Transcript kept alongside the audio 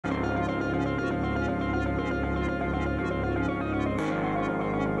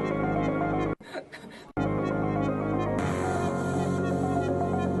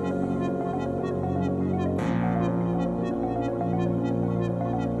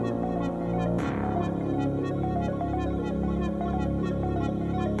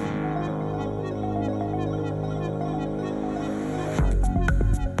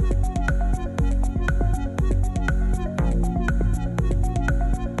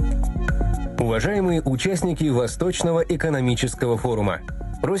Уважаемые участники Восточного экономического форума,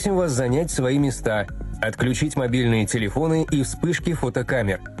 просим вас занять свои места, отключить мобильные телефоны и вспышки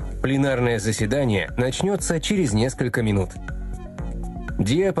фотокамер. Пленарное заседание начнется через несколько минут.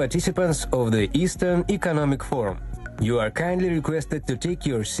 Dear participants of the Eastern Economic Forum, you are kindly requested to take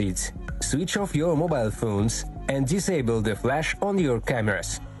your seats, switch off your mobile phones and disable the flash on your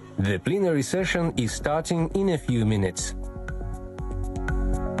cameras. The plenary session is starting in a few minutes.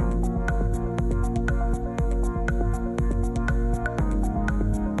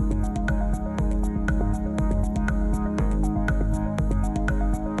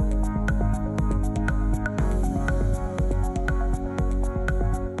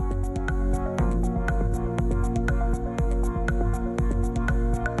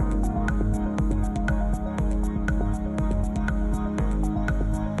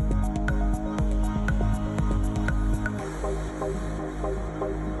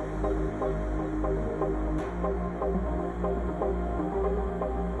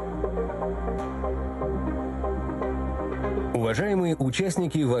 Уважаемые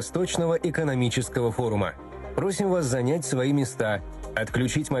участники Восточного экономического форума, просим вас занять свои места,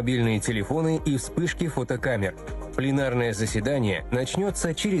 отключить мобильные телефоны и вспышки фотокамер. Пленарное заседание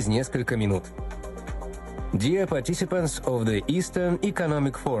начнется через несколько минут. Dear participants of the Eastern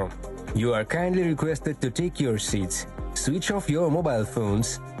Economic Forum, you are kindly requested to take your seats, switch off your mobile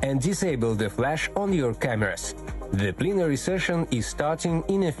phones and disable the flash on your cameras. The plenary session is starting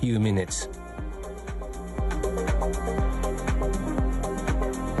in a few minutes.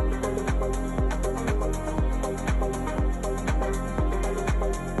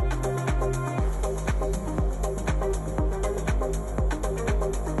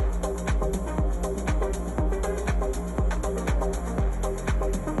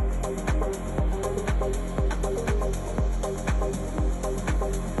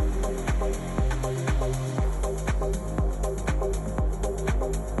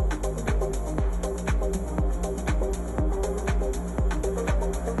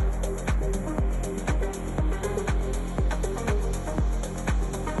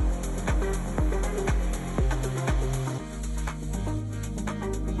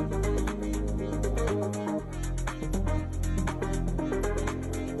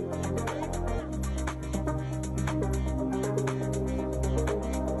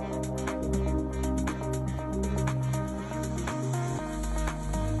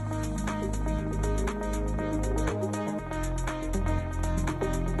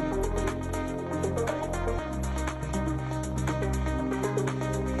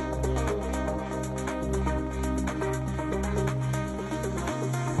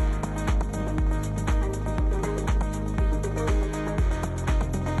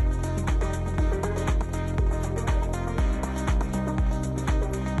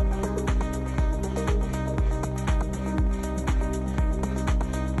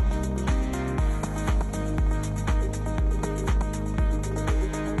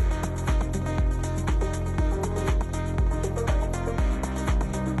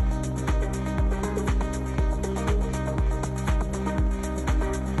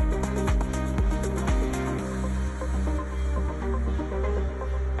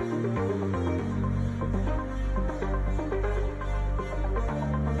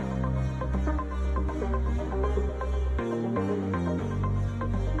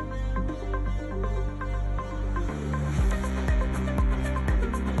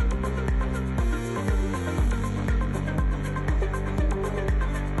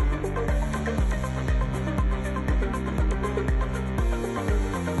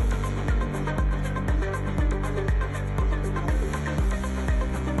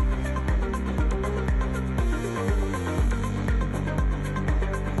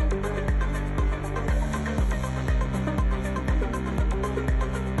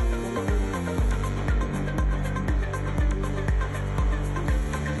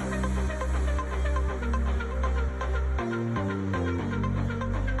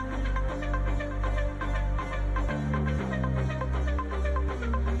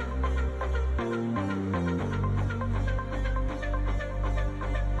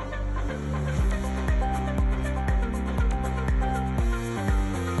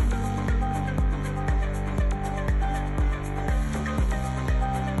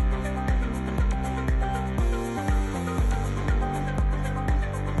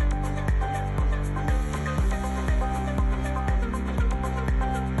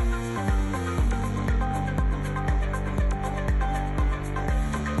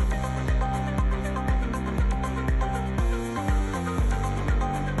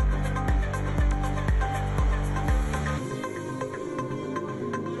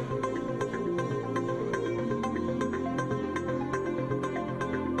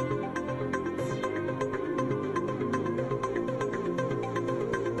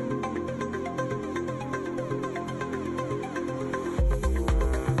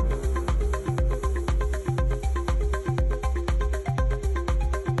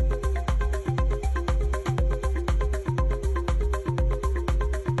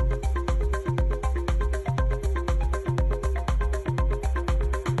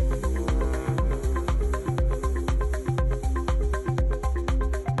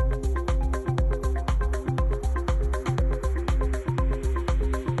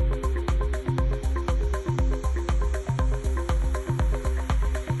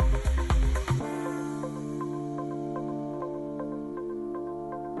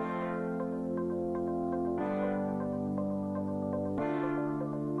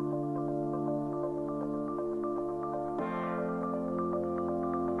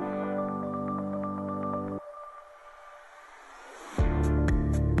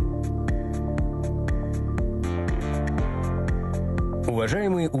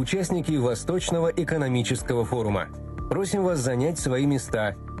 Уважаемые участники Восточного экономического форума, просим вас занять свои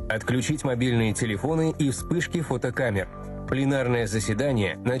места, отключить мобильные телефоны и вспышки фотокамер. Пленарное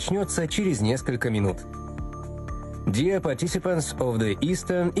заседание начнется через несколько минут. Dear participants of the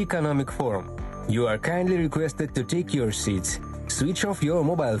Eastern Economic Forum, you are kindly requested to take your seats, switch off your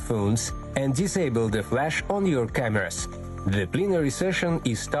mobile phones and disable the flash on your cameras. The plenary session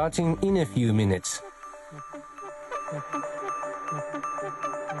is starting in a few minutes.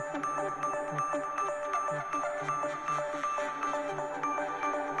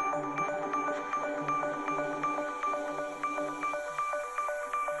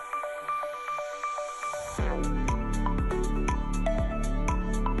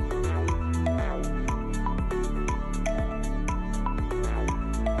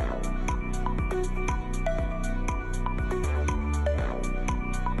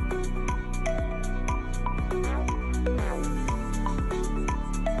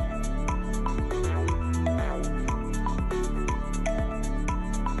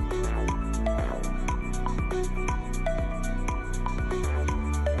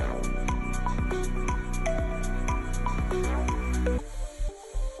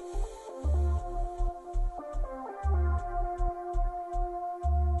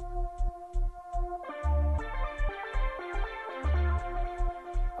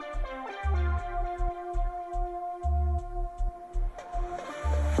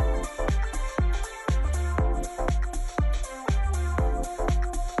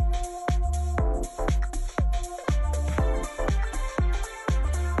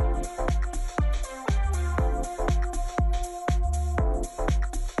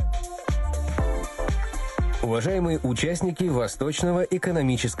 Уважаемые участники Восточного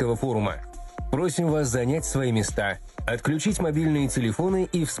экономического форума, просим вас занять свои места, отключить мобильные телефоны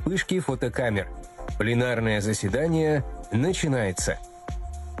и вспышки фотокамер. Пленарное заседание начинается.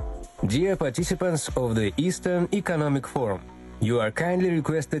 Dear participants of the Eastern Economic Forum, you are kindly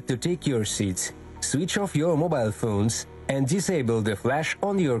requested to take your seats, switch off your mobile phones and disable the flash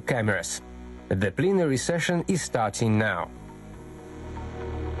on your cameras. The plenary session is starting now.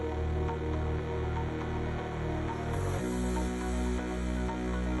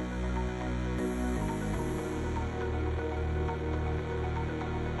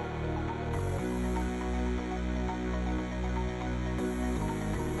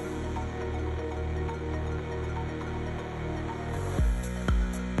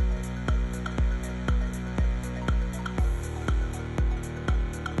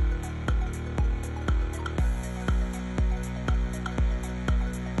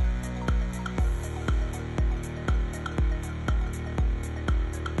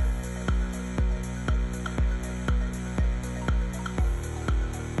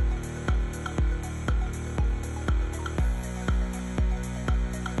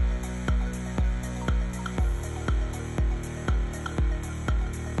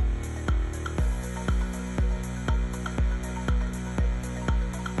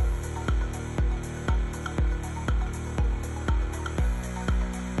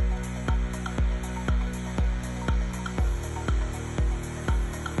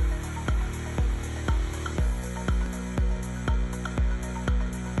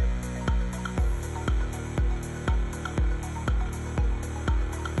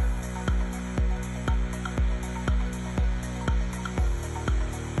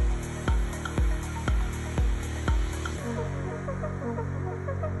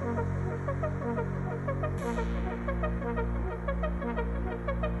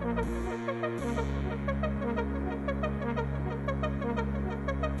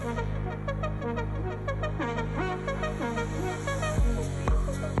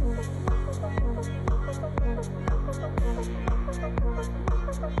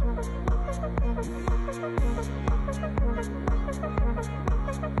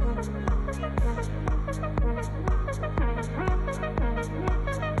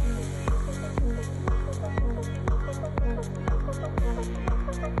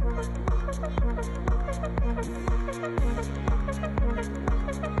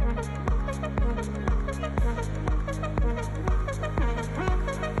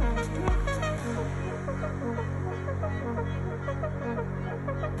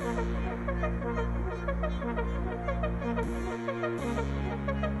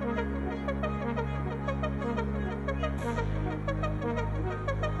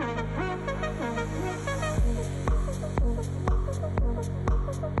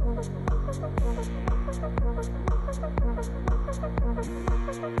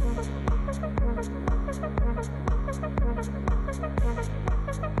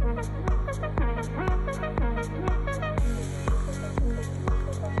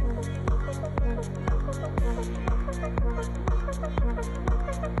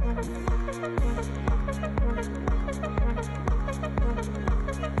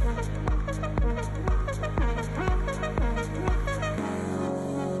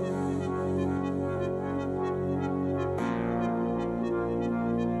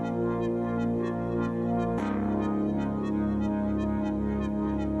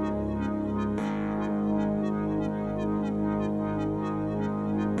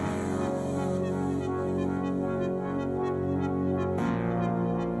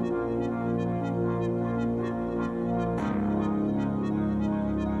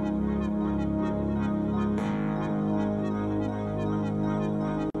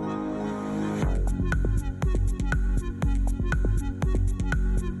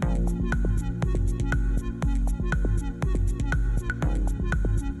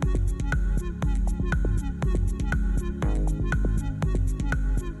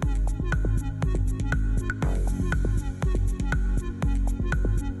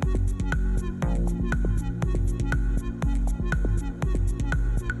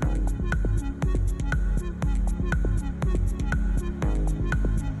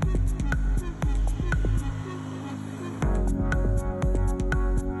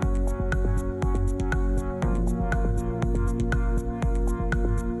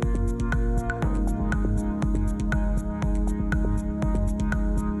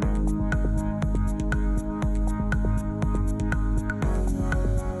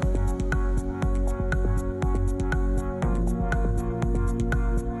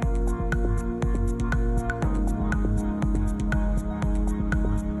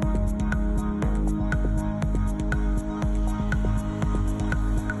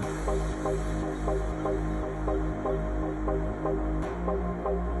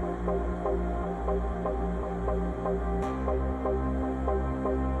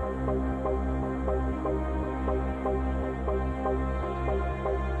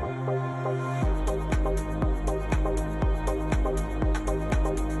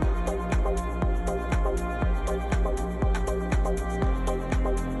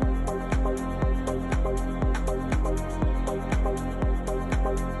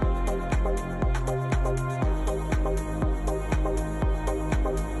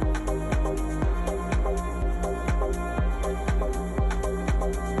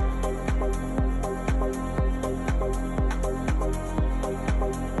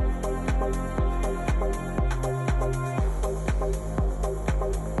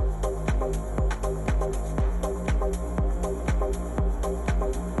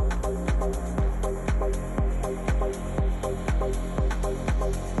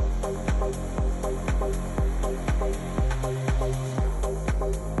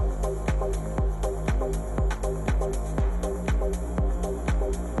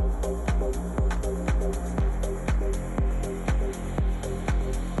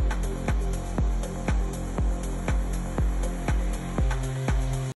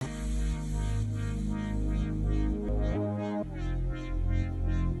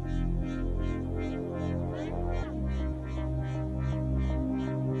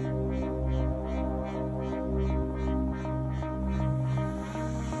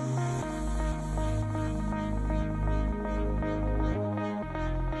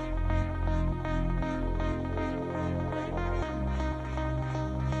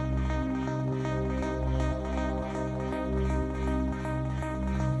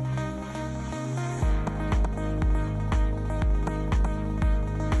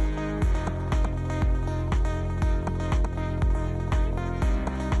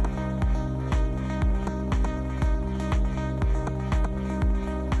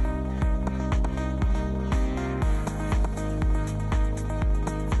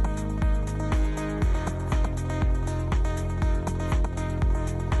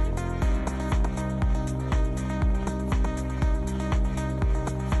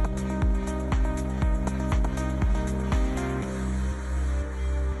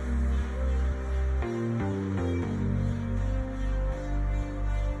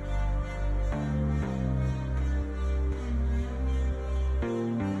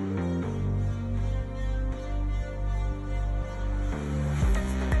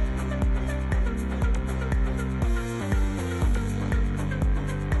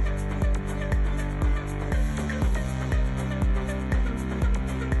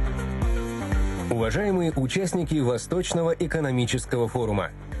 Уважаемые участники Восточного экономического форума,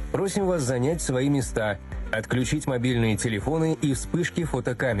 просим вас занять свои места, отключить мобильные телефоны и вспышки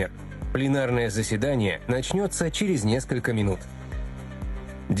фотокамер. Пленарное заседание начнется через несколько минут.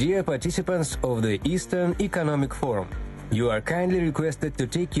 Dear participants of the Eastern Economic Forum, you are kindly requested to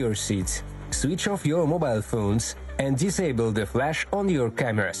take your seats, switch off your mobile phones and disable the flash on your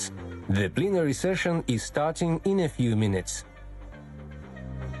cameras. The plenary session is starting in a few minutes.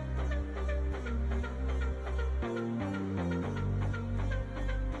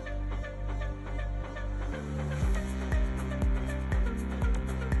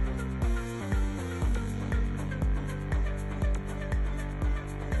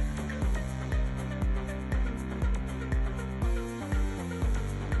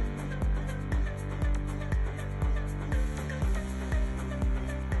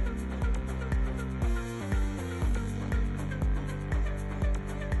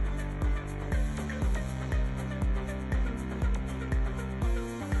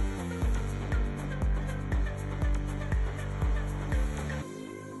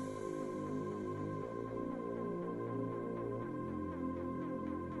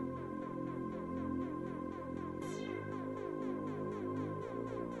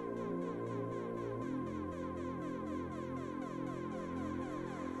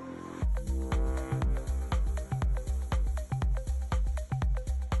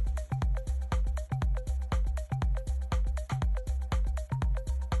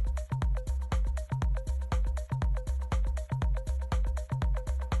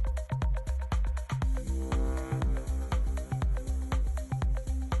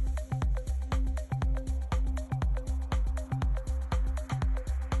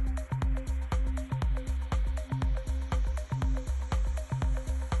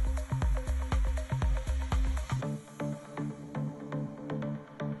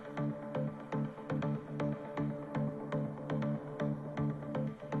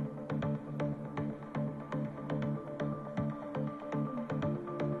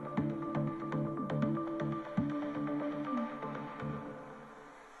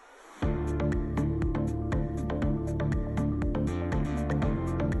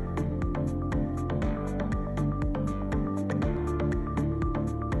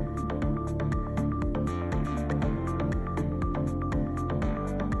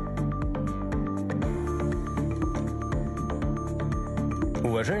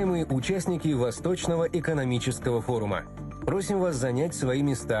 Уважаемые участники Восточного экономического форума, просим вас занять свои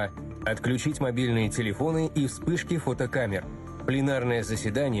места, отключить мобильные телефоны и вспышки фотокамер. Пленарное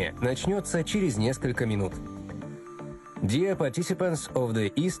заседание начнется через несколько минут. Dear participants of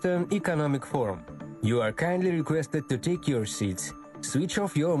the Eastern Economic Forum, you are kindly requested to take your seats, switch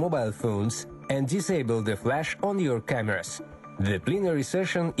off your mobile phones and disable the flash on your cameras. The plenary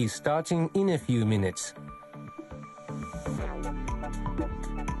session is starting in a few minutes.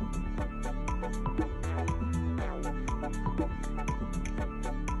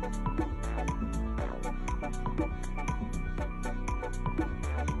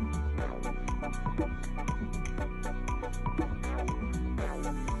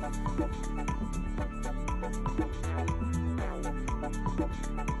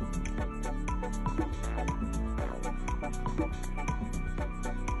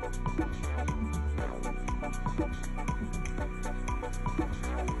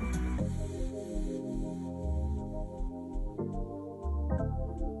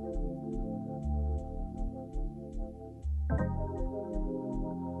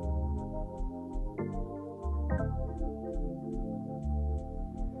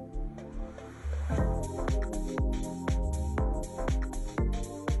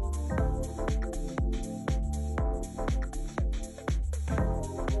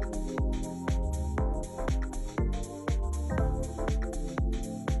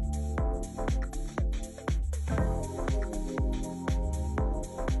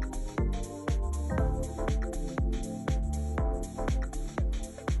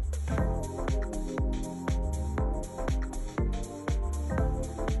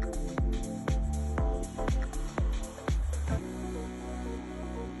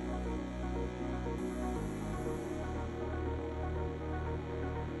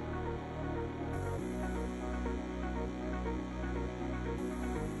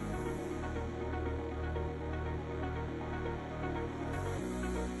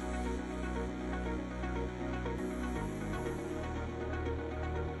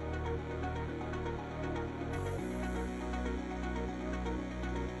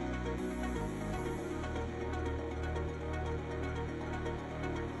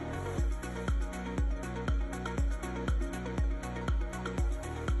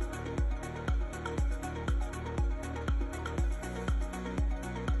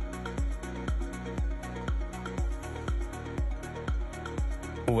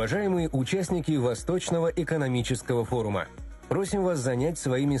 Уважаемые участники Восточного экономического форума, просим вас занять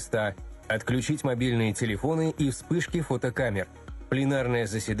свои места, отключить мобильные телефоны и вспышки фотокамер. Пленарное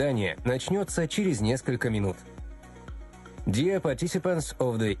заседание начнется через несколько минут. Dear participants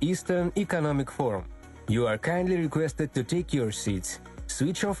of the Eastern Economic Forum, you are kindly requested to take your seats,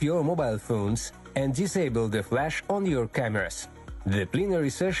 switch off your mobile phones and disable the flash on your cameras. The plenary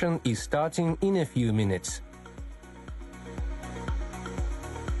session is starting in a few minutes.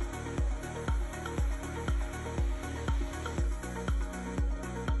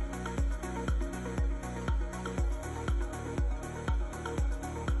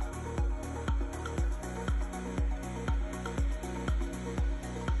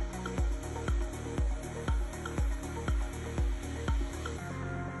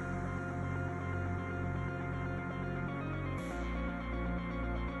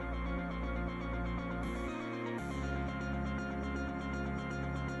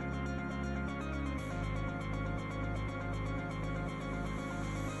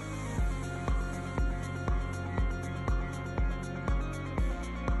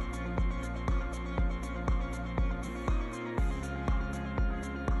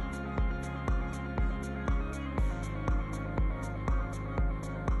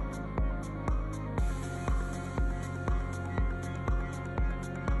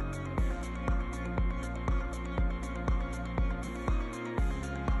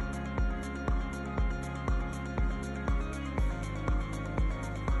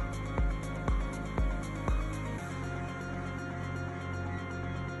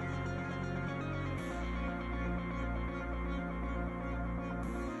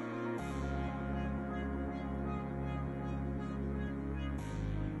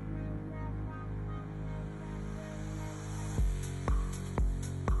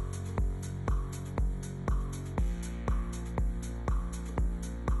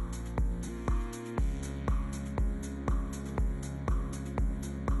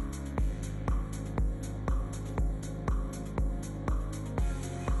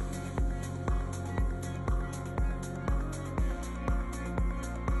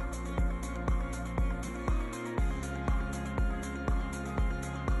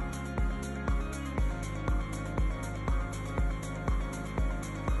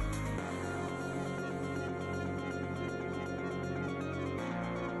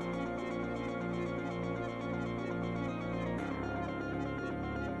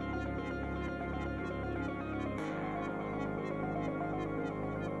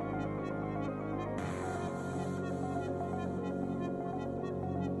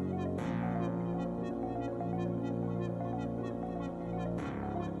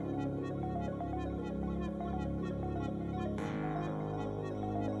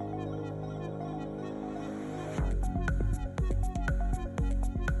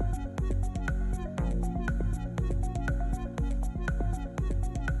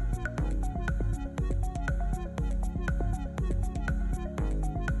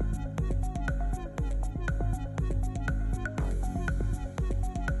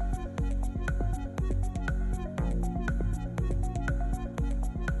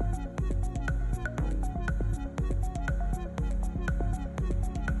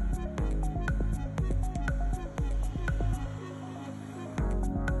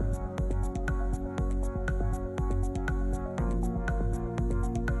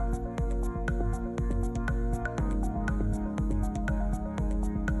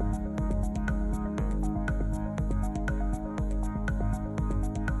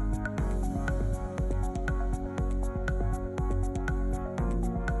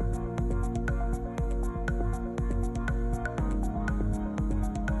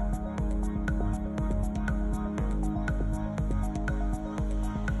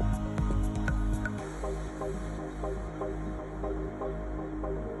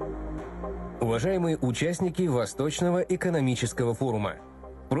 Уважаемые участники Восточного экономического форума,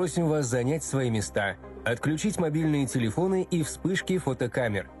 просим вас занять свои места, отключить мобильные телефоны и вспышки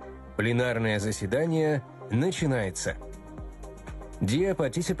фотокамер. Пленарное заседание начинается. Dear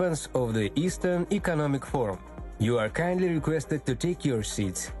participants of the Eastern Economic Forum, you are kindly requested to take your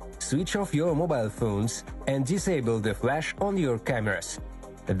seats, switch off your mobile phones and disable the flash on your cameras.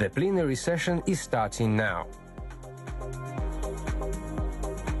 The plenary session is starting now.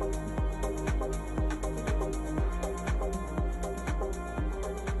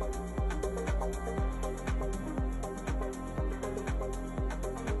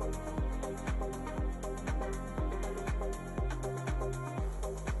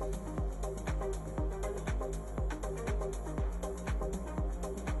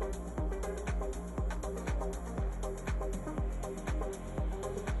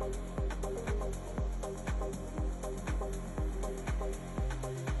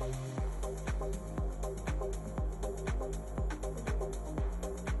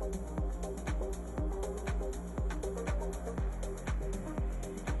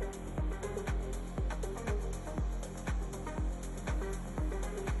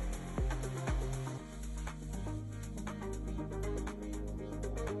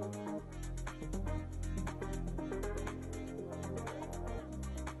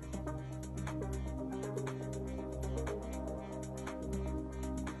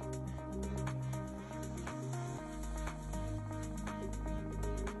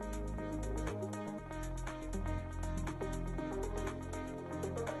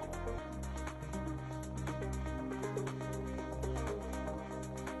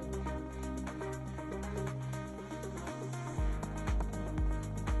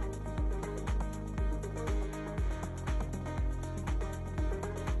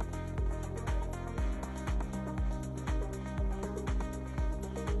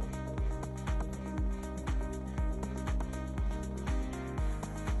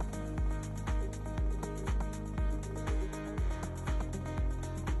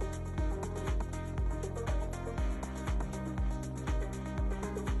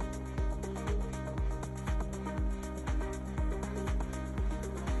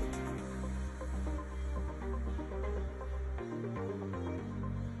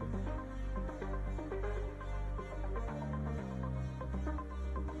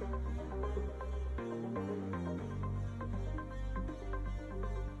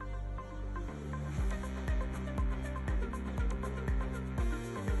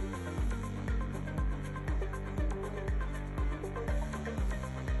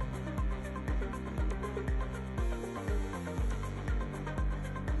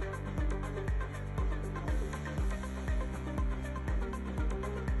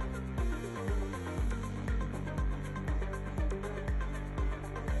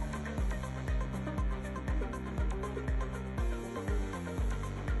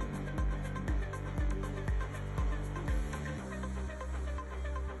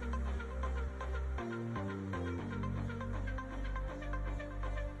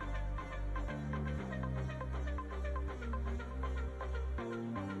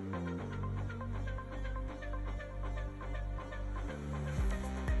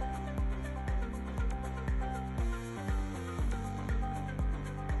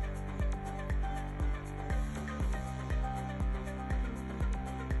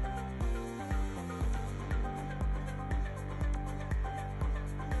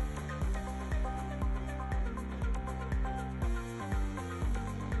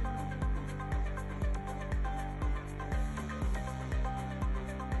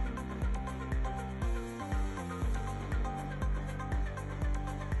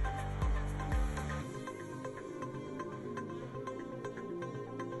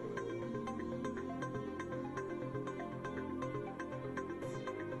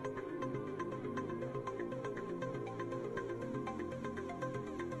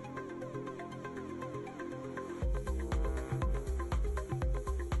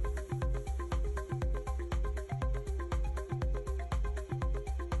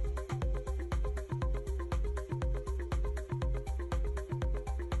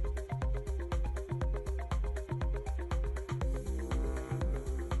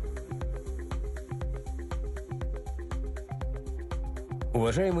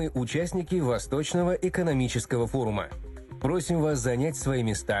 Уважаемые участники Восточного экономического форума, просим вас занять свои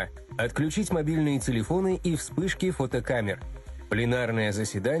места, отключить мобильные телефоны и вспышки фотокамер. Пленарное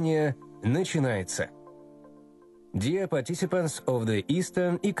заседание начинается. Dear participants of the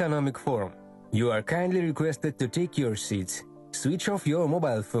Eastern Economic Forum, you are kindly requested to take your seats, switch off your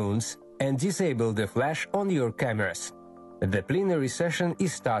mobile phones, and disable the flash on your cameras. The plenary session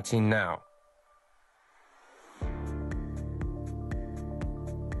is starting now.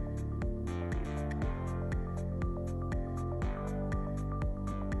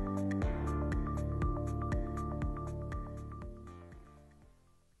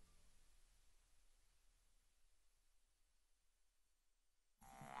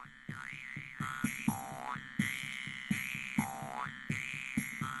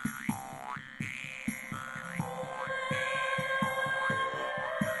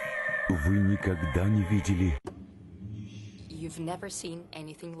 Вы никогда не видели. You've never seen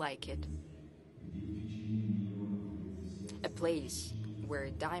anything like it. A place where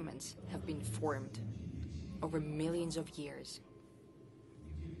diamonds have been formed over millions of years.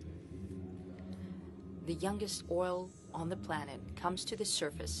 The youngest oil on the planet comes to the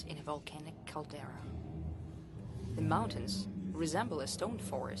surface in a volcanic caldera. The mountains resemble a stone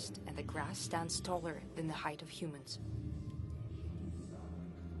forest, and the grass stands taller than the height of humans.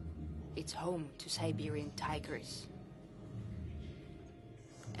 It's home to Siberian tigers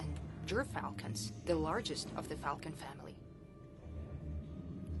and gerfalcons, the largest of the falcon family.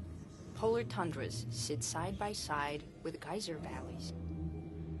 Polar tundras sit side by side with geyser valleys.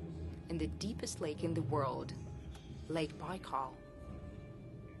 And the deepest lake in the world, Lake Baikal,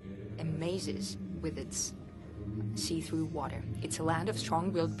 amazes with its see-through water. It's a land of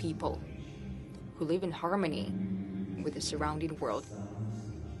strong-willed people who live in harmony with the surrounding world.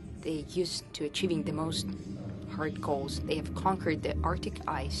 They're used to achieving the most hard goals. They have conquered the Arctic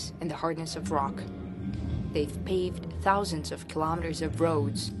ice and the hardness of rock. They've paved thousands of kilometers of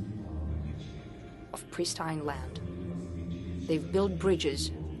roads of pristine land. They've built bridges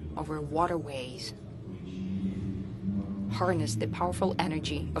over waterways, harnessed the powerful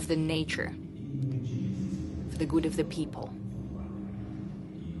energy of the nature for the good of the people.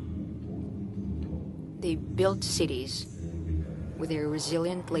 They built cities with their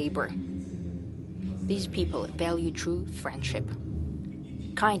resilient labor. These people value true friendship,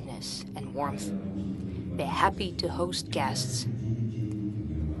 kindness, and warmth. They're happy to host guests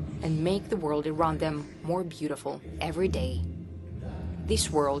and make the world around them more beautiful every day. This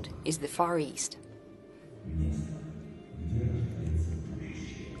world is the Far East,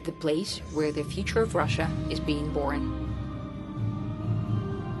 the place where the future of Russia is being born.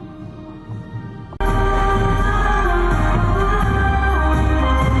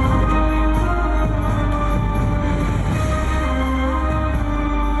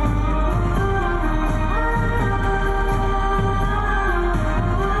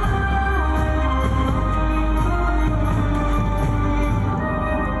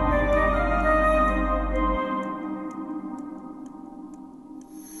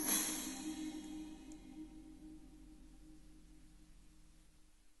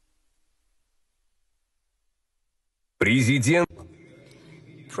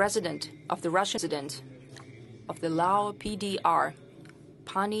 President of the Russian President of the Lao PDR,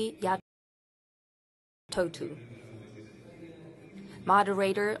 Pani Yatotu.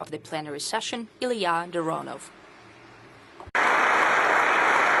 Moderator of the plenary session, Ilya Doronov.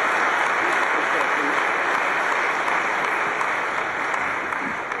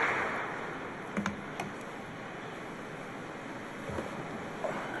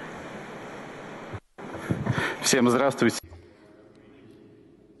 Всем здравствуйте.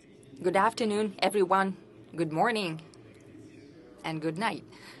 Good afternoon, everyone. Good morning. And good night.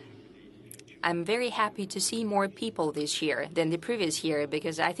 I'm very happy to see more people this year than the previous year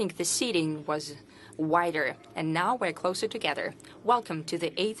because I think the seating was wider and now we're closer together. Welcome to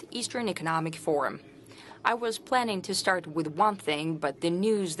the 8th Eastern Economic Forum. I was planning to start with one thing, but the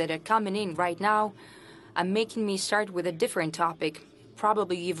news that are coming in right now are making me start with a different topic.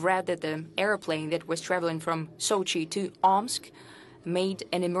 Probably you've read that the airplane that was traveling from Sochi to Omsk made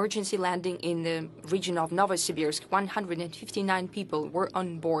an emergency landing in the region of Novosibirsk. 159 people were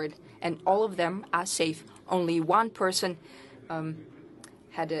on board, and all of them are safe. Only one person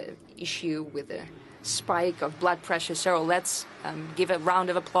had an issue with a spike of blood pressure, so let's give a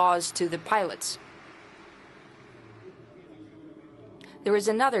round of applause to the pilots. There is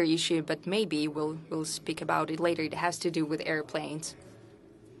another issue, but maybe we'll speak about it later. It has to do with airplanes.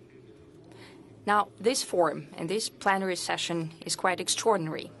 Now, this forum and this plenary session is quite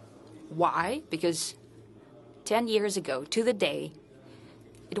extraordinary. Why? Because 10 years ago, to the day,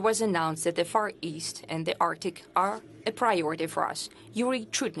 it was announced that the Far East and the Arctic are a priority for us. Yuri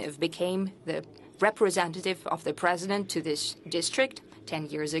Trutnev became the representative of the president to this district 10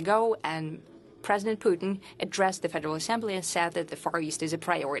 years ago, and President Putin addressed the Federal Assembly and said that the Far East is a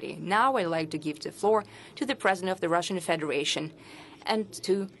priority. Now I'd like to give the floor to the President of the Russian Federation and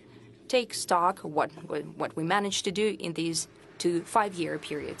to take stock of what we managed to do in these 2 5-year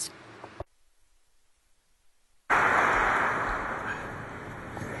periods.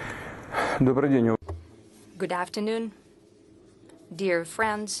 Good afternoon, dear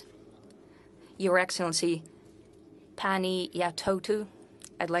friends, Your Excellency Pani Yatotu.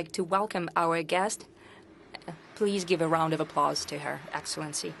 I'd like to welcome our guest. Please give a round of applause to Her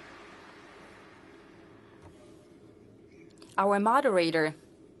Excellency. Our moderator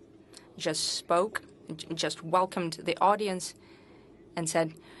just welcomed the audience and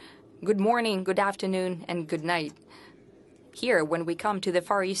said, good morning, good afternoon, and good night. Here, when we come to the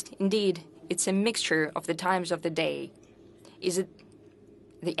Far East, indeed, it's a mixture of the times of the day. Is it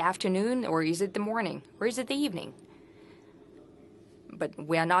the afternoon, or is it the morning, or is it the evening? But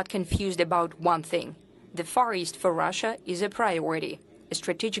we are not confused about one thing. The Far East for Russia is a priority, a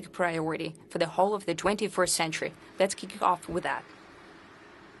strategic priority for the whole of the 21st century. Let's kick off with that.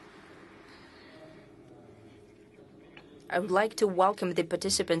 I would like to welcome the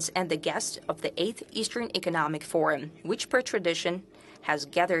participants and the guests of the 8th Eastern Economic Forum, which per tradition has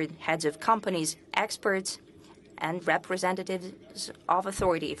gathered heads of companies, experts, and representatives of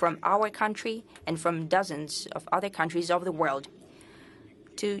authority from our country and from dozens of other countries of the world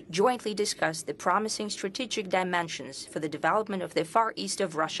to jointly discuss the promising strategic dimensions for the development of the Far East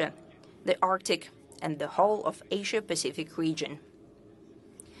of Russia, the Arctic, and the whole of Asia-Pacific region.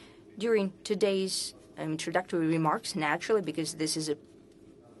 During today's introductory remarks, naturally, because this is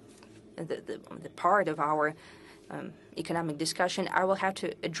the part of our economic discussion, I will have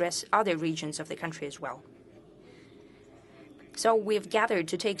to address other regions of the country as well. So we've gathered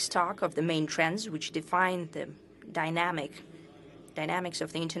to take stock of the main trends which define the dynamics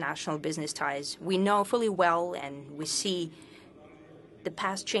of the international business ties. We know fully well, and we see the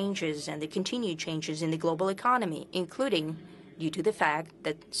past changes and the continued changes in the global economy, including due to the fact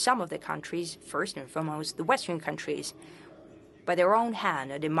that some of the countries, first and foremost the Western countries, by their own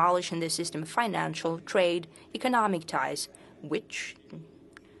hand are demolishing the system of financial, trade, economic ties, which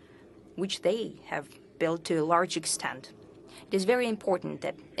they have built to a large extent. It is very important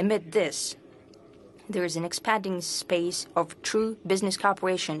that amid this, there is an expanding space of true business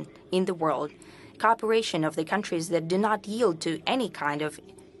cooperation in the world, cooperation of the countries that do not yield to any kind of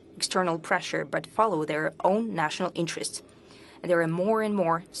external pressure but follow their own national interests. And there are more and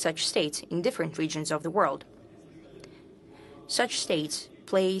more such states in different regions of the world. Such states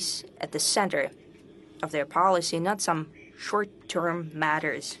place at the center of their policy not some short-term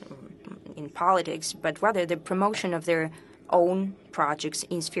matters in politics, but rather the promotion of their own projects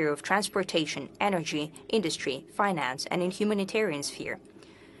in sphere of transportation, energy, industry, finance, and in humanitarian sphere.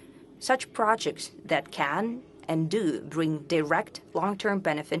 Such projects that can and do bring direct long-term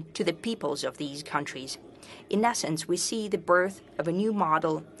benefit to the peoples of these countries. In essence, we see the birth of a new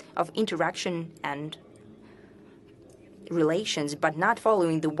model of interaction and relations, but not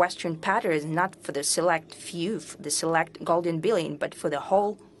following the Western patterns, not for the select few, the select golden billion, but for the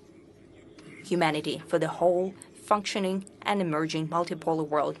whole humanity, for the whole functioning and emerging multipolar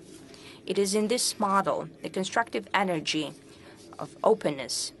world. It is in this model, the constructive energy of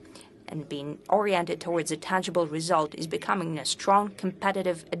openness and being oriented towards a tangible result is becoming a strong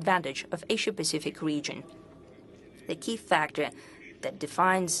competitive advantage of Asia-Pacific region. The key factor that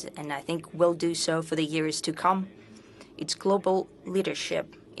defines, and I think will do so for the years to come, its global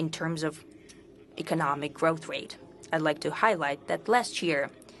leadership in terms of economic growth rate. I'd like to highlight that last year,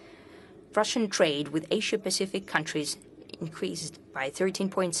 Russian trade with Asia-Pacific countries increased by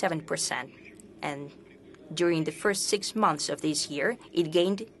 13.7%, and during the first 6 months of this year, it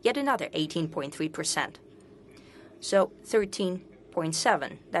gained yet another 18.3%. So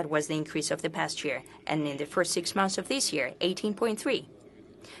 13.7, that was the increase of the past year, and in the first 6 months of this year, 18.3.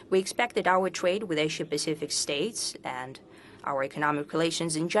 We expect that our trade with Asia-Pacific states and our economic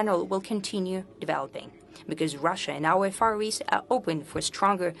relations in general will continue developing, because Russia and our Far East are open for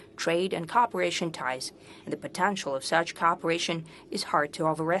stronger trade and cooperation ties, and the potential of such cooperation is hard to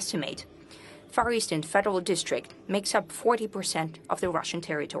overestimate. Far Eastern Federal District makes up 40% of the Russian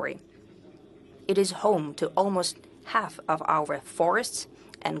territory. It is home to almost half of our forests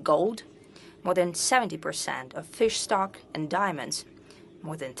and gold, more than 70% of fish stock and diamonds,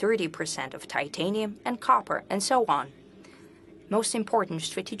 more than 30% of titanium and copper, and so on. Most important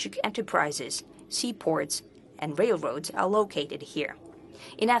strategic enterprises, seaports, and railroads are located here.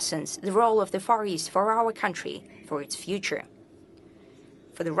 In essence, the role of the Far East for our country, for its future,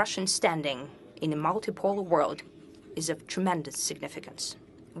 for the Russian standing in a multipolar world is of tremendous significance.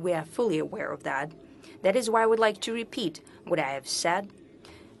 We are fully aware of that. That is why I would like to repeat what I have said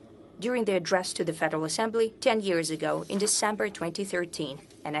during the address to the Federal Assembly 10 years ago in December 2013,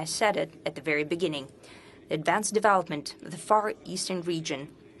 and I said it at the very beginning. The advanced development of the Far Eastern region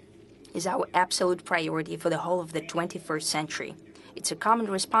is our absolute priority for the whole of the 21st century. It's a common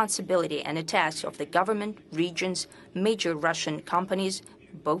responsibility and a task of the government, regions, major Russian companies,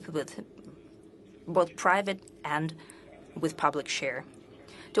 both private and with public share.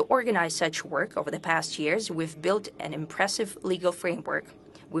 To organize such work over the past years, we've built an impressive legal framework.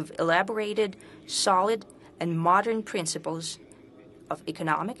 We've elaborated solid and modern principles of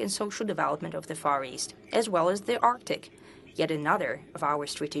economic and social development of the Far East, as well as the Arctic, yet another of our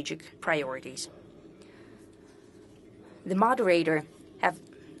strategic priorities. The moderator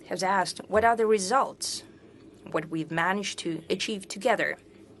has asked what are the results, what we've managed to achieve together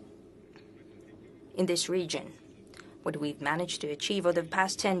in this region, what we've managed to achieve over the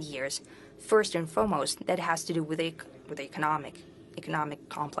past 10 years. First and foremost, that has to do with the economic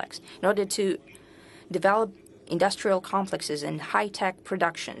complex. In order to develop industrial complexes and high-tech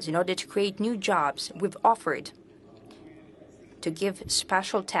productions, in order to create new jobs, we've offered to give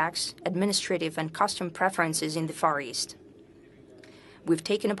special tax, administrative, and custom preferences in the Far East. We've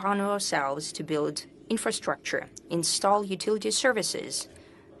taken upon ourselves to build infrastructure, install utility services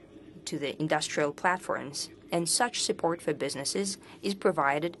to the industrial platforms, and such support for businesses is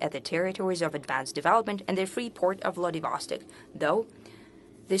provided at the territories of advanced development and the free port of Vladivostok, though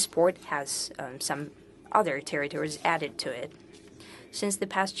this port has some other territories added to it. Since the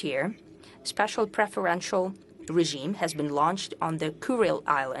past year, special preferential regime has been launched on the Kuril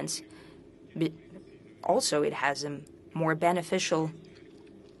Islands. Also, it has more beneficial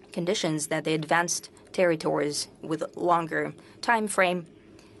conditions than the advanced territories with longer time frame,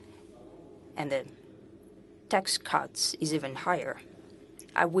 and the tax cuts is even higher.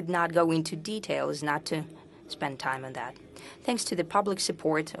 I would not go into details, not to spend time on that. Thanks to the public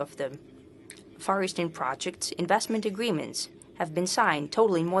support of the Far Eastern projects, investment agreements have been signed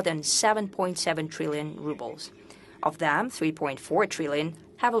totaling more than 7.7 trillion rubles. Of them, 3.4 trillion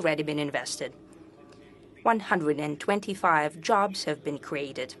have already been invested. 125 jobs have been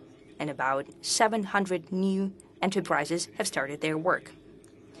created, and about 700 new enterprises have started their work.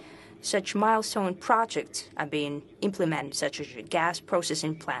 Such milestone projects are being implemented, such as a gas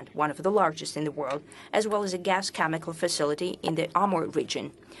processing plant, one of the largest in the world, as well as a gas chemical facility in the Amur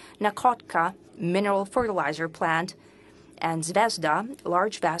region, Nakotka mineral fertilizer plant, and Zvezda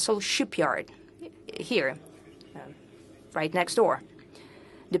large vessel shipyard here, right next door.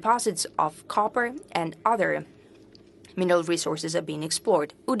 Deposits of copper and other mineral resources are being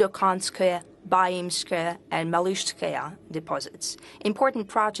explored. Udokanskaya, Baimskaya, and Malishskaya deposits. Important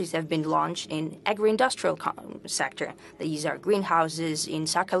projects have been launched in agri-industrial sector. These are greenhouses in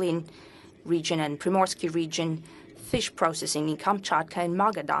Sakhalin region and Primorsky region, fish processing in Kamchatka and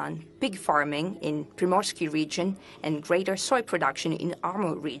Magadan, pig farming in Primorsky region, and greater soy production in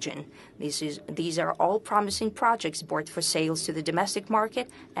Amur region. These are all promising projects both for sales to the domestic market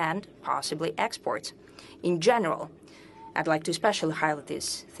and possibly exports. In general, I'd like to especially highlight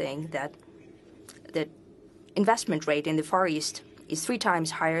this thing that the investment rate in the Far East is 3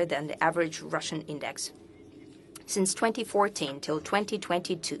 times higher than the average Russian index. Since 2014 till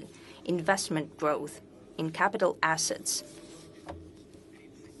 2022, investment growth in capital assets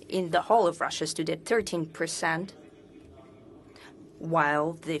in the whole of Russia stood at 13%,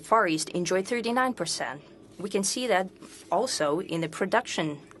 while the Far East enjoyed 39%. We can see that also in the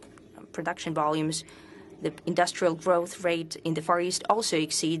production volumes. The industrial growth rate in the Far East also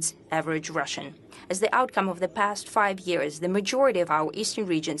exceeds average Russian. As the outcome of the past 5 years, the majority of our eastern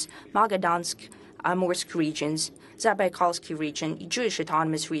regions, Magadansk, Amursk regions, Zabaikalsky region, Jewish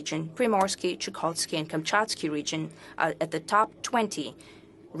Autonomous region, Primorsky, Chukotsky, and Kamchatsky region are at the top 20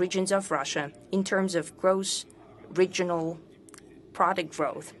 regions of Russia in terms of gross regional product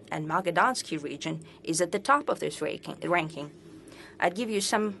growth, and Magadansky region is at the top of this ranking. I'd give you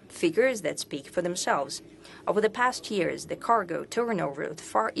some figures that speak for themselves. Over the past years, the cargo turnover of the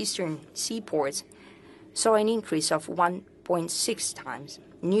Far Eastern seaports saw an increase of 1.6 times.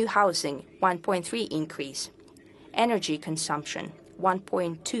 New housing, 1.3 increase. Energy consumption,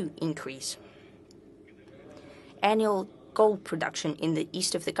 1.2 increase. Annual gold production in the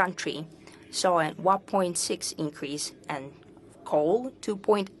east of the country saw a 1.6 increase, and coal,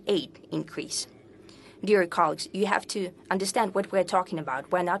 2.8 increase. Dear colleagues, you have to understand what we're talking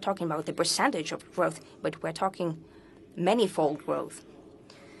about. We're not talking about the percentage of growth, but we're talking manifold growth.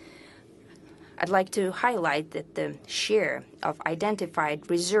 I'd like to highlight that the share of identified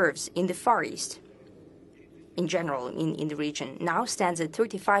reserves in the Far East, in general in the region, now stands at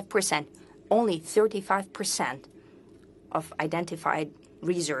 35%, only 35% of identified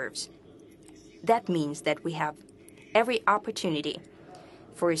reserves. That means that we have every opportunity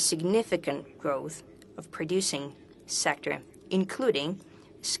for a significant growth of producing sector, including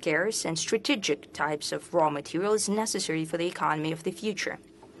scarce and strategic types of raw materials necessary for the economy of the future.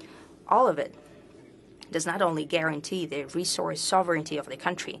 All of it does not only guarantee the resource sovereignty of the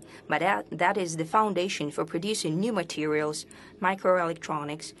country, but that is the foundation for producing new materials,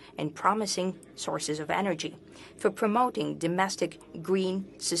 microelectronics, and promising sources of energy, for promoting domestic green,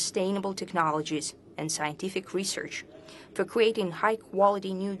 sustainable technologies and scientific research, for creating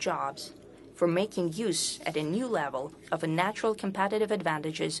high-quality new jobs, for making use at a new level of the natural competitive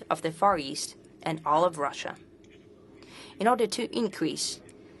advantages of the Far East and all of Russia. In order to increase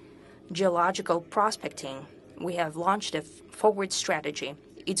geological prospecting, we have launched a forward strategy.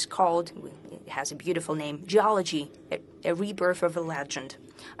 It has a beautiful name, Geology, a rebirth of a legend.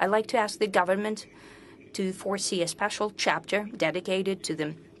 I'd like to ask the government to foresee a special chapter dedicated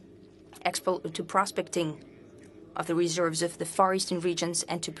to prospecting of the reserves of the Far Eastern regions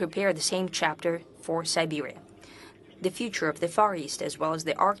and to prepare the same chapter for Siberia. The future of the Far East, as well as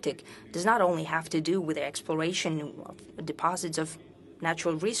the Arctic, does not only have to do with the exploration of deposits of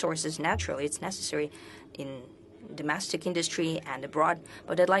natural resources. Naturally, it's necessary in domestic industry and abroad,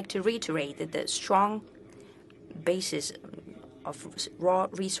 but I'd like to reiterate that the strong basis of raw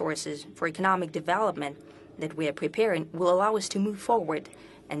resources for economic development that we are preparing will allow us to move forward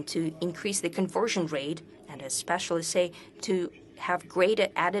and to increase the conversion rate, and as specialists say, to have greater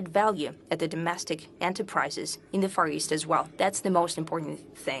added value at the domestic enterprises in the Far East as well. That's the most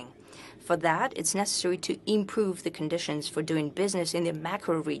important thing. For that, it's necessary to improve the conditions for doing business in the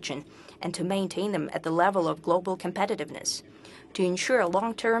macro region and to maintain them at the level of global competitiveness, to ensure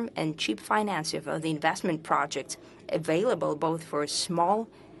long-term and cheap financing of the investment projects available both for small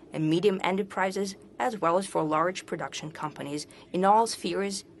and medium enterprises as well as for large production companies in all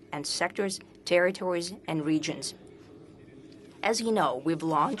spheres and sectors, territories, and regions. As you know, we've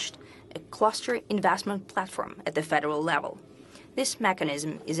launched a cluster investment platform at the federal level. This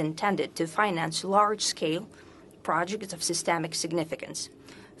mechanism is intended to finance large-scale projects of systemic significance,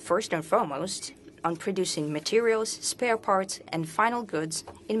 first and foremost on producing materials, spare parts, and final goods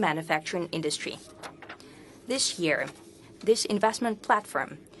in manufacturing industry. This year, this investment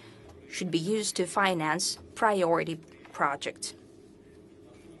platform should be used to finance priority projects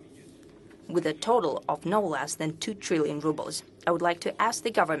with a total of no less than 2 trillion rubles. I would like to ask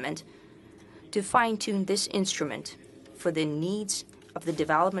the government to fine-tune this instrument for the needs of the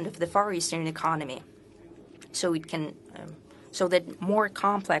development of the Far Eastern economy, so that more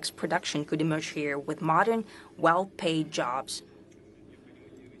complex production could emerge here with modern, well-paid jobs.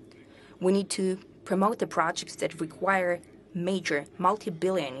 We need to promote the projects that require major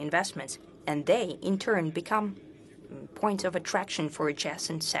multi-billion investments, and they, in turn, become points of attraction for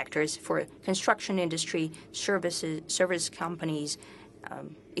adjacent sectors, for construction industry, service companies,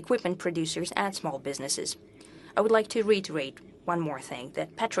 equipment producers, and small businesses. I would like to reiterate one more thing,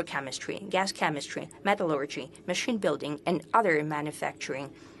 that petrochemistry, gas chemistry, metallurgy, machine building, and other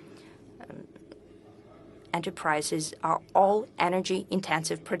manufacturing enterprises are all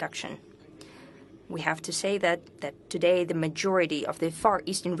energy-intensive production. We have to say that today the majority of the Far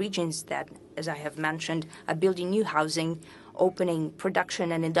Eastern regions that, as I have mentioned, are building new housing, opening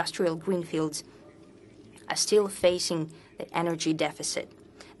production and industrial greenfields, are still facing the energy deficit.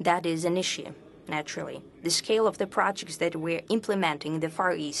 That is an issue. Naturally, the scale of the projects that we're implementing in the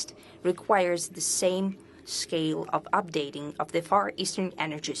Far East requires the same scale of updating of the Far Eastern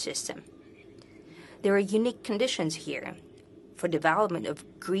energy system. There are unique conditions here for development of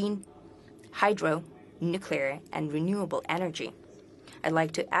green, hydro, nuclear, and renewable energy. I'd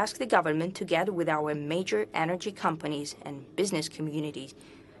like to ask the government, together with our major energy companies and business communities,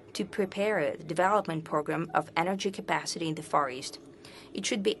 to prepare a development program of energy capacity in the Far East. It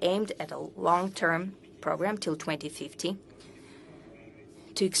should be aimed at a long-term program till 2050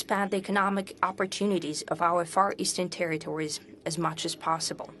 to expand the economic opportunities of our Far Eastern territories as much as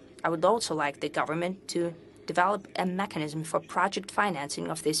possible. I would also like the government to develop a mechanism for project financing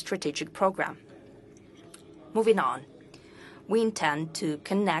of this strategic program. Moving on, we intend to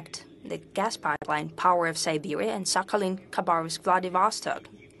connect the gas pipeline Power of Siberia and Sakhalin-Khabarovsk-Vladivostok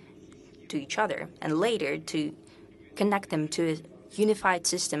to each other, and later to connect them to a unified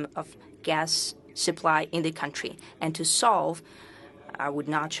system of gas supply in the country, and to solve, I would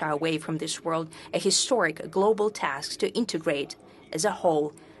not shy away from this world, a historic global task to integrate as a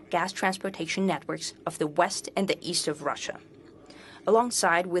whole gas transportation networks of the west and the east of Russia.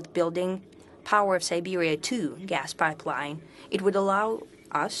 Alongside with building Power of Siberia 2 gas pipeline, it would allow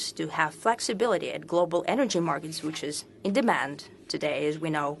us to have flexibility at global energy markets, which is in demand today, as we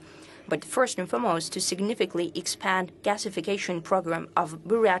know, but first and foremost to significantly expand gasification program of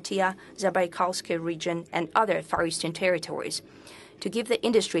Buryatia, Zabaikalsky region and other Far Eastern territories, to give the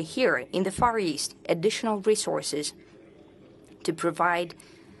industry here in the Far East additional resources to provide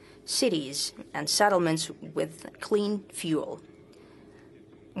cities and settlements with clean fuel.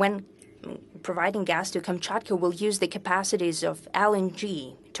 When providing gas to Kamchatka, we'll use the capacities of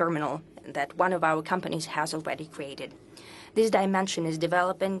LNG terminal that one of our companies has already created. This dimension is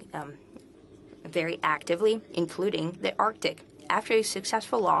developing very actively, including the Arctic. After a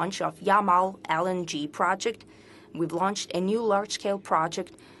successful launch of Yamal LNG project, we've launched a new large-scale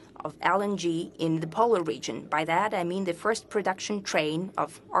project of LNG in the polar region. By that, I mean the first production train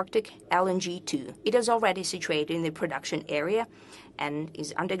of Arctic LNG 2. It is already situated in the production area and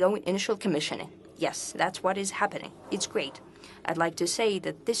is undergoing initial commissioning. Yes, that's what is happening. It's great. I'd like to say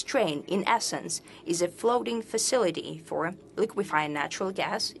that this train, in essence, is a floating facility for liquefying natural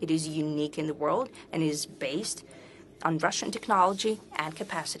gas. It is unique in the world and is based on Russian technology and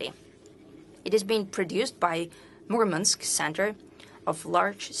capacity. It is being produced by Murmansk Center of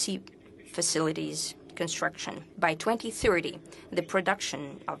Large Sea Facilities Construction. By 2030, the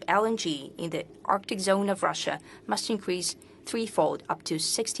production of LNG in the Arctic zone of Russia must increase threefold, up to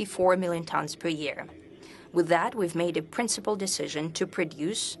 64 million tons per year. With that, we've made a principal decision to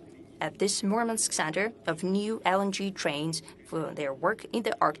produce at this Murmansk Center of new LNG trains for their work in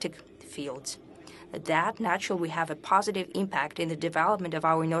the Arctic fields. That naturally will have a positive impact in the development of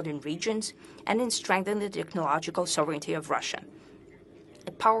our northern regions and in strengthening the technological sovereignty of Russia.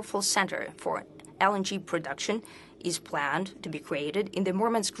 A powerful center for LNG production is planned to be created in the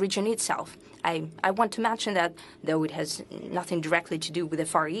Murmansk region itself. I want to mention that, though it has nothing directly to do with the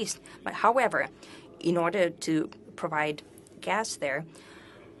Far East, but however, in order to provide gas there,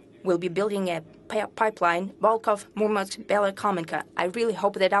 we'll be building a pipeline, Volkhov-Murmansk-Belokamenka. I really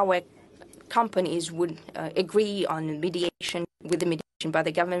hope that our companies would agree on mediation with the mediation by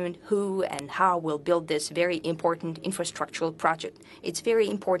the government who and how will build this very important infrastructural project. It's very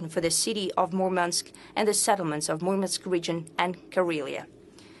important for the city of Murmansk and the settlements of Murmansk region and Karelia.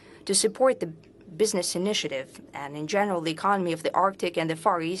 To support the business initiative and in general the economy of the Arctic and the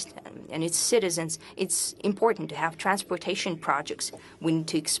Far East and its citizens, it's important to have transportation projects. We need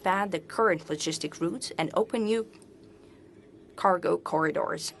to expand the current logistic routes and open new cargo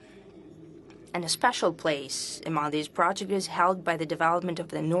corridors. And a special place among these projects is held by the development of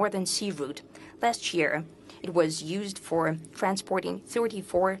the Northern Sea Route. Last year, it was used for transporting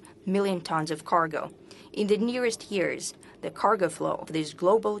 34 million tons of cargo. In the nearest years, the cargo flow of this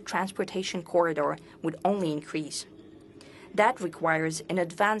global transportation corridor would only increase. That requires an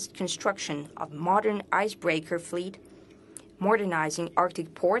advanced construction of modern icebreaker fleet, modernizing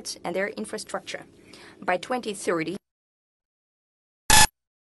Arctic ports and their infrastructure. By 2030,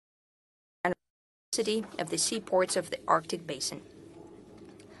 of the seaports of the Arctic Basin.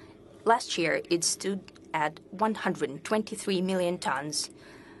 Last year, it stood at 123 million tons,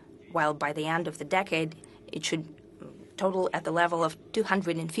 while by the end of the decade, it should total at the level of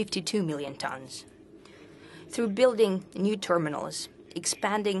 252 million tons. Through building new terminals,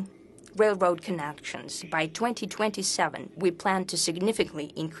 expanding railroad connections, by 2027, we plan to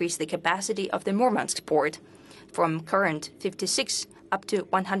significantly increase the capacity of the Murmansk port from current 56 up to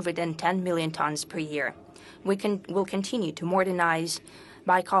 110 million tons per year. We'll continue to modernize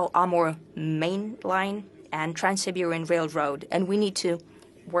Baikal-Amur main line and Trans-Siberian Railroad, and we need to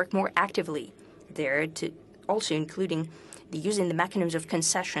work more actively there, to also including using the mechanisms of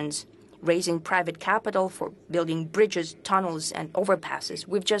concessions, raising private capital for building bridges, tunnels, and overpasses.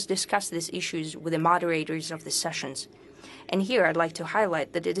 We've just discussed these issues with the moderators of the sessions. And here I'd like to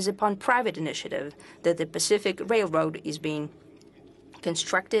highlight that it is upon private initiative that the Pacific Railroad is being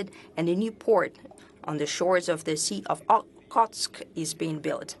constructed and a new port on the shores of the Sea of Okhotsk is being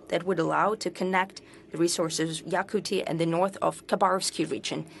built that would allow to connect the resources of Yakutia and the north of Khabarovsky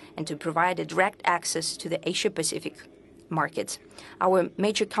region and to provide a direct access to the Asia-Pacific markets. Our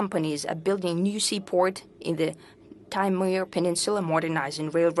major companies are building a new seaport in the Taimyr Peninsula,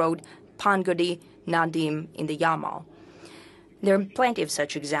 modernizing railroad Pangodi Nadim in the Yamal. There are plenty of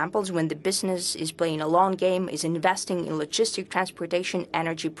such examples when the business is playing a long game, is investing in logistic transportation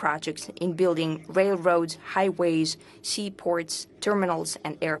energy projects, in building railroads, highways, seaports, terminals,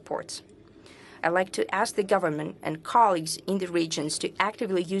 and airports. I'd like to ask the government and colleagues in the regions to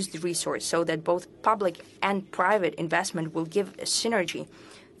actively use the resource so that both public and private investment will give a synergy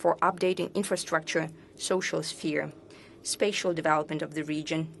for updating infrastructure, social sphere, spatial development of the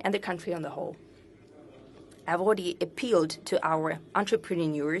region and the country on the whole. I've already appealed to our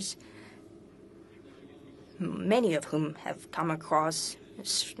entrepreneurs, many of whom have come across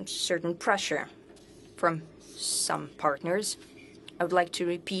certain pressure from some partners. I would like to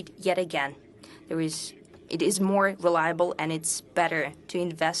repeat yet again, it is more reliable and it's better to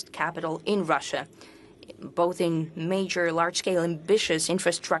invest capital in Russia, both in major, large-scale, ambitious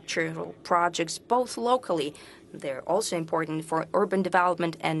infrastructural projects, both locally. They're also important for urban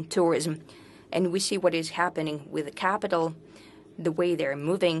development and tourism. And we see what is happening with the capital, the way they're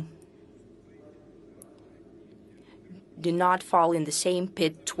moving. Do not fall in the same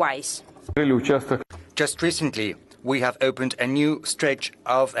pit twice. Just recently, we have opened a new stretch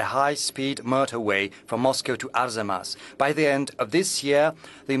of a high-speed motorway from Moscow to Arzamas. By the end of this year,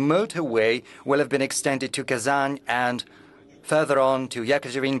 the motorway will have been extended to Kazan and further on to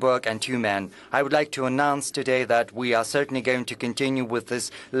Yekaterinburg and Tyumen. I would like to announce today that we are certainly going to continue with this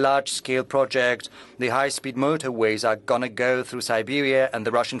large-scale project. The high-speed motorways are going to go through Siberia and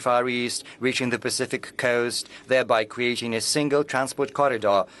the Russian Far East, reaching the Pacific coast, thereby creating a single transport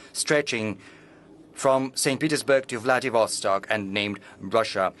corridor stretching from St. Petersburg to Vladivostok and named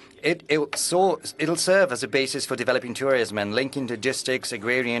Russia. It'll serve as a basis for developing tourism and linking logistics,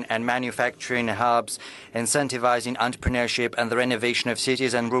 agrarian and manufacturing hubs, incentivizing entrepreneurship and the renovation of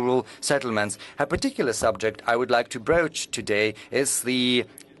cities and rural settlements. A particular subject I would like to broach today is the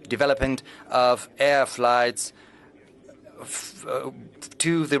development of air flights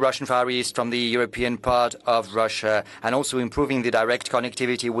to the Russian Far East from the European part of Russia, and also improving the direct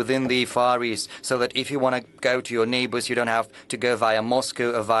connectivity within the Far East, so that if you want to go to your neighbors, you don't have to go via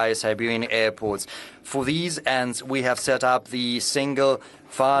Moscow or via Siberian airports. For these ends, we have set up the single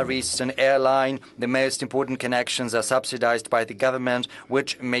Far Eastern airline. The most important connections are subsidized by the government,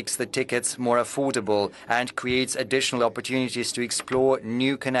 which makes the tickets more affordable and creates additional opportunities to explore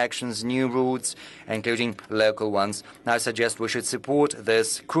new connections, new routes, including local ones. I suggest we should support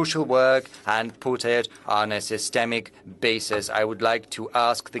this crucial work and put it on a systemic basis. I would like to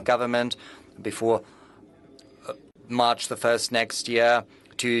ask the government before March the 1st next year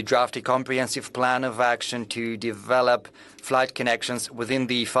to draft a comprehensive plan of action to develop flight connections within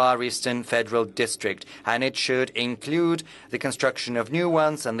the Far Eastern Federal District. And it should include the construction of new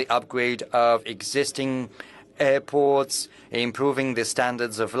ones and the upgrade of existing airports, improving the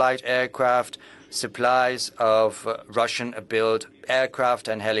standards of light aircraft, supplies of Russian-built aircraft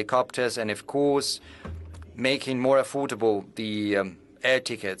and helicopters, and of course, making more affordable the air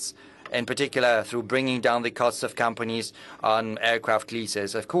tickets, in particular through bringing down the costs of companies on aircraft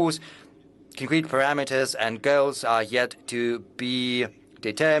leases. Of course, concrete parameters and goals are yet to be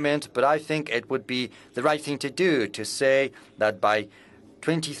determined, but I think it would be the right thing to do to say that by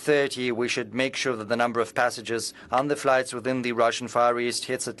 2030 we should make sure that the number of passengers on the flights within the Russian Far East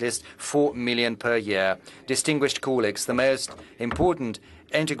hits at least 4 million per year. Distinguished colleagues, the most important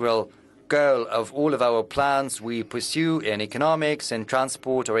integral goal of all of our plans we pursue in economics, in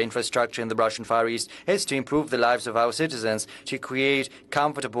transport or infrastructure in the Russian Far East is to improve the lives of our citizens, to create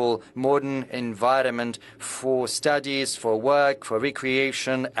comfortable, modern environment for studies, for work, for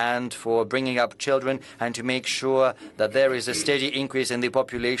recreation, and for bringing up children, and to make sure that there is a steady increase in the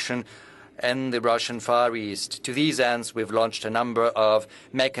population in the Russian Far East. To these ends, we've launched a number of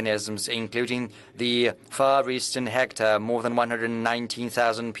mechanisms, including the Far Eastern Hectare. More than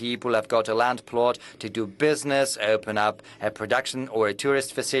 119,000 people have got a land plot to do business, open up a production or a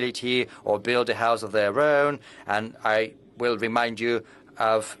tourist facility, or build a house of their own. And I will remind you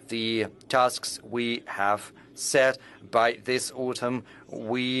of the tasks we have set. By this autumn,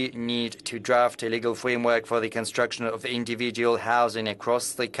 we need to draft a legal framework for the construction of individual housing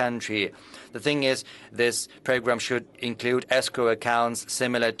across the country. The thing is, this program should include escrow accounts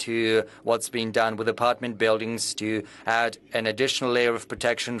similar to what's been done with apartment buildings to add an additional layer of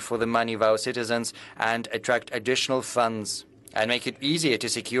protection for the money of our citizens and attract additional funds and make it easier to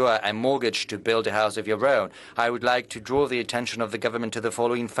secure a mortgage to build a house of your own. I would like to draw the attention of the government to the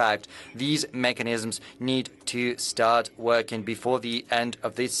following fact. These mechanisms need to start working before the end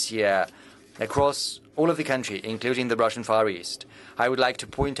of this year across all of the country, including the Russian Far East. I would like to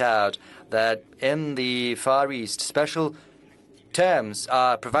point out that in the Far East, special terms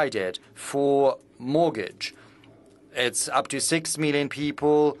are provided for mortgage. It's up to 6 million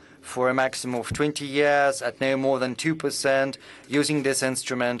people for a maximum of 20 years at no more than 2%. Using this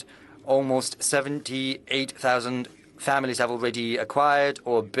instrument, almost 78,000 families have already acquired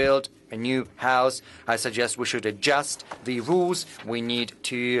or built a new house. I suggest we should adjust the rules. We need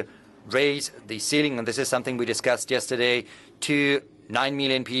to raise the ceiling, and this is something we discussed yesterday, to 9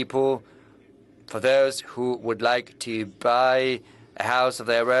 million people, for those who would like to buy a house of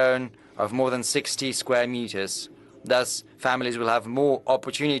their own of more than 60 square meters. Thus, families will have more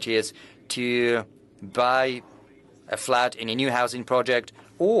opportunities to buy a flat in a new housing project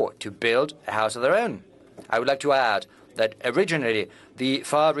or to build a house of their own. I would like to add that originally the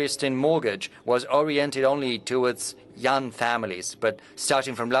Far Eastern mortgage was oriented only towards young families, but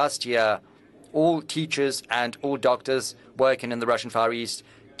starting from last year, all teachers and all doctors working in the Russian Far East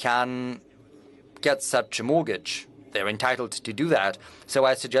can get such a mortgage. They're entitled to do that. So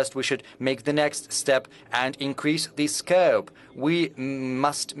I suggest we should make the next step and increase the scope. We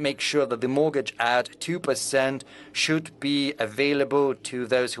must make sure that the mortgage at 2% should be available to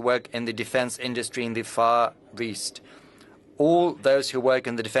those who work in the defense industry in the Far East. All those who work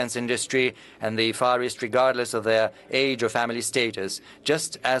in the defense industry and the Far East, regardless of their age or family status,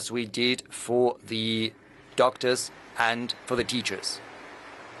 just as we did for the doctors and for the teachers.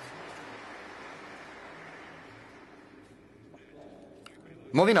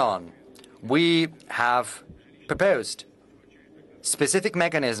 Moving on, we have proposed specific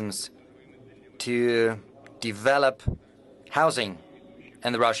mechanisms to develop housing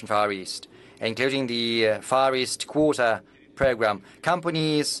in the Russian Far East, including the Far East Quarter program.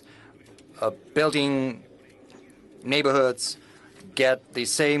 Companies building neighborhoods get the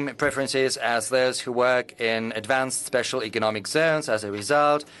same preferences as those who work in advanced special economic zones. As a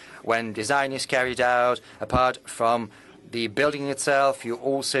result, when design is carried out, apart from the building itself, you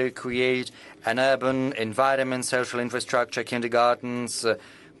also create an urban environment, social infrastructure, kindergartens,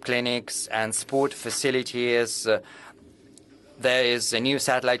 clinics, and sport facilities. There is a new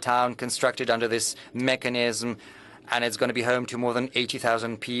satellite town constructed under this mechanism, and it's going to be home to more than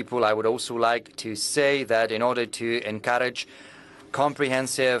 80,000 people. I would also like to say that in order to encourage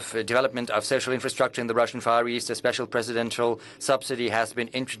comprehensive development of social infrastructure in the Russian Far East, a special presidential subsidy has been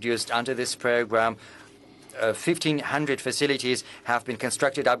introduced under this program. 1,500 facilities have been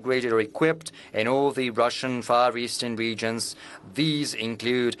constructed, upgraded, or equipped in all the Russian Far Eastern regions. These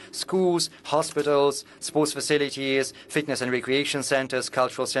include schools, hospitals, sports facilities, fitness and recreation centers,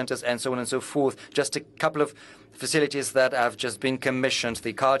 cultural centers, and so on and so forth. Just a couple of facilities that have just been commissioned: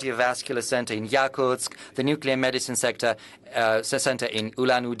 the cardiovascular center in Yakutsk, the nuclear medicine center in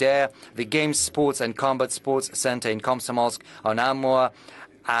Ulan-Ude, the games, sports, and combat sports center in Komsomolsk-on-Amur,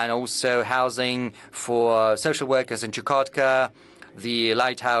 and also housing for social workers in Chukotka, the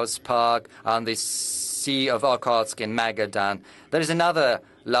Lighthouse Park on the Sea of Okhotsk in Magadan. There is another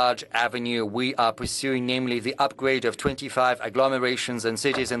large avenue we are pursuing, namely the upgrade of 25 agglomerations and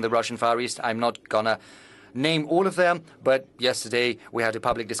cities in the Russian Far East. I'm not gonna name all of them, but yesterday we had a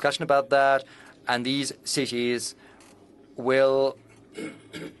public discussion about that, and these cities will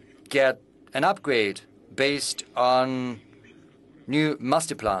get an upgrade based on new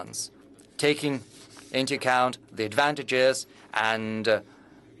master plans, taking into account the advantages and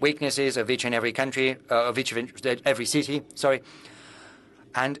weaknesses of each and every country, every city,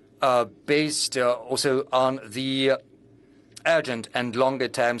 and based also on the urgent and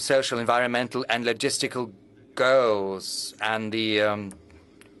longer-term social, environmental, and logistical goals, and the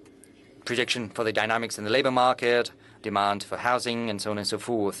prediction for the dynamics in the labor market, demand for housing, and so on and so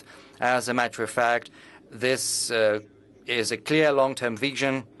forth. As a matter of fact, this is a clear long-term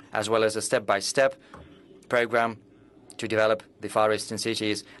vision as well as a step-by-step program to develop the Far Eastern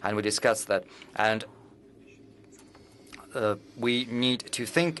cities, and we discussed that. And we need to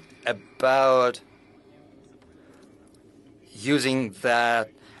think about using that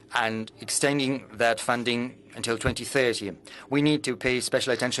and extending that funding until 2030. We need to pay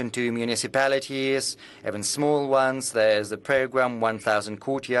special attention to municipalities, even small ones. There's the program 1,000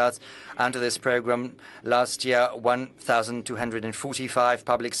 courtyards. Under this program, last year, 1,245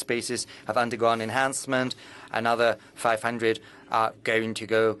 public spaces have undergone enhancement. Another 500 are going to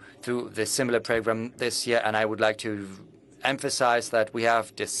go through the similar program this year. And I would like to emphasize that we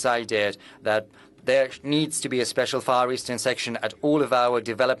have decided that there needs to be a special Far Eastern section at all of our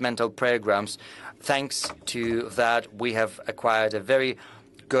developmental programs. Thanks to that, we have acquired a very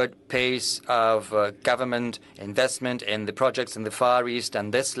good pace of government investment in the projects in the Far East,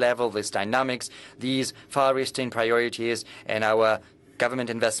 and this level, this dynamics, these Far Eastern priorities and our government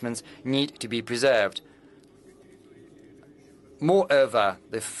investments need to be preserved. Moreover,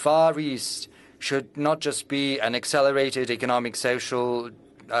 the Far East should not just be an accelerated economic, social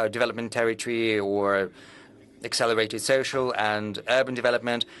development territory or accelerated social and urban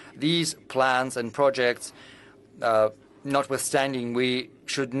development. These plans and projects notwithstanding, we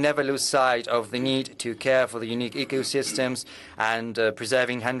should never lose sight of the need to care for the unique ecosystems and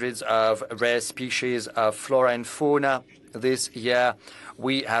preserving hundreds of rare species of flora and fauna. This year,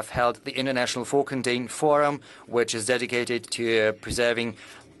 we have held the International Four-Contain Forum, which is dedicated to preserving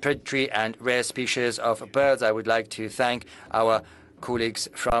predatory and rare species of birds. I would like to thank our colleagues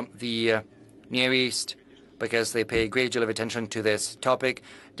from the Near East because they pay a great deal of attention to this topic.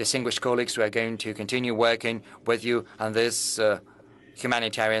 Distinguished colleagues, we are going to continue working with you on this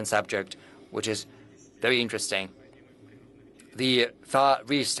humanitarian subject, which is very interesting. The Far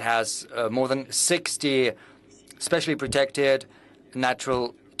East has more than 60 specially protected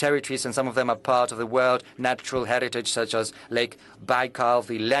natural territories, and some of them are part of the world natural heritage, such as Lake Baikal,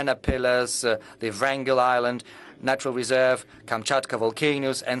 the Lena Pillars, the Wrangel Island, Natural Reserve, Kamchatka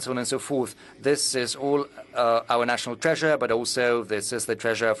volcanoes, and so on and so forth. This is all our national treasure, but also this is the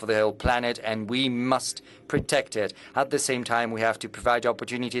treasure for the whole planet, and we must protect it. At the same time, we have to provide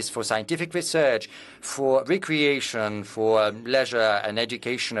opportunities for scientific research, for recreation, for leisure and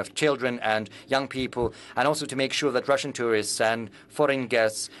education of children and young people, and also to make sure that Russian tourists and foreign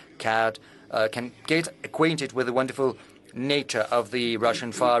guests can get acquainted with the wonderful nature of the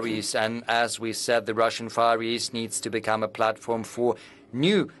Russian Far East. And as we said, the Russian Far East needs to become a platform for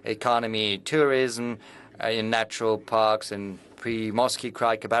new economy, tourism in natural parks in Primorski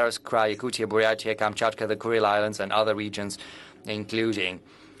Krai, Khabarovsk Krai, Yakutia, Buryatia, Kamchatka, the Kuril Islands, and other regions, including.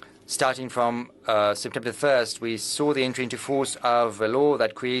 Starting from September 1st, we saw the entry into force of a law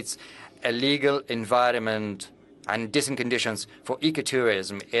that creates a legal environment and decent conditions for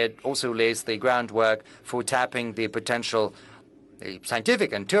ecotourism. It also lays the groundwork for tapping the potential, the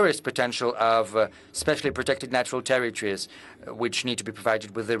scientific and tourist potential of specially protected natural territories, which need to be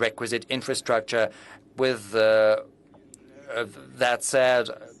provided with the requisite infrastructure. With that said,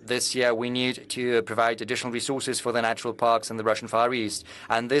 this year we need to provide additional resources for the natural parks in the Russian Far East,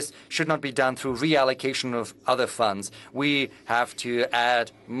 and this should not be done through reallocation of other funds. We have to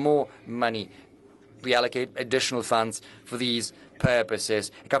add more money, reallocate additional funds for these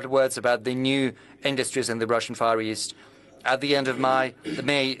purposes. A couple of words about the new industries in the Russian Far East. At the end of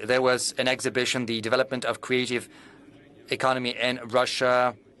May, there was an exhibition, the development of creative economy in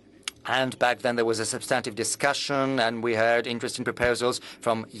Russia. And back then there was a substantive discussion, and we heard interesting proposals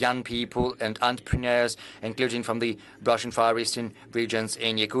from young people and entrepreneurs, including from the Russian Far Eastern regions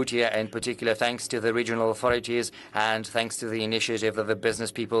in Yakutia in particular, thanks to the regional authorities and thanks to the initiative of the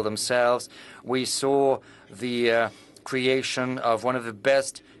business people themselves. We saw the creation of one of the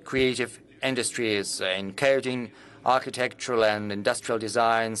best creative industries in coding, architectural and industrial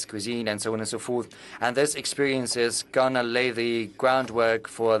designs, cuisine, and so on and so forth. And this experience is gonna lay the groundwork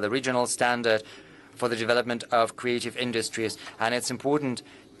for the regional standard for the development of creative industries. And it's important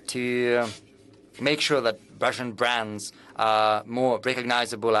to make sure that Russian brands are more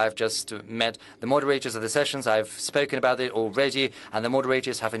recognizable. I've just met the moderators of the sessions. I've spoken about it already, and the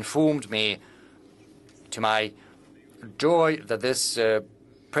moderators have informed me, to my joy, that this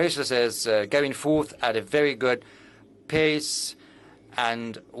process is going forth at a very good pace,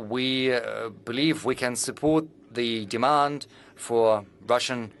 and we believe we can support the demand for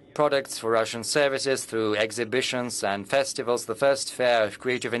Russian products, for Russian services through exhibitions and festivals. The first fair of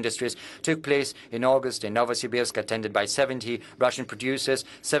creative industries took place in August in Novosibirsk, attended by 70 Russian producers.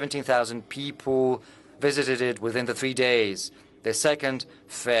 17,000 people visited it within the 3 days. The second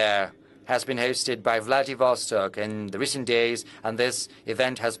fair has been hosted by Vladivostok in the recent days, and this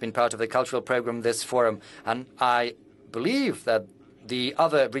event has been part of the cultural program, this forum. And I believe that the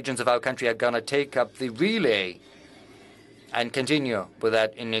other regions of our country are going to take up the relay and continue with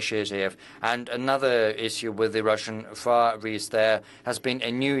that initiative. And another issue with the Russian Far East, there has been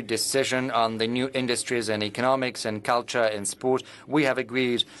a new decision on the new industries in economics and culture and sport. We have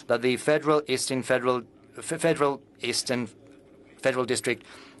agreed that the Federal District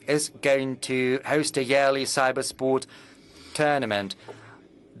is going to host a yearly cyber sport tournament.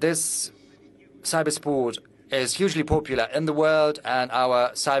 This cyber sport is hugely popular in the world, and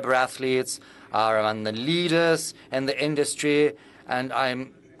our cyber athletes are among the leaders in the industry, and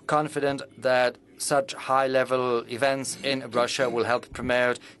I'm confident that such high-level events in Russia will help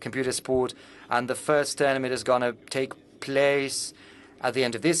promote computer sport, and the first tournament is going to take place at the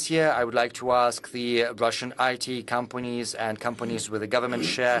end of this year. I would like to ask the Russian IT companies and companies with a government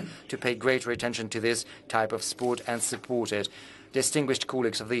share to pay greater attention to this type of sport and support it. distinguished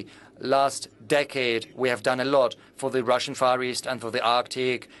colleagues, of the last decade, we have done a lot for the Russian Far East and for the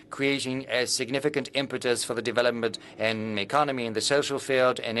Arctic, creating a significant impetus for the development in economy, in the social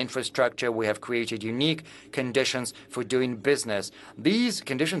field, and infrastructure. We have created unique conditions for doing business. These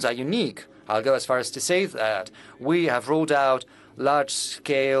conditions are unique. I'll go as far as to say that we have rolled out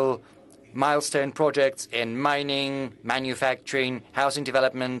large-scale milestone projects in mining, manufacturing, housing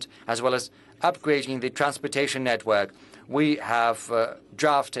development, as well as upgrading the transportation network. We have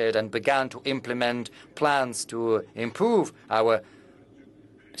drafted and began to implement plans to improve our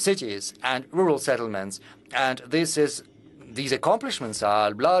cities and rural settlements. And these accomplishments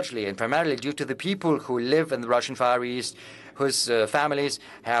are largely and primarily due to the people who live in the Russian Far East, whose families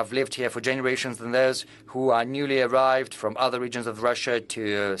have lived here for generations, and those who are newly arrived from other regions of Russia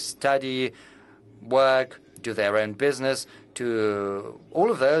to study, work, do their own business, to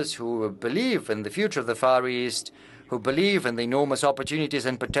all of those who believe in the future of the Far East, who believe in the enormous opportunities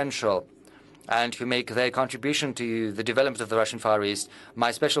and potential, and who make their contribution to the development of the Russian Far East.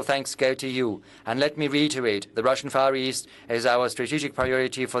 My special thanks go to you. And let me reiterate, the Russian Far East is our strategic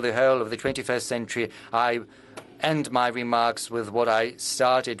priority for the whole of the 21st century. I end my remarks with what I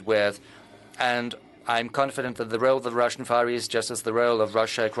started with, and I'm confident that the role of the Russian Far East, just as the role of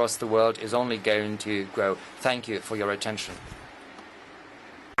Russia across the world, is only going to grow. Thank you for your attention.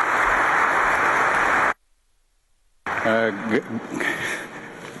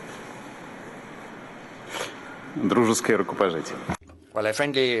 Дружеское рукопожатие. Well, a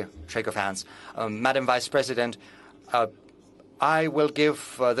friendly shake of hands. Madam Vice President, I will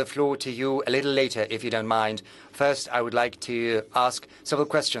give the floor to you a little later, if you don't mind. First, I would like to ask several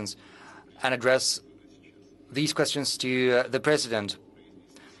questions and address these questions to the President.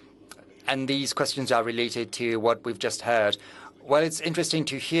 And these questions are related to what we've just heard. Well, it's interesting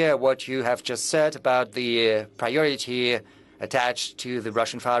to hear what you have just said about the priority attached to the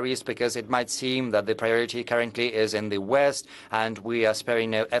Russian Far East, because it might seem that the priority currently is in the West and we are sparing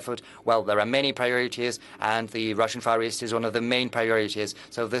no effort. Well, there are many priorities and the Russian Far East is one of the main priorities.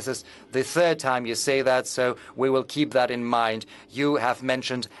 So this is the third time you say that, so we will keep that in mind. You have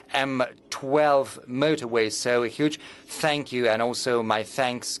mentioned M12 motorways, so a huge thank you, and also my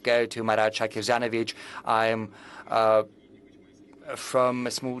thanks go to Marat Shakirjanovich. I am from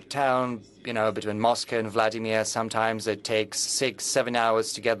a small town, you know, between Moscow and Vladimir. Sometimes it takes 6-7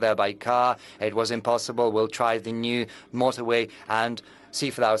 hours to get there by car. It was impossible. We'll try the new motorway and see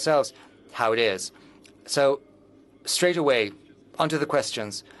for ourselves how it is. So straight away, onto the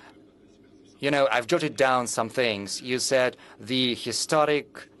questions. You know, I've jotted down some things. You said the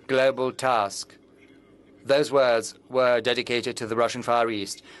historic global task. Those words were dedicated to the Russian Far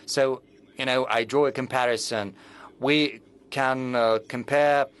East. So, you know, I draw a comparison. We can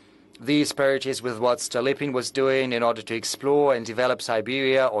compare these priorities with what Stolypin was doing in order to explore and develop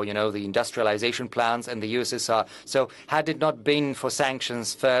Siberia, or, you know, the industrialization plans in the USSR. So had it not been for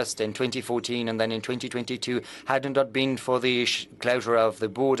sanctions first in 2014 and then in 2022, had it not been for the closure of the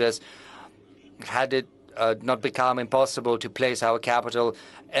borders, had it not become impossible to place our capital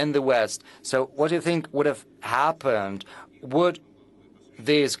in the West. So what do you think would have happened? Would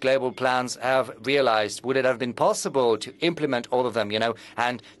these global plans have realized? Would it have been possible to implement all of them, you know?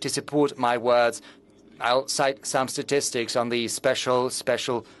 And to support my words, I'll cite some statistics on the special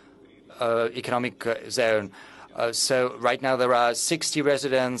economic zone. So right now there are 60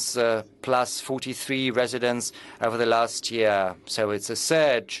 residents plus 43 residents over the last year. So it's a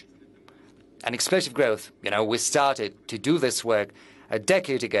surge, an explosive growth. You know, we started to do this work a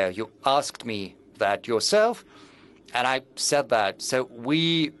decade ago. You asked me that yourself, and I said that. So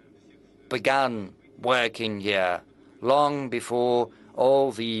we began working here long before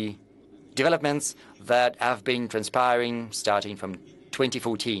all the developments that have been transpiring starting from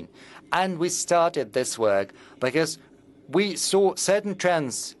 2014. And we started this work because we saw certain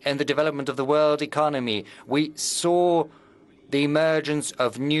trends in the development of the world economy. We saw the emergence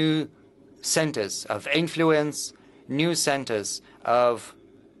of new centers of influence, new centers of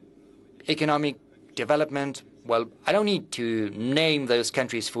economic development. Well, I don't need to name those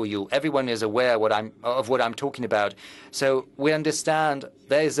countries for you. Everyone is aware of what I'm talking about. So we understand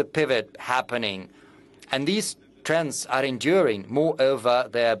there is a pivot happening. And these trends are enduring. Moreover,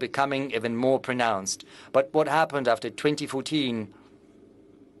 they're becoming even more pronounced. But what happened after 2014,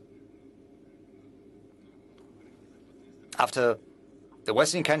 after the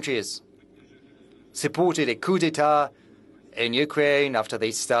Western countries supported a coup d'etat in Ukraine, after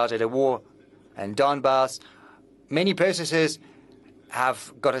they started a war in Donbass, many processes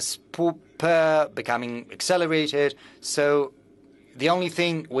have got a spur becoming accelerated. So the only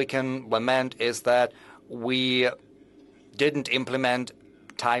thing we can lament is that we didn't implement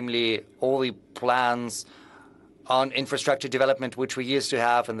timely all the plans on infrastructure development which we used to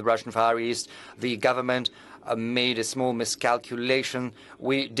have in the Russian Far East. The government made a small miscalculation.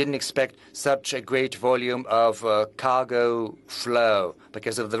 We didn't expect such a great volume of cargo flow.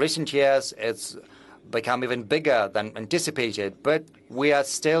 Because of the recent years, it's become even bigger than anticipated. But we are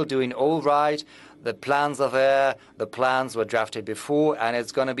still doing all right. The plans are there. The plans were drafted before, and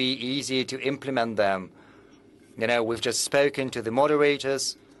it's going to be easy to implement them. You know, we've just spoken to the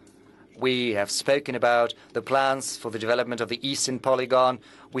moderators. We have spoken about the plans for the development of the Eastern Polygon.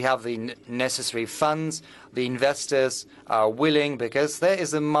 We have the necessary funds. The investors are willing because there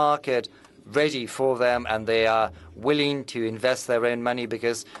is a market ready for them, and they are willing to invest their own money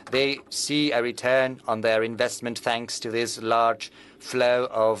because they see a return on their investment thanks to this large flow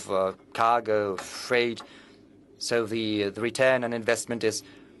of cargo freight. So the return on investment is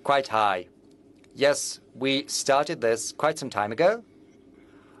quite high. Yes, we started this quite some time ago.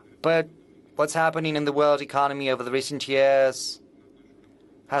 But what's happening in the world economy over the recent years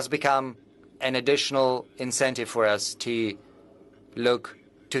has become an additional incentive for us to look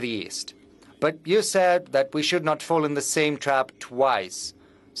to the east. But you said that we should not fall in the same trap twice.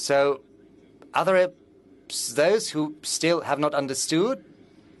 So are there those who still have not understood?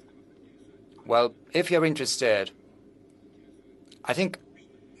 Well, if you're interested, I think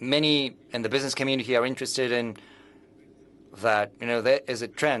many in the business community are interested in that, you know, there is a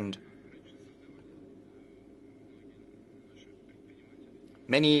trend.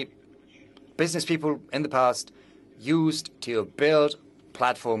 Many business people in the past used to build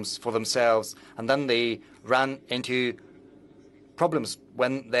platforms for themselves, and then they ran into problems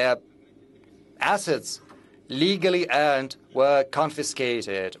when their assets legally earned were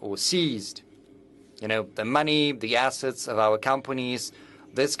confiscated or seized. You know, the money, the assets of our companies,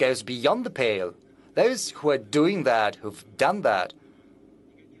 this goes beyond the pale. Those who are doing that, who've done that,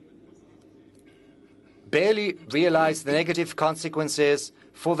 barely realize the negative consequences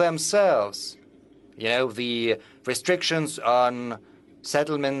for themselves. You know, the restrictions on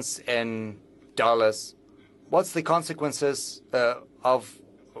settlements in dollars. What's the consequences of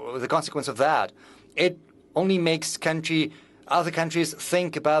that? It only makes other countries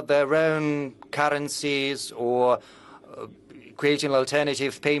think about their own currencies or creating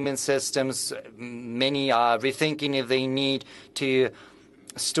alternative payment systems. Many are rethinking if they need to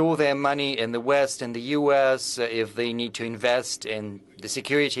store their money in the West, in the US, if they need to invest in the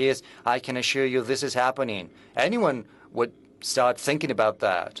securities. I can assure you this is happening. Anyone would start thinking about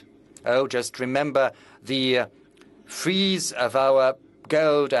that. Oh, just remember the freeze of our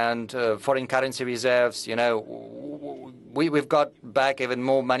gold and foreign currency reserves. You know, we've got back even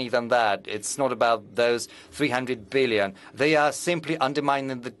more money than that. It's not about those 300 billion. They are simply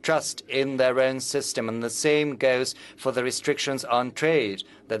undermining the trust in their own system, and the same goes for the restrictions on trade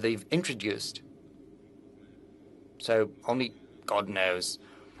that they've introduced. So only God knows.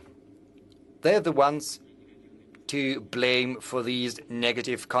 They're the ones to blame for these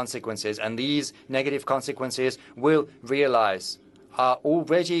negative consequences, and these negative consequences will realize are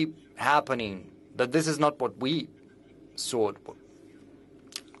already happening, that this is not what we sought.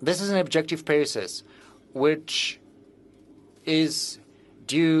 This is an objective process which is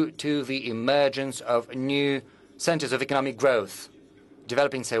due to the emergence of new centers of economic growth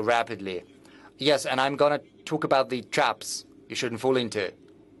developing so rapidly. Yes, and I'm going to talk about the traps you shouldn't fall into.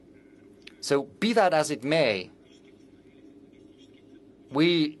 So be that as it may,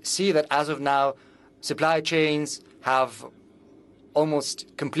 we see that as of now, supply chains have almost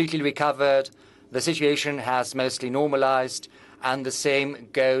completely recovered. The situation has mostly normalized, and the same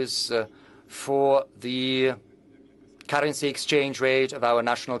goes for the currency exchange rate of our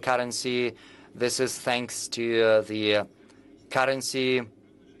national currency. This is thanks to the currency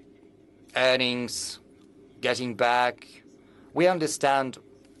earnings getting back. We understand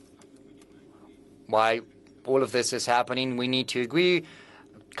why all of this is happening. We need to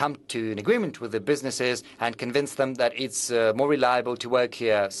come to an agreement with the businesses and convince them that it's more reliable to work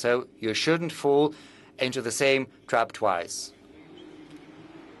here. So you shouldn't fall into the same trap twice.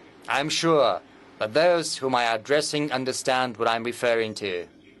 I'm sure that those whom I am addressing understand what I'm referring to.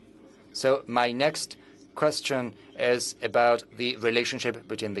 So my next question is about the relationship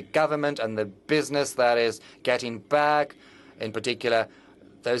between the government and the business that is getting back, in particular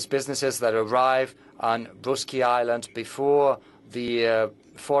those businesses that arrive on Ruski Island before the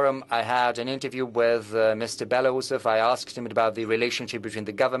forum, I had an interview with Mr. Belousov. I asked him about the relationship between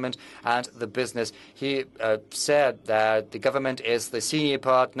the government and the business. He said that the government is the senior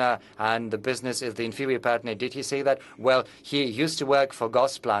partner and the business is the inferior partner. Did he say that? Well, he used to work for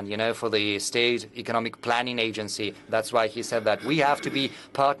Gosplan, you know, for the State Economic Planning Agency. That's why he said that we have to be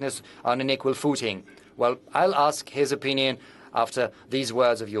partners on an equal footing. Well, I'll ask his opinion after these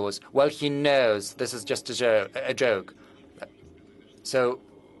words of yours. Well, he knows this is just a joke. So,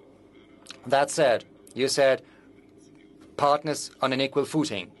 that said, you said partners on an equal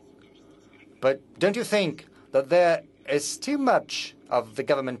footing. But don't you think that there is too much of the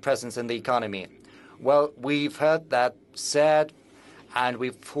government presence in the economy? Well, we've heard that said, and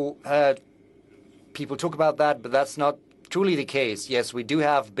we've heard people talk about that, but that's not truly the case. Yes, we do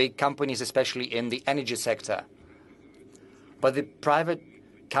have big companies, especially in the energy sector. But the private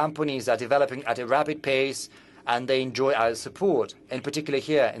companies are developing at a rapid pace, and they enjoy our support, in particular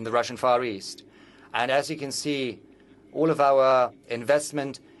here in the Russian Far East. And as you can see, all of our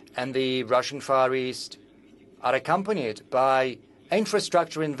investment in the Russian Far East are accompanied by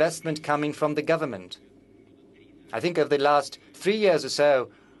infrastructure investment coming from the government. I think over the last 3 years or so,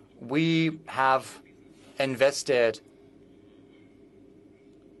 we have invested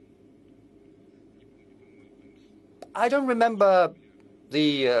I don't remember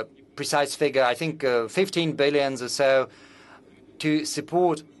the precise figure, I think 15 billions or so to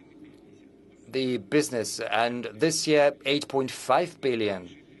support the business, and this year 8.5 billion.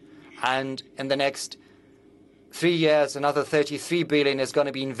 And in the next 3 years, another 33 billion is going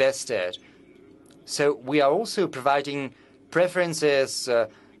to be invested. So we are also providing preferences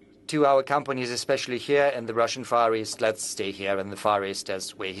to our companies, especially here in the Russian Far East. Let's stay here in the Far East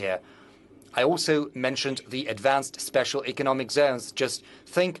as we're here. I also mentioned the advanced special economic zones. Just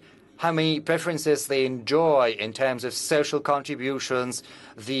think how many preferences they enjoy in terms of social contributions,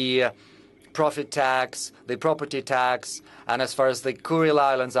 the profit tax, the property tax, and as far as the Kuril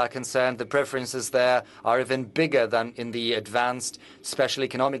Islands are concerned, the preferences there are even bigger than in the advanced special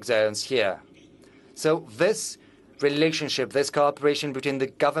economic zones here. So this relationship, this cooperation between the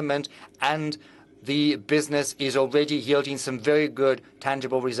government and the business is already yielding some very good,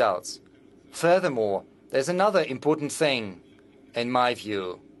 tangible results. Furthermore, there's another important thing, in my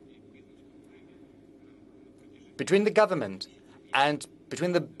view. Between the government and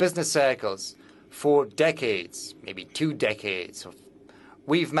between the business circles, for decades, maybe 2 decades,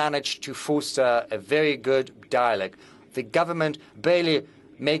 we've managed to foster a very good dialogue. The government barely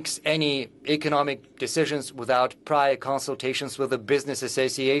makes any economic decisions without prior consultations with the business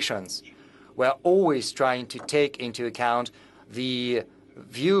associations. We're always trying to take into account the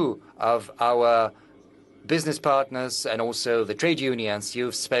view of our business partners and also the trade unions.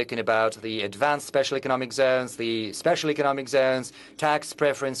 You've spoken about the advanced special economic zones, the special economic zones, tax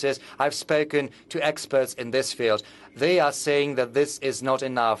preferences. I've spoken to experts in this field. They are saying that this is not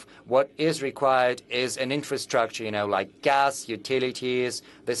enough. What is required is an infrastructure, like gas, utilities.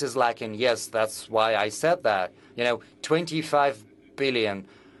 This is lacking. Yes, that's why I said that. 25 billion.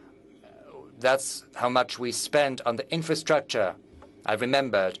 That's how much we spent on the infrastructure. I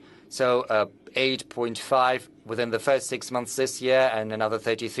remembered. So 8.5 within the first 6 months this year and another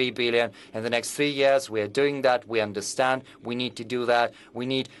 33 billion in the next 3 years. We are doing that. We understand we need to do that. We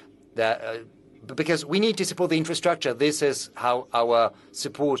need that because we need to support the infrastructure. This is how our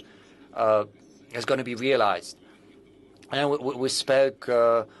support is going to be realized. And we spoke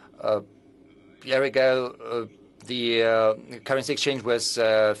a year ago. The currency exchange was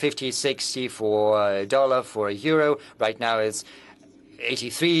 50-60 for a dollar, for a euro. Right now it's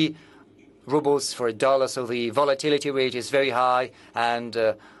 83 rubles for a dollar, so the volatility rate is very high. And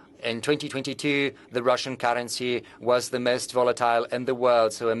in 2022, the Russian currency was the most volatile in the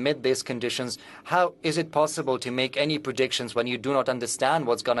world. So amid these conditions, how is it possible to make any predictions when you do not understand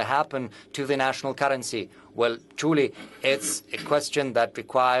what's going to happen to the national currency? Well, truly, it's a question that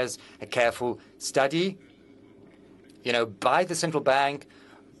requires a careful study, by the central bank,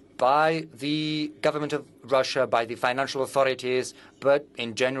 by the government of Russia, by the financial authorities. But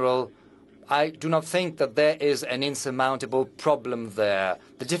in general, I do not think that there is an insurmountable problem there.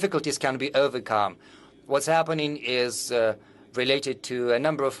 The difficulties can be overcome. What's happening is related to a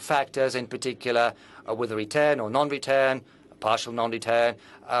number of factors, in particular with a return or non-return, partial non-return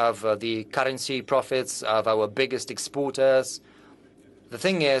of the currency profits of our biggest exporters. The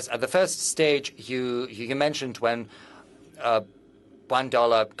thing is, at the first stage, you mentioned when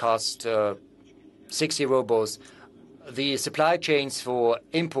 $1 cost 60 rubles, the supply chains for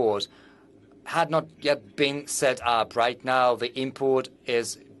import had not yet been set up. Right now, the import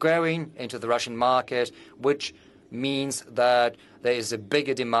is growing into the Russian market, which means that there is a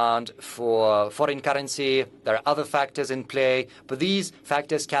bigger demand for foreign currency. There are other factors in play, but these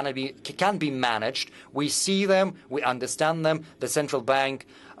factors can be managed. We see them, we understand them. The central bank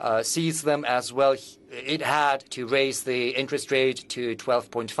sees them as well. It had to raise the interest rate to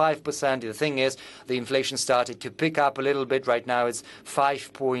 12.5%. The thing is, the inflation started to pick up a little bit. Right now it's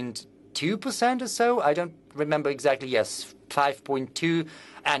 5.2% or so. I don't remember exactly. Yes, 5.2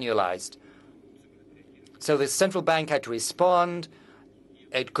 annualized. So the central bank had to respond.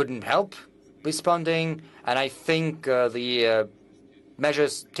 It couldn't help responding. And I think the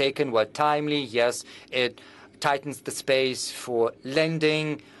measures taken were timely. Yes, it tightens the space for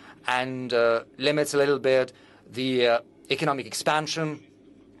lending and limits a little bit the economic expansion.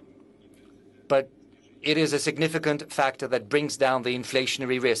 But it is a significant factor that brings down the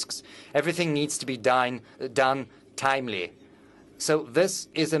inflationary risks. Everything needs to be done timely. So this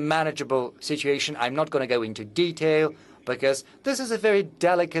is a manageable situation. I'm not going to go into detail because this is a very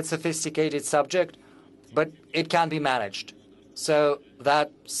delicate, sophisticated subject, but it can be managed. So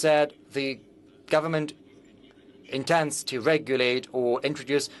that said, the government intends to regulate or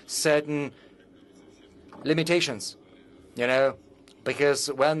introduce certain limitations, because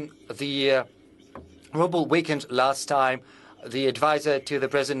when the ruble weakened last time, the advisor to the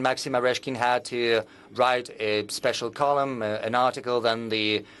President, Maxim Areshkin, had to write a special column, an article. Then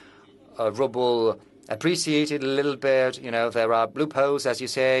the ruble appreciated a little bit. There are loopholes, as you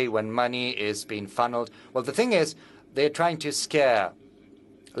say, when money is being funneled. Well, the thing is, they're trying to scare.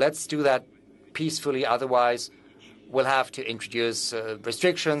 Let's do that peacefully, otherwise we'll have to introduce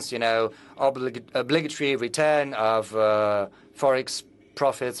restrictions, obligatory return of forex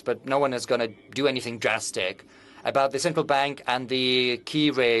profits, but no one is going to do anything drastic. About the central bank and the key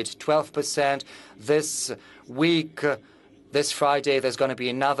rate, 12%. This week, this Friday, there's going to be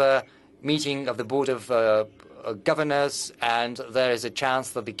another meeting of the Board of Governors, and there is a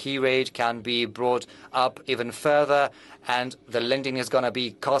chance that the key rate can be brought up even further, and the lending is going to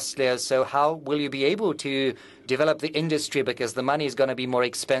be costlier. So how will you be able to develop the industry? Because the money is going to be more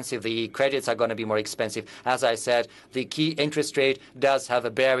expensive, the credits are going to be more expensive. As I said, the key interest rate does have a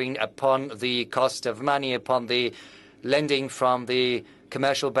bearing upon the cost of money, upon the lending from the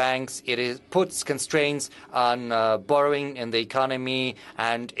commercial banks. It puts constraints on borrowing in the economy,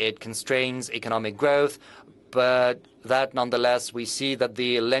 and it constrains economic growth. But that nonetheless, we see that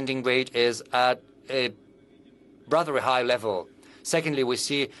the lending rate is at a rather high level. Secondly, we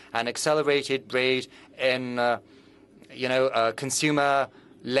see an accelerated rate in consumer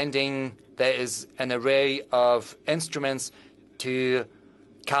lending. There is an array of instruments to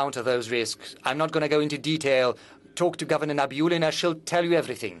counter those risks. I'm not going to go into detail. Talk to Governor Nabiulina, she'll tell you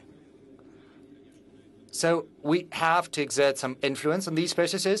everything. So we have to exert some influence on these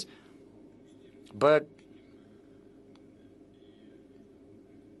processes, but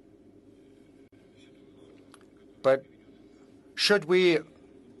should we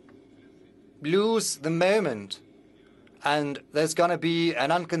lose the moment and there's going to be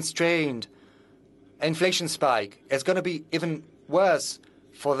an unconstrained inflation spike, it's going to be even worse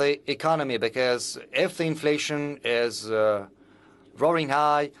for the economy, because if the inflation is roaring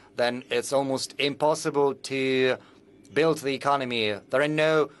high, then it's almost impossible to build the economy. There are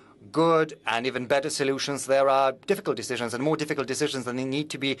no good and even better solutions. There are difficult decisions and more difficult decisions that need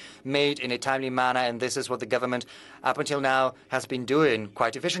to be made in a timely manner, and this is what the government up until now has been doing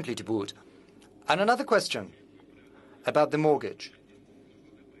quite efficiently to boot. And another question about the mortgage.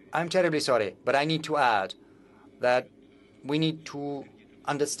 I'm terribly sorry, but I need to add that we need to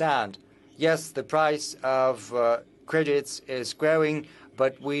understand, yes, the price of credits is growing,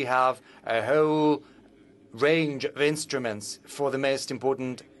 but we have a whole range of instruments for the most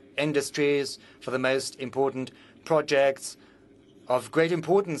important industries, for the most important projects of great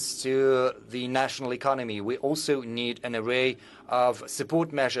importance to the national economy. We also need an array of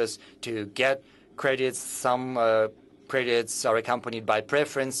support measures to get credits. Some credits are accompanied by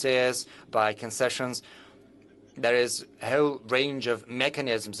preferences, by concessions. There is a whole range of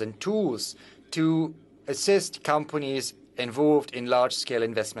mechanisms and tools to assist companies involved in large-scale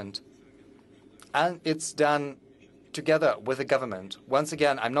investment. And it's done together with the government. Once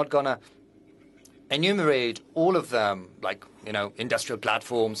again, I'm not going to enumerate all of them, like, industrial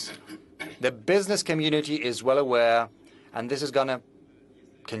platforms. The business community is well aware, and this is going to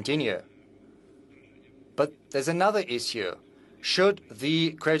continue. But there's another issue. Should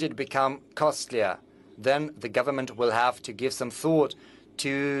the credit become costlier, then the government will have to give some thought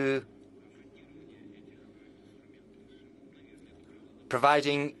to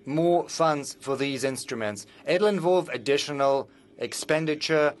providing more funds for these instruments. It'll involve additional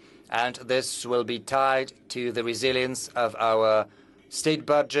expenditure, And this will be tied to the resilience of our state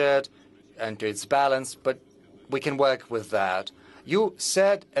budget and to its balance, but we can work with that. You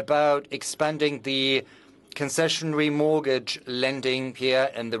said about expanding the concessionary mortgage lending here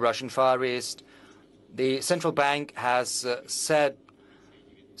in the Russian Far East. The central bank has said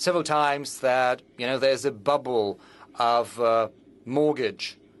several times that, there's a bubble of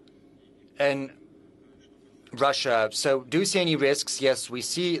mortgage in Russia. So do you see any risks? Yes, we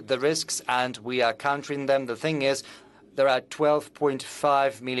see the risks and we are countering them. The thing is, there are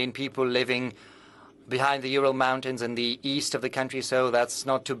 12.5 million people living behind the Ural Mountains in the east of the country, so that's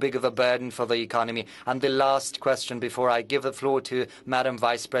not too big of a burden for the economy. And the last question before I give the floor to Madam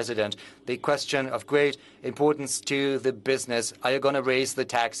Vice President, the question of great importance to the business. Are you going to raise the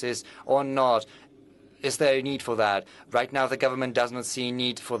taxes or not? Is there a need for that? Right now, the government does not see a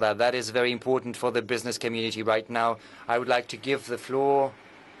need for that. That is very important for the business community right now. I would like to give the floor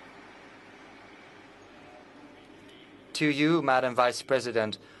to you, Madam Vice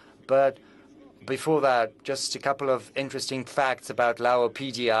President. But before that, just a couple of interesting facts about Lao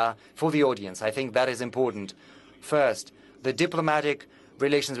PDR for the audience. I think that is important. First, the diplomatic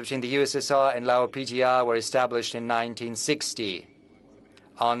relations between the USSR and Lao PDR were established in 1960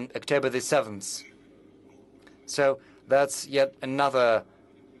 on October the 7th. So that's yet another,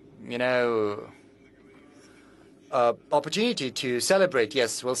 opportunity to celebrate.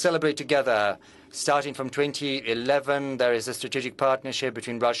 Yes, we'll celebrate together. Starting from 2011, there is a strategic partnership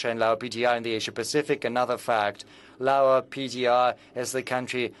between Russia and Lao PDR in the Asia-Pacific. Another fact, Lao PDR is the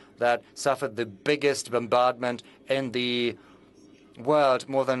country that suffered the biggest bombardment in the world.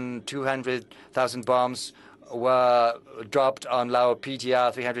 More than 200,000 bombs were dropped on Lao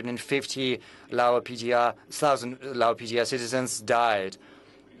PDR. 350,000 Lao PDR citizens died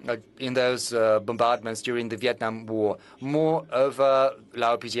in those bombardments during the Vietnam War. Moreover,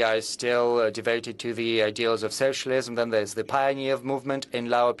 Lao PDR is still devoted to the ideals of socialism. Then there's the pioneer movement in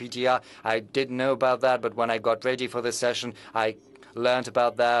Lao PDR. I didn't know about that, but when I got ready for this session, I learned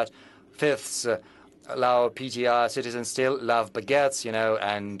about that. Fifths, Lao PDR citizens still love baguettes,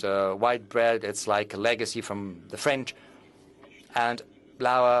 and white bread. It's like a legacy from the French. And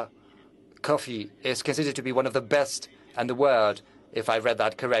Lao coffee is considered to be one of the best in the world, if I read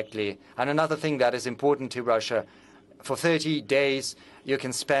that correctly. And another thing that is important to Russia, for 30 days, you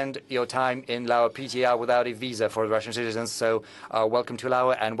can spend your time in Lao PDR without a visa for Russian citizens. So welcome to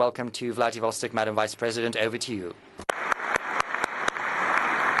Lao and welcome to Vladivostok, Madam Vice President. Over to you.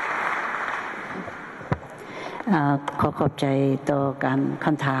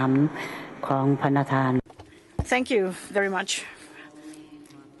 Thank you very much.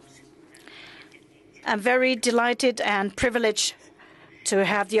 I'm very delighted and privileged to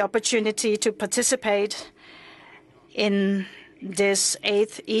have the opportunity to participate in this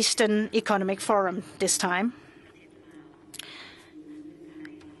 8th Eastern Economic Forum this time.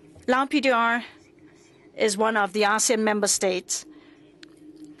 Lao PDR is one of the ASEAN member states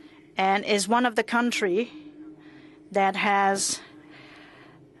and is one of the countries that has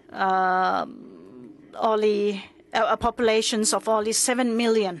only a population of only 7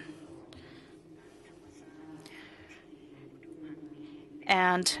 million.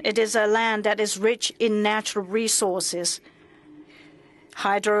 And it is a land that is rich in natural resources,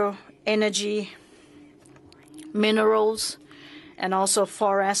 hydro energy, minerals, and also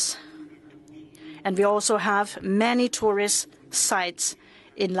forests. And we also have many tourist sites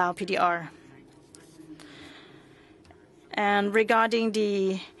in Lao PDR. And regarding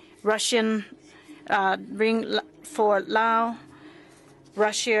the Russian for Lao-Russia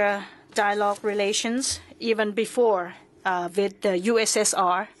dialogue relations, even before with the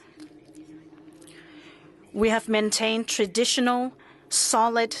USSR, we have maintained traditional,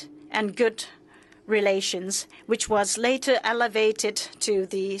 solid, and good relations, which was later elevated to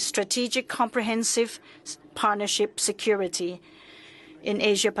the strategic comprehensive partnership security in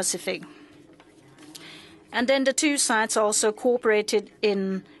Asia-Pacific. And then the two sides also cooperated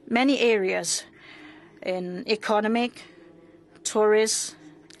in many areas, in economic, tourist,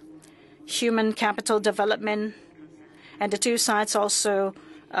 human capital development, and the two sides also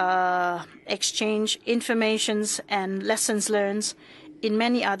exchange information and lessons learned in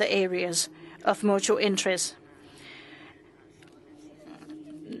many other areas of mutual interest.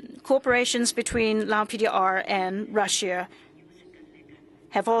 Cooperations between Lao PDR and Russia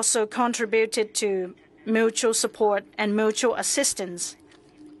have also contributed to mutual support and mutual assistance.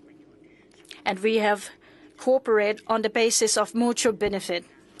 And we have cooperated on the basis of mutual benefit.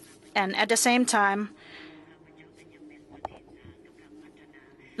 And at the same time,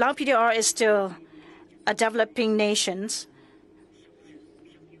 Lao PDR is still a developing nation,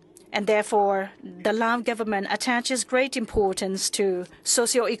 And therefore, the Lao government attaches great importance to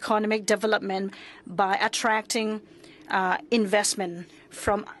socio-economic development by attracting investment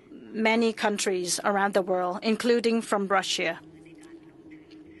from many countries around the world, including from Russia.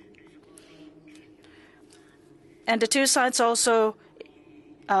 And the two sides also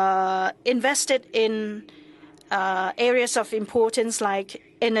invested in areas of importance like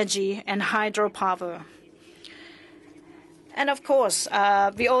energy and hydropower. And of course,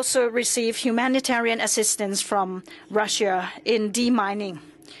 we also receive humanitarian assistance from Russia in demining.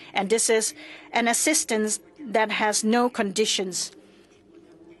 And this is an assistance that has no conditions.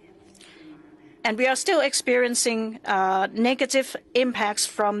 And we are still experiencing negative impacts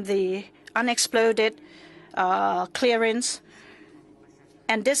from the unexploded clearance.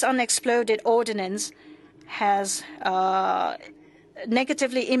 And this unexploded ordnance has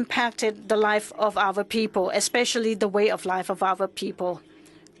negatively impacted the life of our people, especially the way of life of our people.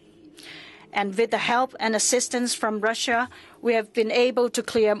 And with the help and assistance from Russia, we have been able to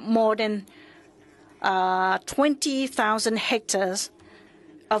clear more than 20,000 hectares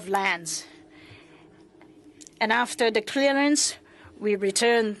of lands. And after the clearance, we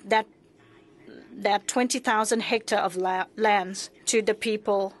returned that 20,000 hectares of lands to the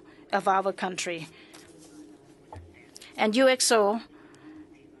people of our country. And UXO,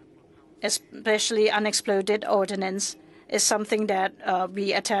 especially unexploded ordnance, is something that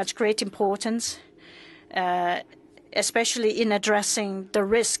we attach great importance, especially in addressing the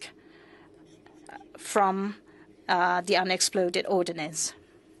risk from the unexploded ordnance.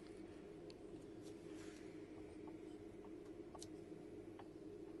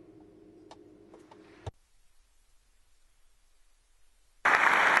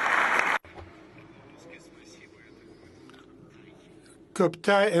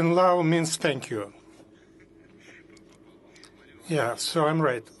 Koptai in Lao means thank you. Yeah, so I'm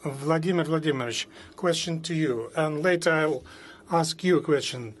right. Vladimir Vladimirovich, question to you, and later I'll ask you a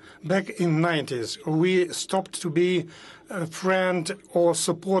question. Back in 90s, we stopped to be a friend or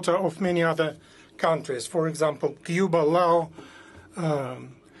supporter of many other countries. For example, Cuba, Laos.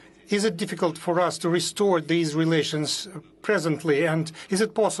 Is it difficult for us to restore these relations presently? And is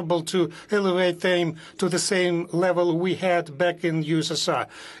it possible to elevate them to the same level we had back in USSR?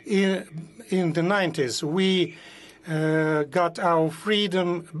 In the 90s, we got our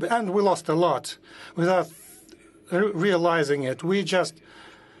freedom, and we lost a lot without realizing it. We just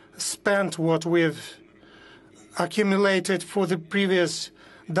spent what we've accumulated for the previous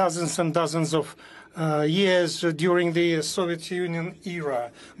dozens and dozens of years during the Soviet Union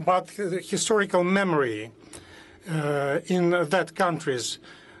era. But the historical memory in that countries,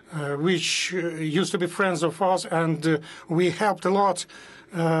 which used to be friends of ours, and we helped a lot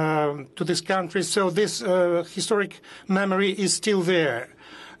to this country. So this historic memory is still there.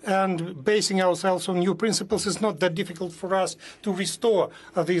 And basing ourselves on new principles is not that difficult for us to restore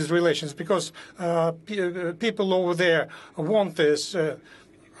these relations, because people over there want this.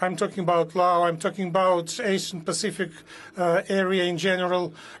 I'm talking about Laos, I'm talking about Asian Pacific area in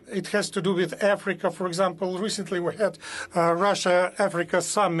general. It has to do with Africa. For example, recently we had Russia-Africa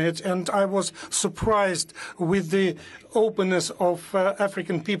summit, and I was surprised with the openness of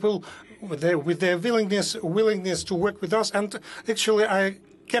African people, with their willingness to work with us. And actually, I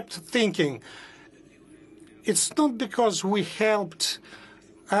kept thinking, it's not because we helped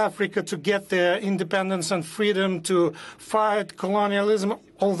Africa to get their independence and freedom, to fight colonialism,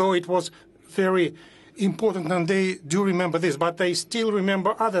 although it was very important, and they do remember this, but they still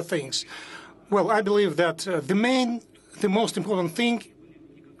remember other things. Well, I believe that the most important thing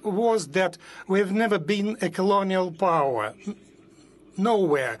was that we've never been a colonial power.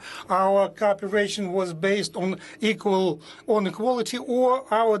 Nowhere. Our cooperation was based on equality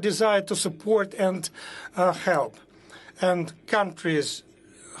or our desire to support and help. And countries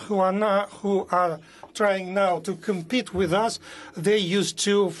who are trying now to compete with us, they used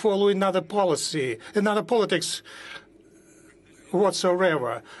to follow another policy, another politics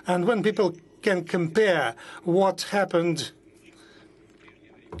whatsoever. And when people can compare what happened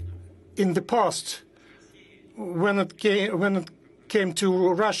in the past, when it came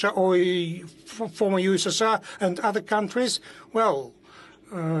to Russia or former USSR and other countries, well,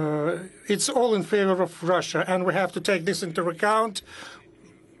 it's all in favor of Russia, and we have to take this into account.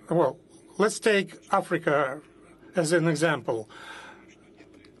 Well, let's take Africa as an example.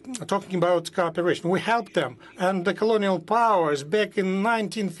 Talking about cooperation, we helped them, and the colonial powers back in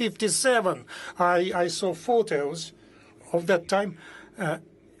 1957. I saw photos of that time.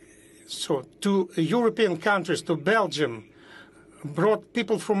 So to European countries, to Belgium, brought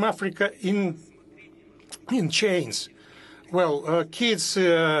people from Africa in chains. Well, kids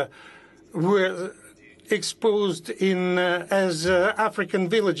were exposed in as African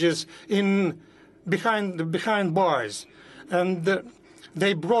villages behind bars, and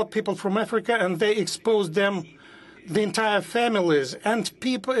they brought people from Africa and they exposed them, the entire families and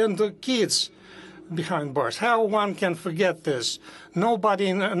people and the kids behind bars. How one can forget this? Nobody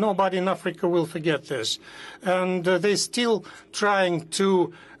in Africa will forget this, and they're still trying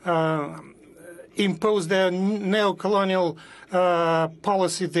to impose their neo-colonial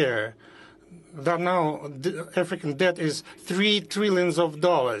policy there. That now the African debt is $3 trillion.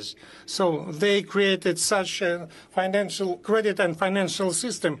 So they created such a financial credit and financial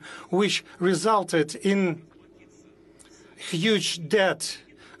system which resulted in huge debt.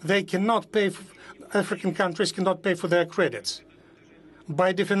 They cannot pay, African countries cannot pay for their credits.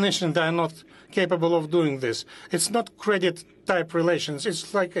 By definition, they are not capable of doing this. It's not credit-type relations.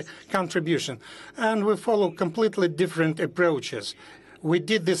 It's like a contribution. And we follow completely different approaches. We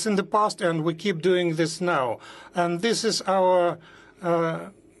did this in the past, and we keep doing this now. And this is our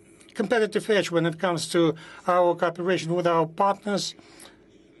competitive edge when it comes to our cooperation with our partners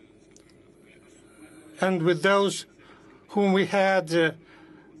and with those whom we had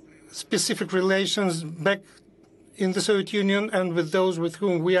specific relations back in the Soviet Union and with those with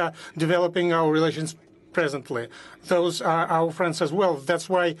whom we are developing our relations presently. Those are our friends as well. That's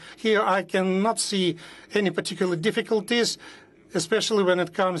why here I cannot see any particular difficulties, especially when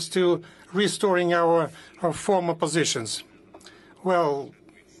it comes to restoring our former positions. Well,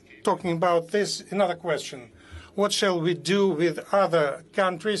 talking about this, another question. What shall we do with other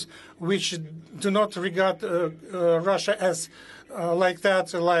countries which do not regard Russia as like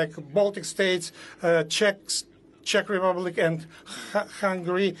that, like Baltic states, Czech Republic and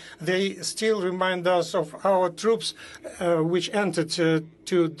Hungary? They still remind us of our troops which entered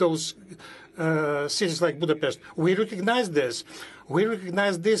to those cities like Budapest. We recognize this. We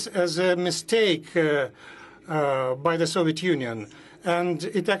recognize this as a mistake by the Soviet Union, and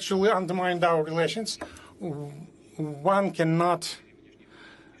it actually undermined our relations. One cannot,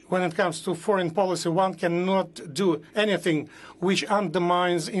 when it comes to foreign policy, one cannot do anything which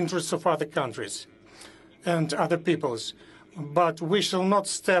undermines interests of other countries and other peoples. But we shall not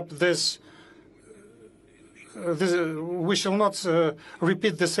step this. We shall not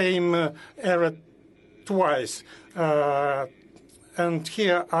repeat the same error twice. And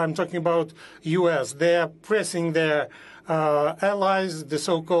here I'm talking about U.S. They are pressing their allies, the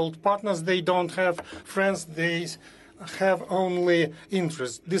so-called partners. They don't have friends. They have only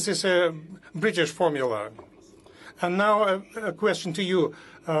interest. This is a British formula. And now a question to you,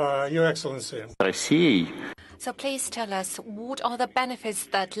 Your Excellency. So please tell us, what are the benefits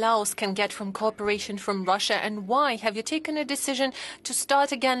that Laos can get from cooperation from Russia, and why have you taken a decision to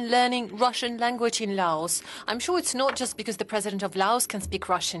start again learning Russian language in Laos? I'm sure it's not just because the president of Laos can speak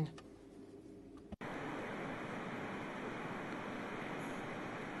Russian.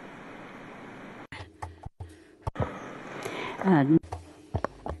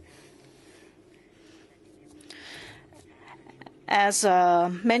 As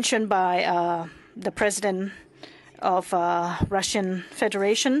mentioned by the president of Russian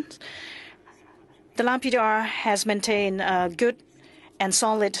Federation, the Lao PDR has maintained good and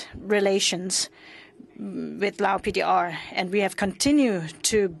solid relations with Lao PDR, and we have continued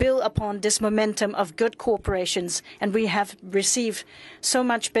to build upon this momentum of good cooperations, and we have received so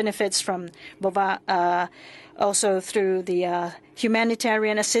much benefits from also through the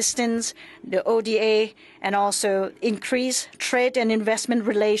humanitarian assistance, the ODA, and also increased trade and investment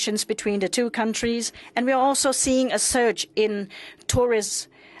relations between the two countries. And we are also seeing a surge in tourists,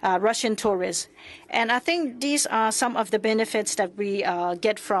 Russian tourists. And I think these are some of the benefits that we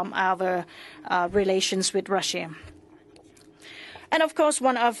get from our relations with Russia. And of course,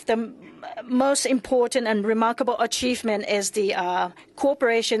 one of the most important and remarkable achievement is the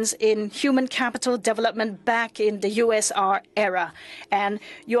cooperations in human capital development back in the USSR era. And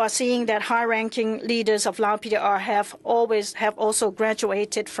you are seeing that high-ranking leaders of Lao PDR have also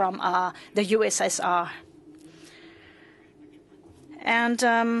graduated from the USSR. And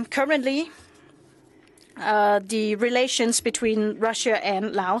currently, the relations between Russia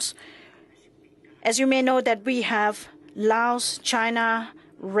and Laos, as you may know, that we have Laos-China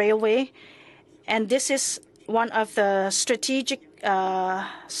Railway, and this is one of the strategic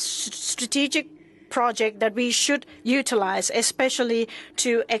project that we should utilize, especially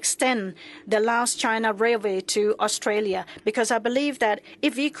to extend the Laos-China Railway to Australia, because I believe that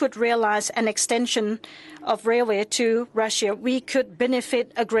if we could realize an extension of railway to Russia, we could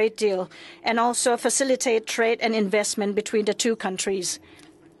benefit a great deal and also facilitate trade and investment between the two countries.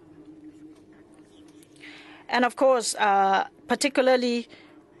 And of course, particularly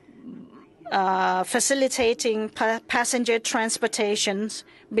facilitating passenger transportations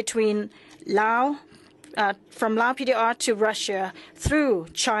between Laos, from Laos PDR to Russia through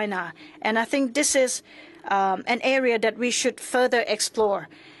China. And I think this is an area that we should further explore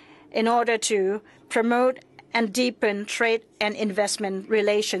in order to promote and deepen trade and investment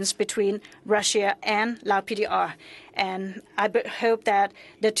relations between Russia and Laos PDR. And I hope that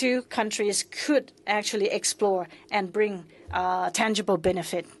the two countries could actually explore and bring tangible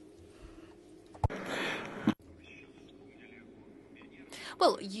benefit.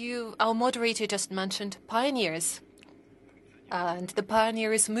 Well, our moderator just mentioned pioneers, and the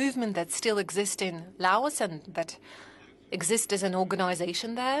pioneers movement that still exists in Laos and that exists as an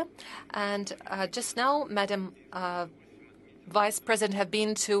organization there. And just now, Madam Vice President have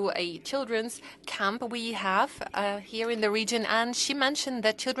been to a children's camp we have here in the region, and she mentioned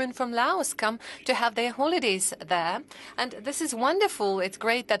that children from Laos come to have their holidays there. And this is wonderful. It's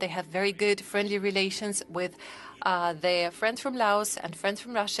great that they have very good, friendly relations with their friends from Laos and friends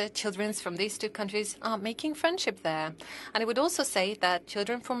from Russia. Children from these two countries are making friendship there. And I would also say that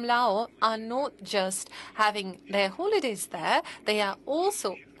children from Laos are not just having their holidays there, they are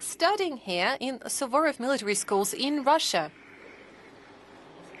also studying here in Suvorov military schools in Russia.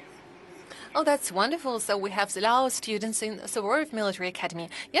 Oh, that's wonderful. So we have Laos students in Suvorov Military Academy.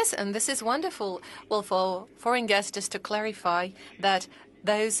 Yes, and this is wonderful. Well, for foreign guests, just to clarify that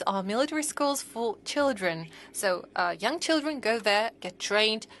those are military schools for children. So young children go there, get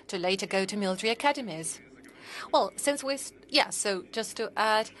trained to later go to military academies. Well, so just to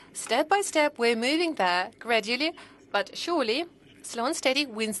add, step by step, we're moving there gradually, but surely. Slow and steady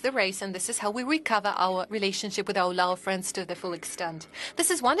wins the race, and this is how we recover our relationship with our Lao friends to the full extent. This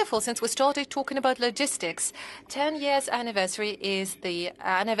is wonderful since we started talking about logistics. 10 years anniversary is the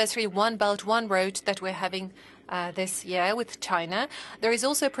anniversary One Belt, One Road that we're having this year with China. There is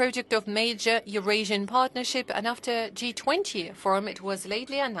also a project of major Eurasian partnership, and after G20 forum, it was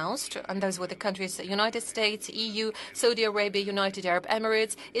lately announced, and those were the countries: United States, EU, Saudi Arabia, United Arab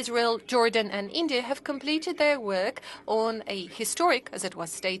Emirates, Israel, Jordan, and India have completed their work on a historic, as it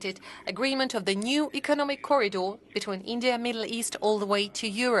was stated, agreement of the new economic corridor between India and Middle East all the way to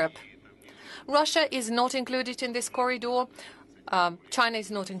Europe. Russia is not included in this corridor. China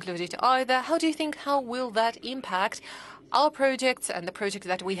is not included either. How will that impact our projects and the project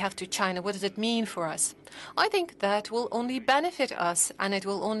that we have to China? What does it mean for us? I think that will only benefit us, and it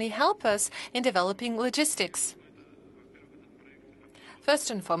will only help us in developing logistics. First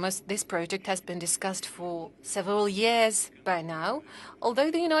and foremost, this project has been discussed for several years by now,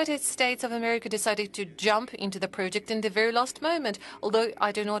 although the United States of America decided to jump into the project in the very last moment, although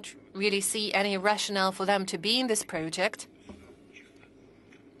I do not really see any rationale for them to be in this project.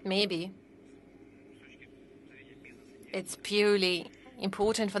 Maybe it's purely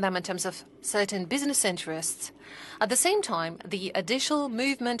important for them in terms of certain business interests. At the same time, the additional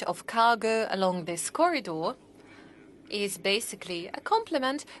movement of cargo along this corridor is basically a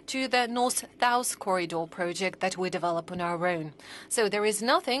complement to the North-South corridor project that we develop on our own. So there is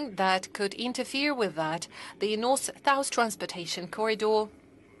nothing that could interfere with that. The North-South transportation corridor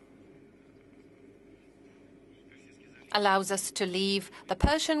allows us to leave the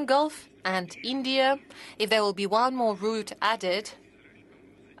Persian Gulf and India. If there will be one more route added,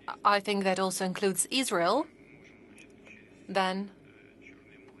 I think that also includes Israel, then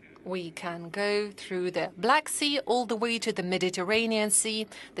we can go through the Black Sea all the way to the Mediterranean Sea.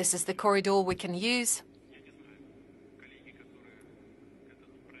 This is the corridor we can use.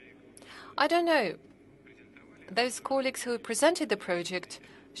 I don't know. Those colleagues who presented the project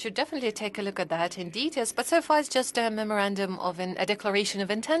should definitely take a look at that in details, but so far it's just a memorandum of a declaration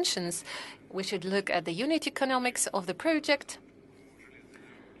of intentions. We should look at the unit economics of the project,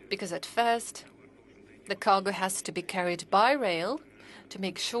 because at first the cargo has to be carried by rail to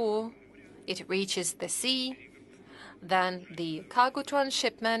make sure it reaches the sea, then the cargo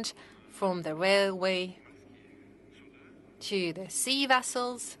transshipment from the railway to the sea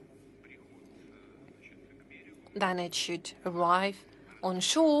vessels, then it should arrive on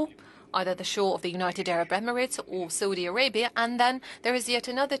shore, either the shore of the United Arab Emirates or Saudi Arabia, and then there is yet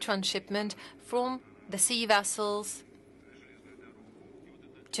another transshipment from the sea vessels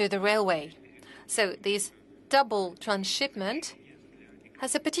to the railway. So this double transshipment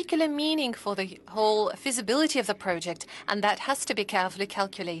has a particular meaning for the whole feasibility of the project, and that has to be carefully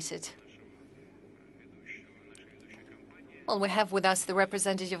calculated. Well, we have with us the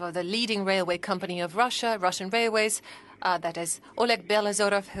representative of the leading railway company of Russia, Russian Railways, that is Oleg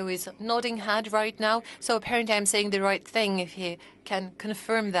Belazorov, who is nodding head right now. So apparently I'm saying the right thing, if he can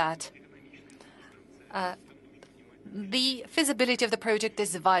confirm that. the feasibility of the project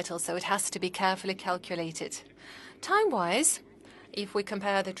is vital, so it has to be carefully calculated. Time-wise, if we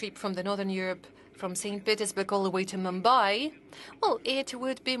compare the trip from the Northern Europe from St. Petersburg all the way to Mumbai, well, it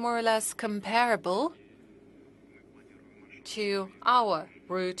would be more or less comparable to our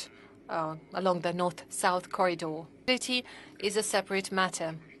route along the north-south corridor. It is a separate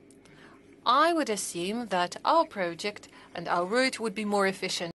matter. I would assume that our project and our route would be more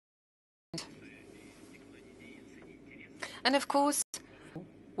efficient. And of course,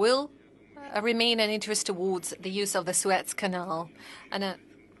 will remain an interest towards the use of the Suez Canal. And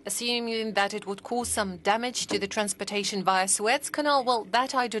assuming that it would cause some damage to the transportation via Suez Canal, well,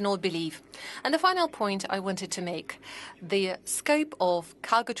 that I do not believe. And the final point I wanted to make, the scope of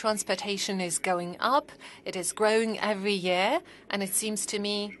cargo transportation is going up. It is growing every year, and it seems to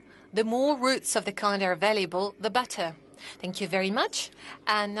me the more routes of the kind are available, the better. Thank you very much.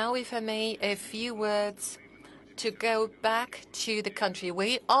 And now, if I may, a few words to go back to the country.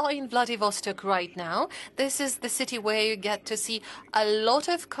 We are in Vladivostok right now. This is the city where you get to see a lot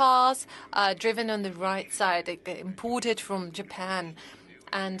of cars driven on the right side, imported from Japan.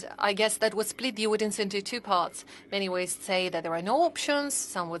 And I guess that would split the audience into two parts. Many ways say that there are no options.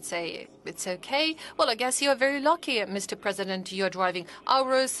 Some would say it's okay. Well, I guess you're very lucky, Mr. President. You're driving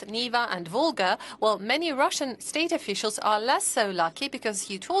Aurus, Niva, and Volga. Well, many Russian state officials are less so lucky because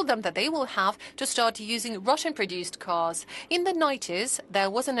you told them that they will have to start using Russian-produced cars. In the 90s, there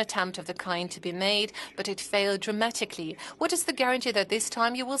was an attempt of the kind to be made, but it failed dramatically. What is the guarantee that this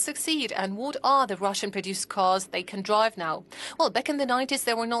time you will succeed? And what are the Russian-produced cars they can drive now? Well, back in the 90s,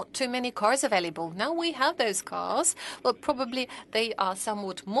 there were not too many cars available. Now we have those cars. Well, probably they are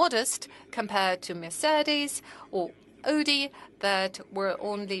somewhat modest compared to Mercedes or Audi that were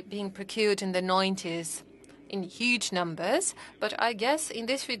only being procured in the 90s in huge numbers. But I guess in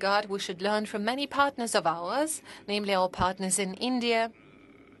this regard, we should learn from many partners of ours, namely our partners in India.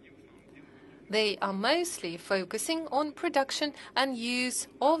 They are mostly focusing on production and use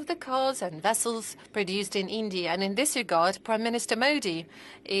of the cars and vessels produced in India. And in this regard, Prime Minister Modi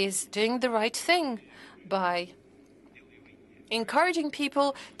is doing the right thing by encouraging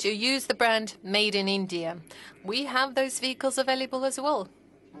people to use the brand made in India. We have those vehicles available as well,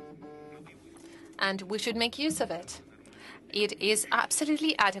 and we should make use of it. It is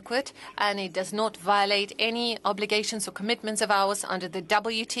absolutely adequate, and it does not violate any obligations or commitments of ours under the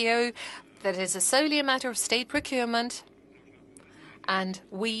WTO. That is solely a matter of state procurement, and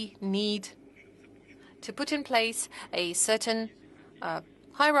we need to put in place a certain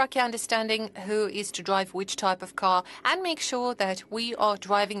hierarchy understanding who is to drive which type of car and make sure that we are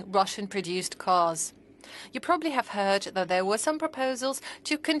driving Russian-produced cars. You probably have heard that there were some proposals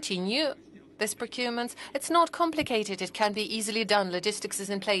to continue this procurement. It's not complicated. It can be easily done. Logistics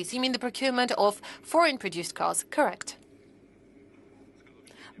is in place. You mean the procurement of foreign-produced cars? Correct.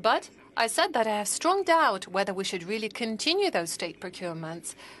 But I said that I have strong doubt whether we should really continue those state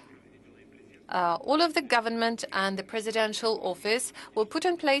procurements. All of the government and the presidential office will put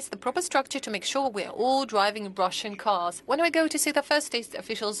in place the proper structure to make sure we're all driving Russian cars. When do I go to see the first state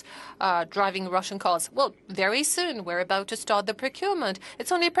officials driving Russian cars? Well, very soon. We're about to start the procurement.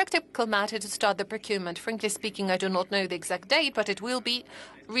 It's only a practical matter to start the procurement. Frankly speaking, I do not know the exact date, but it will be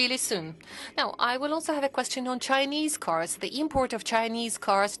really soon. Now, I will also have a question on Chinese cars. The import of Chinese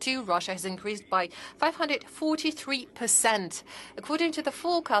cars to Russia has increased by 543%. According to the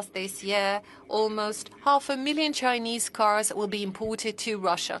forecast this year, almost 500,000 Chinese cars will be imported to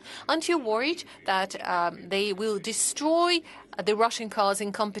Russia. Aren't you worried that they will destroy the Russian cars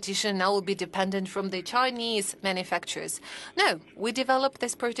in competition and will be dependent from the Chinese manufacturers? No, we developed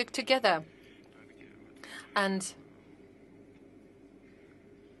this project together. And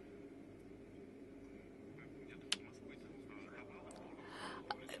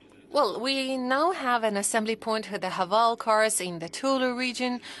well, we now have an assembly point for the Haval cars in the Tula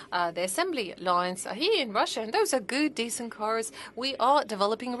region. The assembly lines are here in Russia, and those are good, decent cars. We are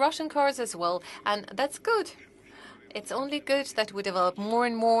developing Russian cars as well, and that's good. It's only good that we develop more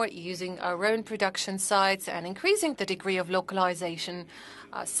and more using our own production sites and increasing the degree of localization.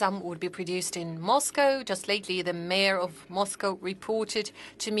 Some would be produced in Moscow. Just lately, the mayor of Moscow reported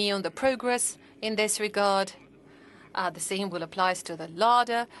to me on the progress in this regard. The same will apply to the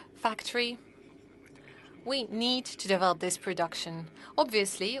Lada factory. We need to develop this production.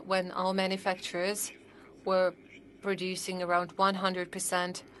 Obviously, when our manufacturers were producing around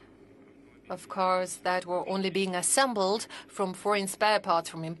 100% of cars that were only being assembled from foreign spare parts,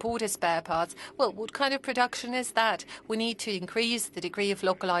 from imported spare parts. Well, what kind of production is that? We need to increase the degree of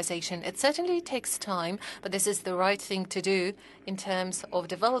localization. It certainly takes time, but this is the right thing to do in terms of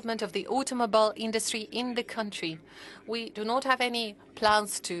development of the automobile industry in the country. We do not have any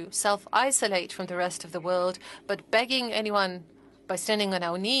plans to self-isolate from the rest of the world, but begging anyone by standing on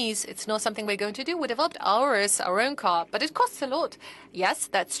our knees, it's not something we're going to do. We developed ours, our own car, but it costs a lot. Yes,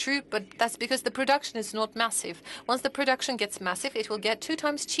 that's true, but that's because the production is not massive. Once the production gets massive, it will get 2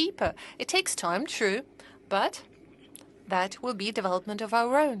 times cheaper. It takes time, true, but that will be development of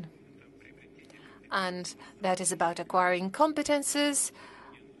our own. And that is about acquiring competences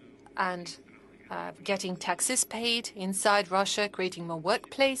and getting taxes paid inside Russia, creating more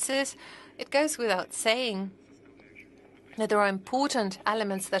workplaces. It goes without saying that there are important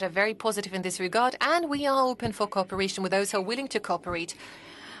elements that are very positive in this regard, and we are open for cooperation with those who are willing to cooperate.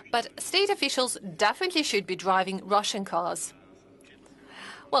 But state officials definitely should be driving Russian cars.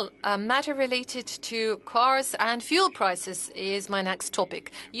 Well, a matter related to cars and fuel prices is my next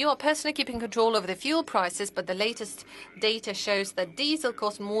topic. You are personally keeping control over the fuel prices, but the latest data shows that diesel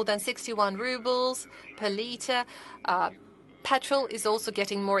costs more than 61 rubles per liter. Petrol is also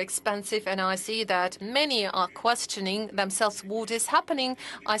getting more expensive, and I see that many are questioning themselves what is happening.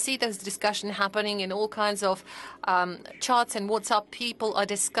 I see those discussions happening in all kinds of charts and WhatsApp. People are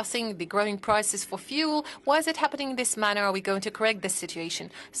discussing the growing prices for fuel. Why is it happening in this manner? Are we going to correct this situation?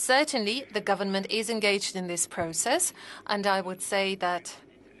 Certainly, the government is engaged in this process, and I would say that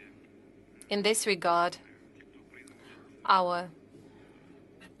in this regard, our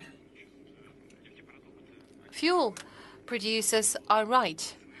fuel producers are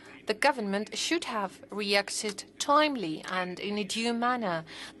right. The government should have reacted timely and in a due manner.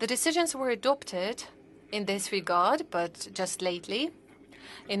 The decisions were adopted in this regard, but just lately,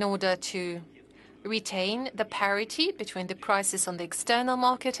 in order to retain the parity between the prices on the external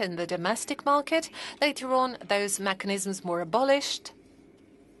market and the domestic market. Later on, those mechanisms were abolished.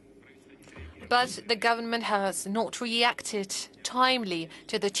 But the government has not reacted timely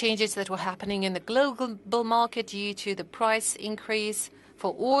to the changes that were happening in the global market due to the price increase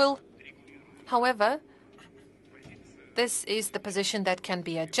for oil. However, this is the position that can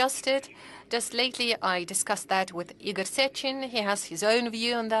be adjusted. Just lately, I discussed that with Igor Sechin. He has his own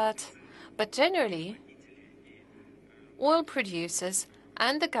view on that. But generally, oil producers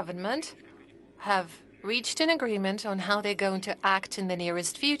and the government have reached an agreement on how they're going to act in the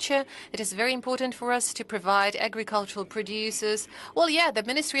nearest future. It is very important for us to provide agricultural producers. Well, yeah, the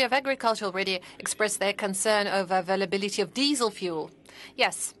Ministry of Agriculture already expressed their concern over availability of diesel fuel.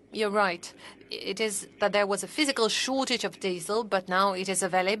 Yes, you're right. It is that there was a physical shortage of diesel, but now it is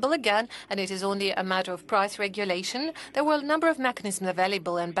available again, and it is only a matter of price regulation. There were a number of mechanisms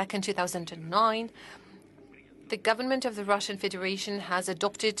available, and back in 2009, the government of the Russian Federation has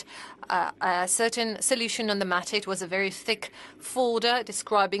adopted a certain solution on the matter. It was a very thick folder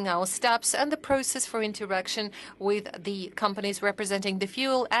describing our steps and the process for interaction with the companies representing the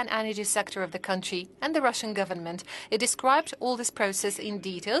fuel and energy sector of the country and the Russian government. It described all this process in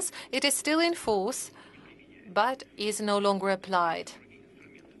details. It is still in force, but is no longer applied.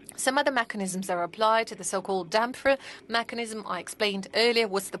 Some other mechanisms are applied, the so-called damper mechanism. I explained earlier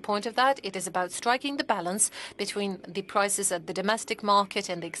what's the point of that. It is about striking the balance between the prices at the domestic market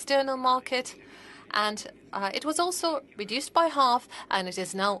and the external market. And it was also reduced by half, and it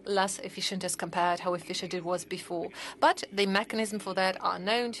is now less efficient as compared how efficient it was before. But the mechanism for that are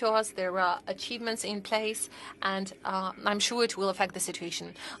known to us. There are achievements in place, and I'm sure it will affect the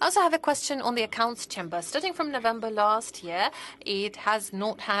situation. I also have a question on the accounts chamber. Starting from November last year, it has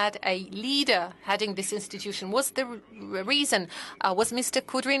not had a leader heading this institution. What's the reason? Was Mr.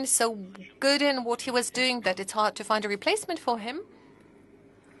 Kudrin so good in what he was doing that it's hard to find a replacement for him?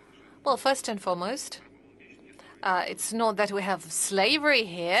 Well, first and foremost, it's not that we have slavery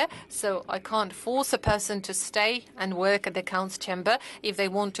here, so I can't force a person to stay and work at the accounts chamber. If they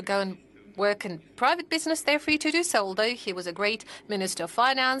want to go and work in private business, they're free to do so. Although he was a great Minister of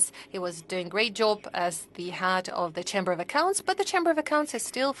Finance, he was doing a great job as the head of the Chamber of Accounts, but the Chamber of Accounts is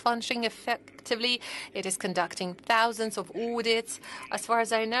still functioning effectively. It is conducting thousands of audits. As far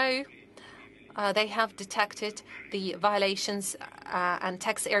as I know, they have detected the violations and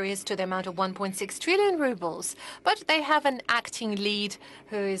tax areas to the amount of 1.6 trillion rubles. But they have an acting lead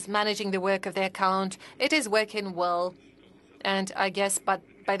who is managing the work of the account. It is working well. And I guess but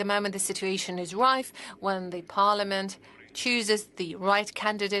by the moment the situation is rife, when the parliament chooses the right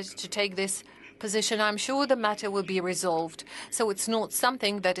candidate to take this position, I'm sure the matter will be resolved. So it's not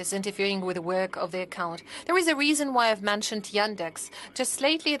something that is interfering with the work of the account. There is a reason why I've mentioned Yandex. Just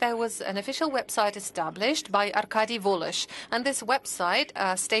lately, there was an official website established by Arkady Volosh, and this website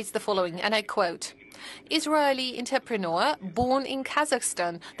states the following, and I quote, Israeli entrepreneur born in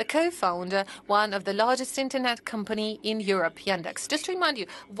Kazakhstan, the co-founder, one of the largest internet company in Europe, Yandex. Just to remind you,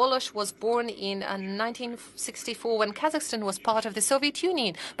 Volosh was born in 1964 when Kazakhstan was part of the Soviet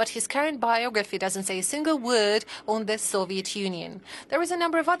Union, but his current biography doesn't say a single word on the Soviet Union. There is a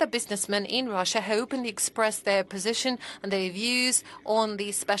number of other businessmen in Russia who openly express their position and their views on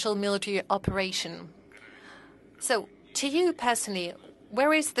the special military operation. So, to you personally,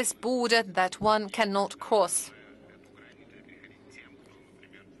 where is this border that one cannot cross?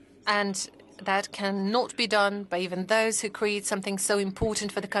 And that cannot be done by even those who create something so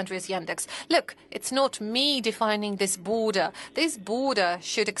important for the country as Yandex. Look, it's not me defining this border. This border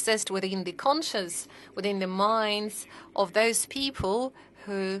should exist within the conscience, within the minds of those people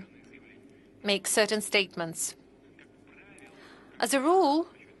who make certain statements. As a rule,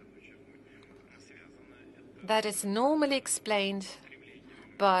 that is normally explained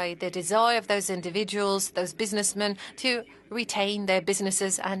by the desire of those individuals, those businessmen, to retain their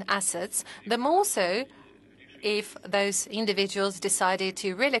businesses and assets, the more so if those individuals decided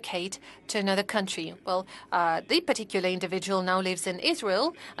to relocate to another country. Well, the particular individual now lives in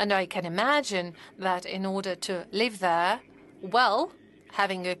Israel, and I can imagine that in order to live there, well,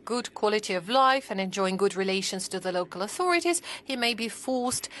 having a good quality of life and enjoying good relations to the local authorities, he may be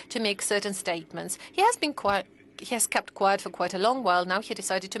forced to make certain statements. He has kept quiet for quite a long while. Now he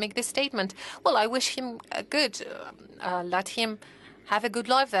decided to make this statement. Well, I wish him good. Let him have a good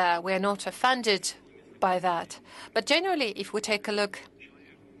life there. We're not offended by that. But generally, if we take a look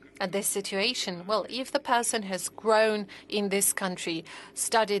at this situation, well, if the person has grown in this country,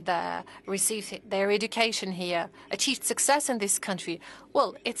 studied there, received their education here, achieved success in this country,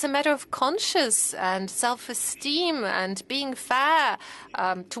 well, it's a matter of conscience and self-esteem and being fair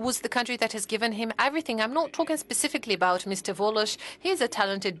towards the country that has given him everything. I'm not talking specifically about Mr. Volosh. He's a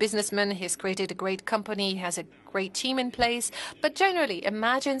talented businessman. He's created a great company. He has a great team in place. But generally,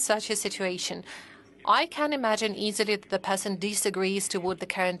 imagine such a situation. I can imagine easily that the person disagrees to what the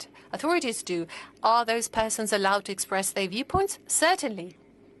current authorities do. Are those persons allowed to express their viewpoints? Certainly.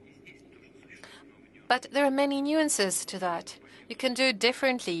 But there are many nuances to that. You can do it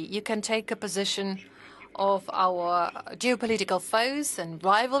differently. You can take a position of our geopolitical foes and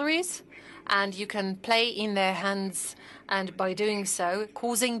rivalries, and you can play in their hands, and by doing so,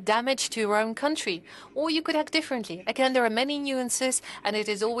 causing damage to your own country. Or you could act differently. Again, there are many nuances, and it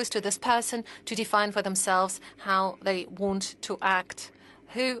is always to this person to define for themselves how they want to act.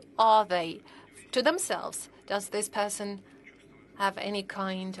 Who are they? To themselves, does this person have any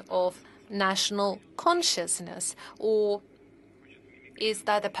kind of national consciousness? Or is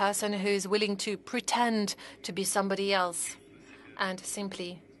that the person who is willing to pretend to be somebody else and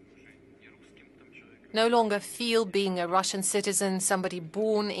simply no longer feel being a Russian citizen, somebody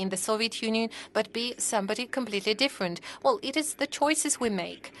born in the Soviet Union, but be somebody completely different? Well, it is the choices we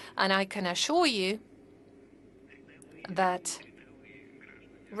make. And I can assure you that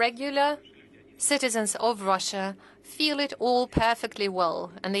regular citizens of Russia feel it all perfectly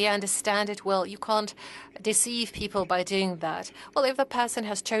well, and they understand it well. You can't deceive people by doing that. Well, if the person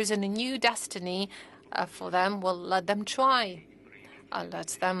has chosen a new destiny for them, well, let them try.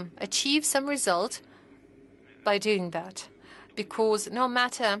 Let them achieve some result by doing that, because no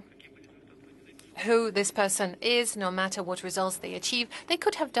matter who this person is, no matter what results they achieve, they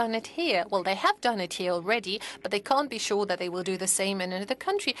could have done it here. Well, they have done it here already, but they can't be sure that they will do the same in another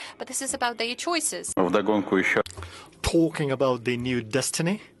country. But this is about their choices. Talking about the new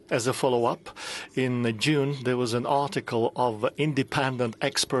destiny, as a follow-up, in June there was an article of an independent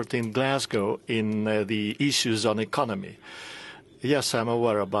expert in Glasgow in the issues on economy. Yes, I'm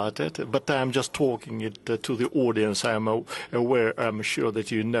aware about it, but I'm just talking it to the audience. I'm aware, I'm sure that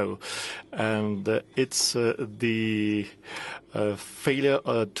you know. And it's the failure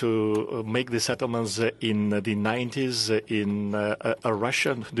to make the settlements in the 90s in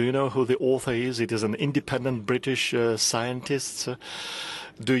Russia. Do you know who the author is? It is an independent British scientist.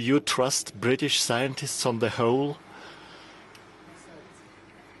 Do you trust British scientists on the whole?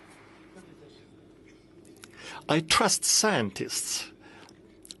 I trust scientists.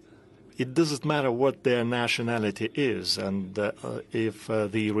 It doesn't matter what their nationality is, and if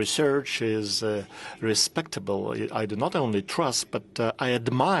the research is respectable, I do not only trust, but I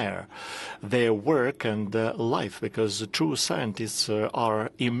admire their work and life, because true scientists are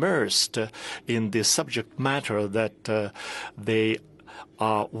immersed in the subject matter that they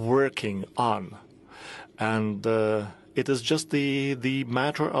are working on. And it is just the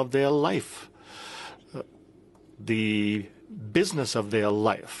matter of their life, the business of their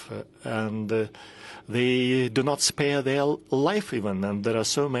life. And they do not spare their life even. And there are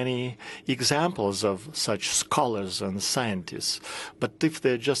so many examples of such scholars and scientists. But if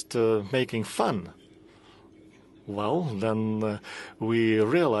they're just making fun, well, then we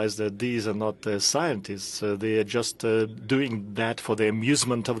realize that these are not scientists. They are just doing that for the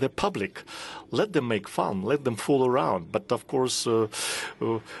amusement of the public. Let them make fun. Let them fool around. But, of course,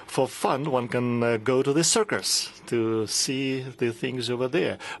 for fun, one can go to the circus to see the things over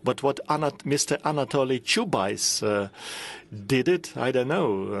there. But what Mr. Anatoly Chubais did it, I don't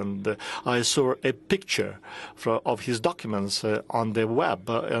know. And I saw a picture of his documents on the web.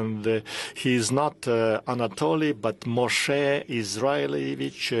 And he's not Anatoly, but Moshe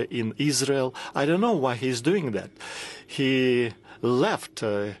Israelevich in Israel. I don't know why he's doing that. He left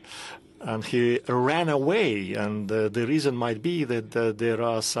and he ran away. And the reason might be that there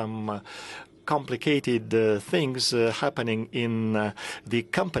are some complicated things happening in the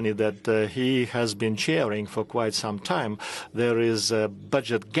company that he has been chairing for quite some time. There is a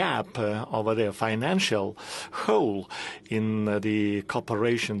budget gap over there, financial hole in the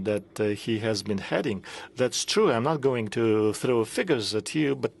corporation that he has been heading. That's true. I'm not going to throw figures at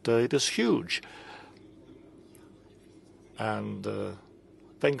you, but it is huge. And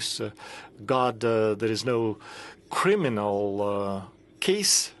thanks God, there is no criminal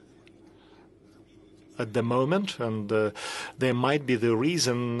case at the moment, and there might be the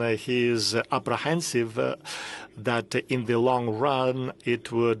reason he is apprehensive that in the long run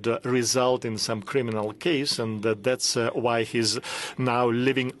it would result in some criminal case, and that's why he's now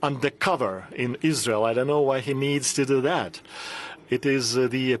living undercover in Israel. I don't know why he needs to do that. It is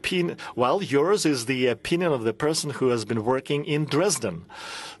the opinion, well, yours is the opinion of the person who has been working in Dresden.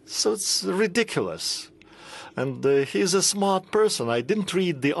 So it's ridiculous. And he's a smart person. I didn't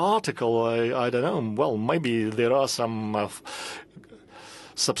read the article. I don't know. Well, maybe there are some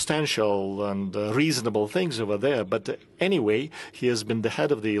substantial and reasonable things over there. But anyway, he has been the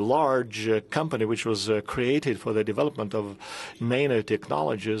head of the large company which was created for the development of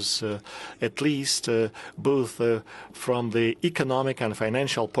nanotechnologies, at least both from the economic and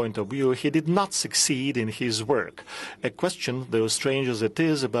financial point of view. He did not succeed in his work. A question, though strange as it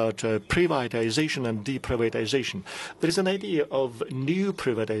is, about privatization and deprivatization. There is an idea of new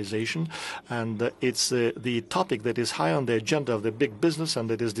privatization, and it's the topic that is high on the agenda of the big business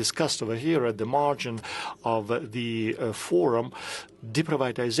and that is discussed over here at the margin of the forum.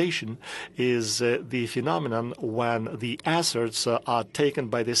 Deprivatization is the phenomenon when the assets are taken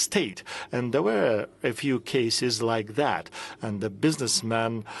by the state. And there were a few cases like that. And the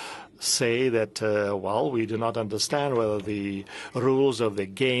businessmen say that, well, we do not understand whether the rules of the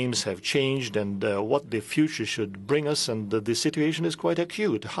games have changed and what the future should bring us. And the situation is quite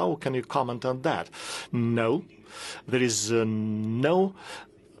acute. How can you comment on that? No. There is no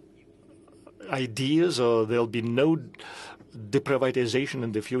ideas, or there'll be no deprivatization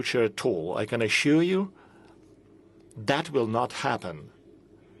in the future at all. I can assure you that will not happen.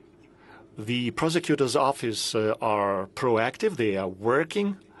 The prosecutor's office are proactive. They are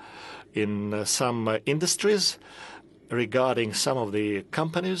working in some industries regarding some of the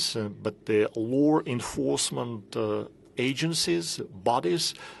companies, but the law enforcement agencies,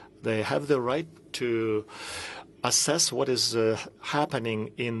 bodies, they have the right to assess what is happening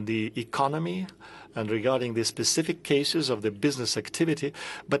in the economy and regarding the specific cases of the business activity,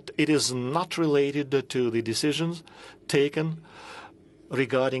 but it is not related to the decisions taken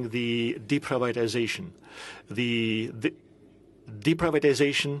regarding the deprivatization. The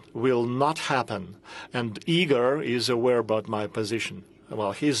deprivatization will not happen, and Igor is aware about my position.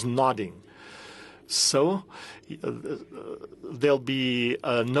 Well, he's nodding. So there'll be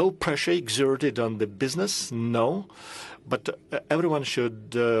no pressure exerted on the business, no, but everyone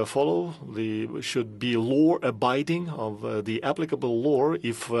should should be law-abiding of the applicable law.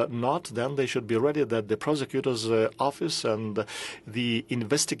 If not, then they should be ready that the prosecutor's office and the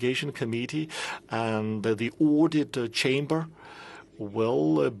investigation committee and the audit chamber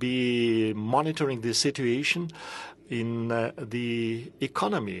will be monitoring the situation in the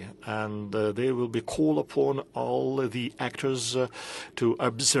economy, and they will be called upon all the actors to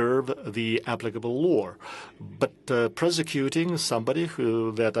observe the applicable law. But prosecuting somebody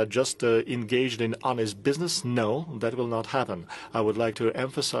that are just engaged in honest business, no, that will not happen. I would like to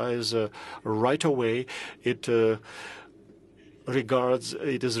emphasize right away it is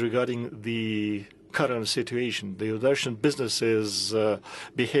regarding the current situation. The Russian business is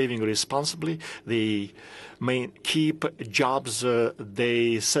behaving responsibly. They keep jobs.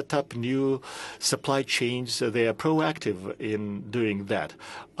 They set up new supply chains. They are proactive in doing that.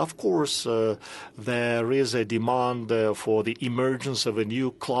 Of course, there is a demand for the emergence of a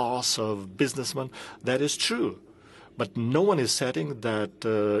new class of businessmen. That is true. But no one is saying that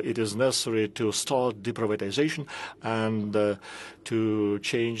it is necessary to start deprivatization and to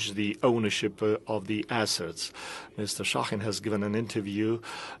change the ownership of the assets. Mr. Shakhin has given an interview,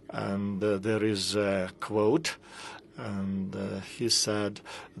 and there is a quote, and he said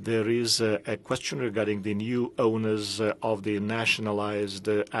there is a question regarding the new owners of the nationalized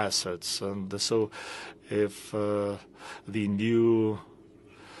assets. And so if the new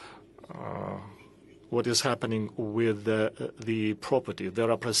what is happening with the property. There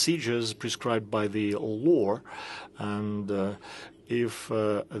are procedures prescribed by the law, and if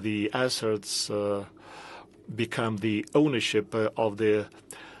the assets become the ownership of the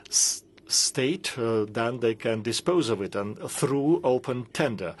state, then they can dispose of it and through open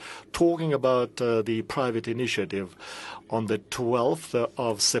tender. Talking about the private initiative, on the 12th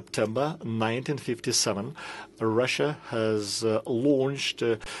of September 1957, Russia has launched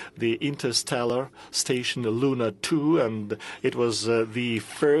the interstellar station Luna 2, and it was the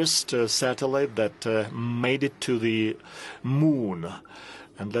first satellite that made it to the moon.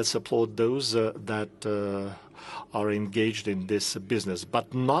 And let's applaud those that are engaged in this business,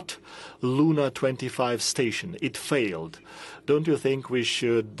 but not Luna 25 station. It failed. Don't you think we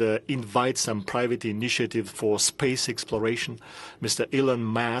should invite some private initiative for space exploration? Mr. Elon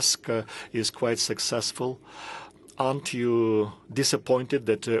Musk is quite successful. Aren't you disappointed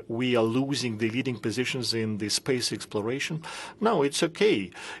that we are losing the leading positions in the space exploration? No, it's okay.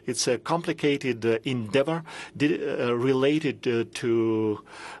 It's a complicated endeavor related to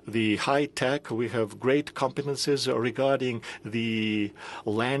the high tech. We have great competences regarding the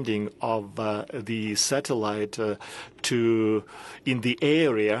landing of the satellite in the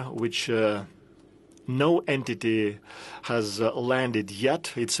area which no entity has landed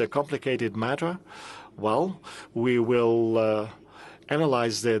yet. It's a complicated matter. Well, we will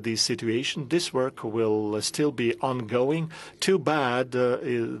analyze the situation. This work will still be ongoing. Too bad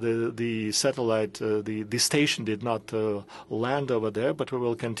the satellite, the station did not land over there, but we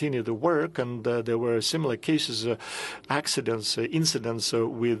will continue the work. And there were similar cases, accidents, incidents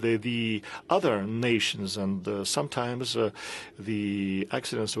with the other nations, and sometimes the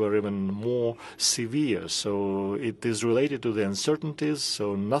accidents were even more severe. So it is related to the uncertainties,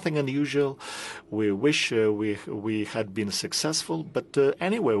 so nothing unusual. We wish we had been successful, but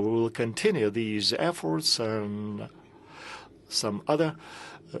anyway, we will continue these efforts and some other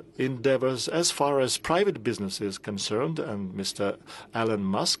endeavors. As far as private business is concerned, and Mr. Elon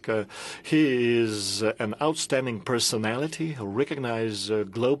Musk, he is an outstanding personality, recognized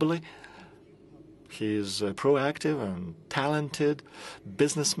globally. He is a proactive and talented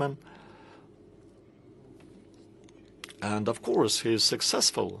businessman. And of course, he is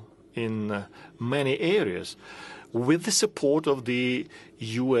successful in many areas, with the support of the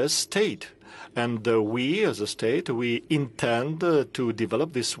U.S. state. And we, as a state, we intend to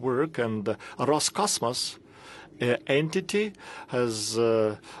develop this work. And Roscosmos entity has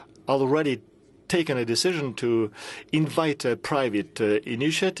already taken a decision to invite a private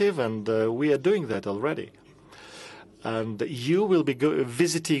initiative, and we are doing that already. And you will be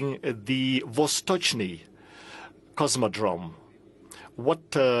visiting the Vostochny Cosmodrome.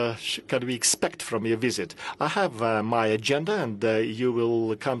 What can we expect from your visit? I have my agenda, and you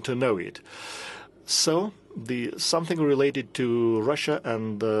will come to know it. So, something related to Russia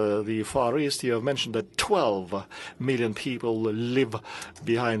and the Far East. You have mentioned that 12 million people live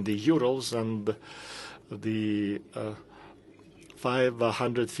behind the Urals, and the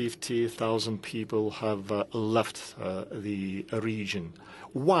 550,000 people have left the region.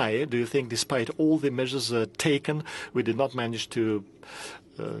 Why do you think, despite all the measures taken, we did not manage to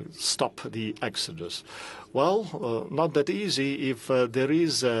stop the exodus? Well, not that easy. If there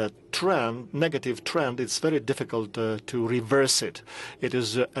is a trend, negative trend, it's very difficult to reverse it. It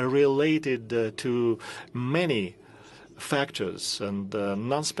is related to many factors, and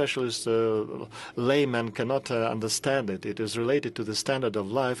non-specialist laymen cannot understand it. It is related to the standard of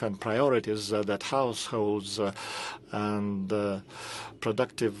life and priorities that households and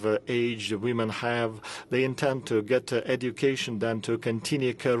productive age women have. They intend to get education, then to continue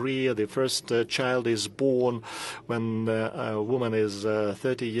a career. The first child is born when a woman is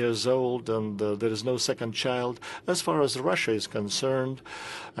 30 years old, and there is no second child. As far as Russia is concerned,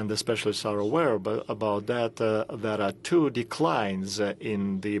 and the specialists are aware about that, there are two declines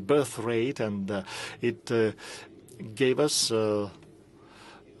in the birth rate, and it gave us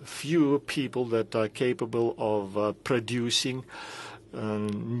few people that are capable of producing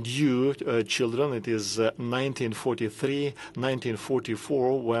new children. It is 1943,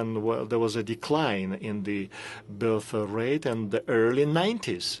 1944 when there was a decline in the birth rate, and the early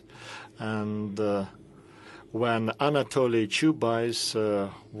 90s. And when Anatoly Chubais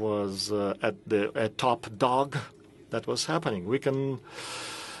was at the top dog, that was happening. We can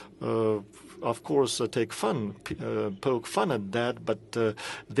of course, poke fun at that, but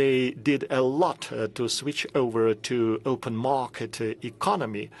they did a lot to switch over to open market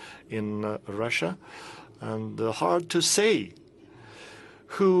economy in Russia. And hard to say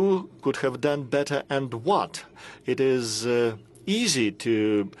who could have done better and what. It is easy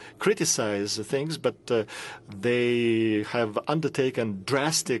to criticize things, but they have undertaken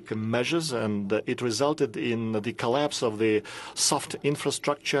drastic measures, and it resulted in the collapse of the soft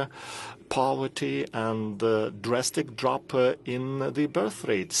infrastructure, poverty, and drastic drop in the birth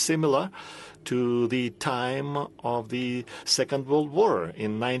rate, similar to the time of the Second World War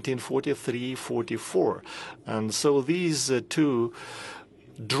in 1943-44. And so these two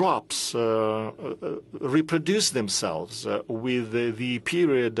drops reproduce themselves with the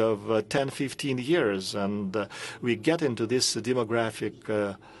period of 10-15 years, and we get into this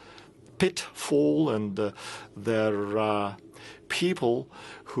demographic pitfall, and there are people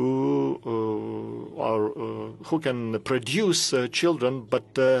who can produce children,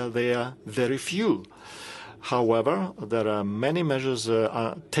 but they are very few. However, there are many measures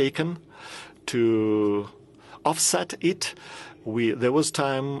taken to offset it. There was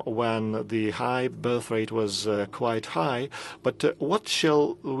time when the high birth rate was quite high, but what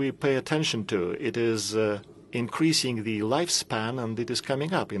shall we pay attention to? It is increasing the lifespan, and it is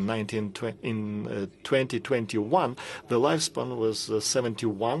coming up. In 2021, the lifespan was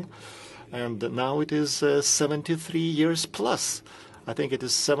 71, and now it is 73 years plus. I think it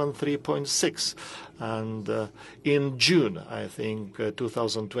is 73.6. And in June, I think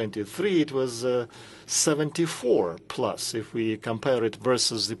 2023, it was 74 plus, if we compare it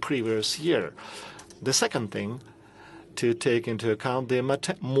versus the previous year. The second thing to take into account, the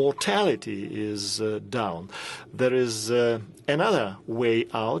mortality is down. There is another way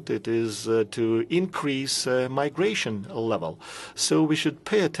out. It is to increase migration level. So we should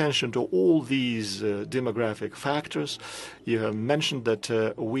pay attention to all these demographic factors. You have mentioned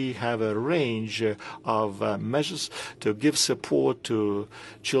that we have a range of measures to give support to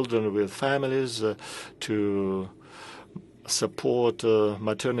children with families, to support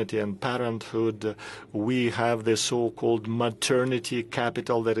maternity and parenthood. We have the so-called maternity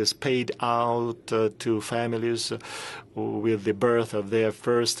capital that is paid out to families with the birth of their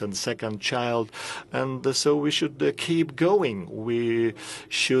first and second child. And so we should keep going. We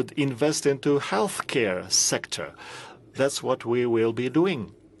should invest into healthcare sector. That's what we will be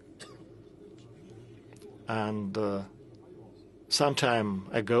doing. And some time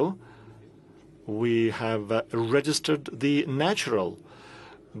ago, we have registered the natural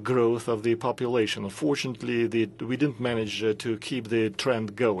growth of the population. Unfortunately, we didn't manage to keep the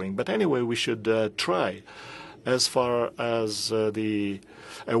trend going. But anyway, we should try. As far as the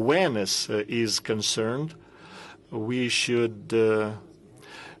awareness is concerned, we should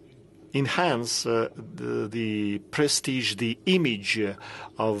enhance the prestige, the image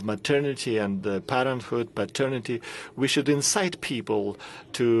of maternity and parenthood, paternity. We should incite people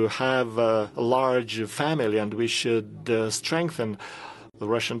to have a large family, and we should strengthen the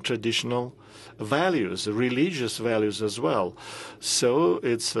Russian traditional values, religious values as well. So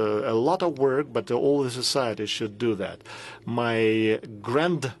it's a lot of work, but all the society should do that. My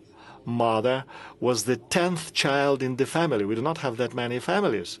grandmother was the 10th child in the family. We do not have that many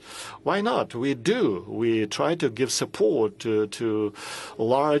families. Why not? We do. We try to give support to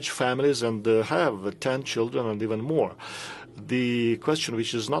large families and have 10 children and even more. The question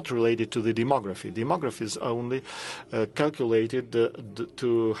which is not related to the demography. Demography is only calculated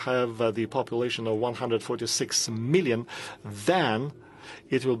to have the population of 146 million. Then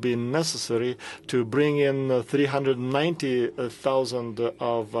it will be necessary to bring in 390,000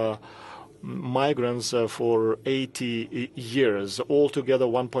 of migrants for 80 years. Altogether,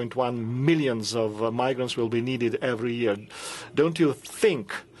 1.1 million of migrants will be needed every year. Don't you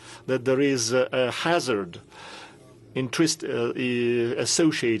think that there is a hazard interest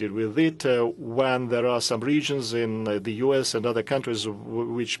associated with it when there are some regions in the US and other countries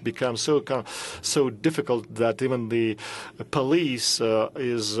which become so difficult that even the police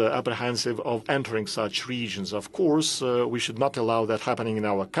is apprehensive of entering such regions. Of course, we should not allow that happening in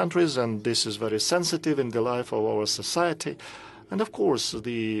our countries, and this is very sensitive in the life of our society. And of course,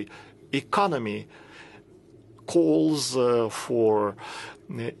 the economy calls for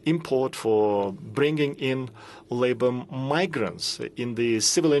import, for bringing in labor migrants in the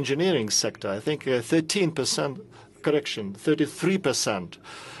civil engineering sector. I think 33%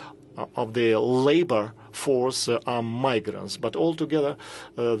 of the labor force are migrants. But altogether,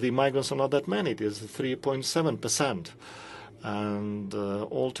 the migrants are not that many. It is 3.7%. And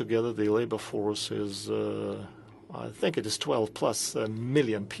altogether, the labor force is, I think it is 12 plus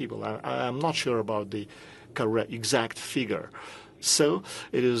million people. I am not sure about the correct exact figure. So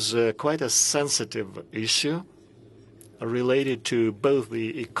it is quite a sensitive issue related to both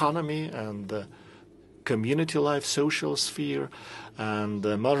the economy and the community life, social sphere, and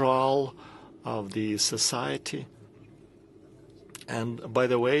the morale of the society. And by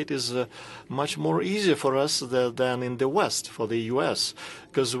the way, it is much more easier for us than in the West, for the US,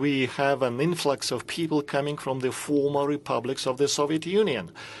 because we have an influx of people coming from the former republics of the Soviet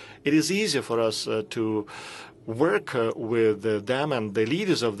Union. It is easier for us to work with them, and the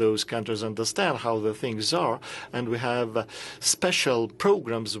leaders of those countries understand how the things are. And we have special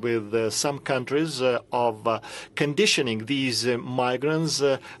programs with some countries of conditioning these migrants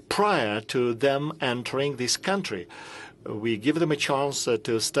prior to them entering this country. We give them a chance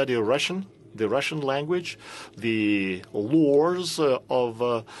to study Russian, the Russian language, the laws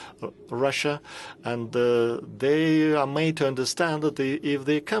of Russia, and they are made to understand that if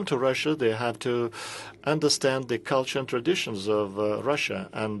they come to Russia, they have to understand the culture and traditions of Russia,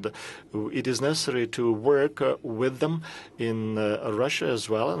 and it is necessary to work with them in Russia as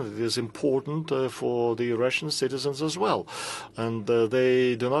well, and it is important for the Russian citizens as well. And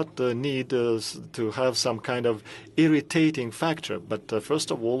they do not need to have some kind of irritating factor, but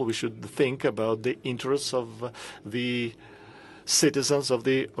first of all, we should think about the interests of the citizens of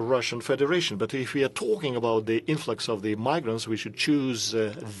the Russian Federation. But if we are talking about the influx of the migrants, we should choose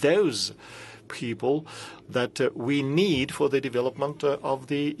those people that we need for the development of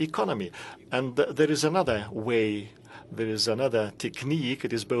the economy. And there is another way, there is another technique.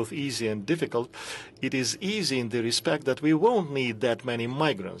 It is both easy and difficult. It is easy in the respect that we won't need that many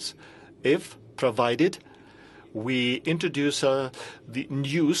migrants if, provided, we introduce the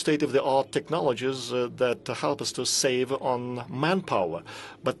new state-of-the-art technologies that help us to save on manpower.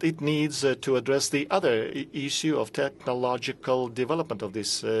 But it needs to address the other issue of technological development of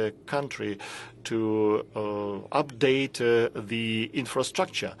this country, to update the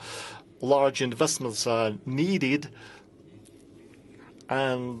infrastructure. Large investments are needed,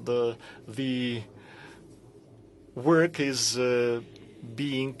 and the work is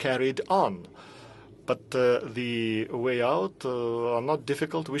being carried on. But the way out are not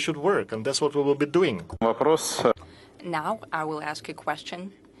difficult. We should work, and that's what we will be doing. Now I will ask a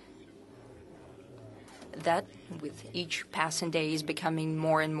question that, with each passing day, is becoming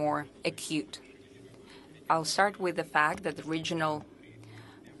more and more acute. I'll start with the fact that the regional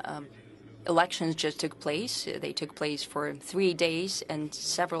elections just took place. They took place for 3 days, and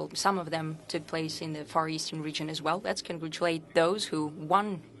some of them took place in the Far Eastern region as well. Let's congratulate those who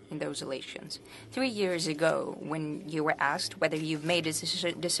won in those elections. 3 years ago, when you were asked whether you've made a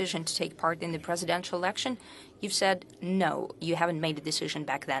decision to take part in the presidential election, you've said no, you haven't made a decision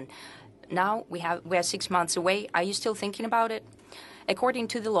back then. Now we are 6 months away. Are you still thinking about it? According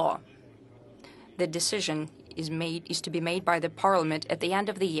to the law, the decision is to be made by the parliament at the end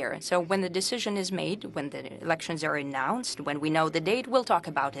of the year. So when the decision is made, when the elections are announced, when we know the date, we'll talk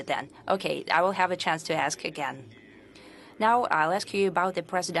about it then. Okay, I will have a chance to ask again. Now I'll ask you about the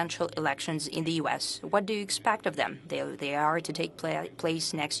presidential elections in the U.S. What do you expect of them? They are to take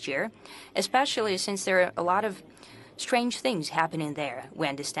place next year, especially since there are a lot of strange things happening there. We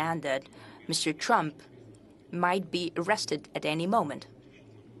understand that Mr. Trump might be arrested at any moment.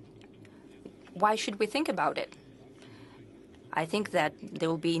 Why should we think about it? I think that there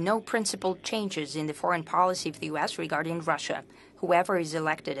will be no principled changes in the foreign policy of the U.S. regarding Russia, whoever is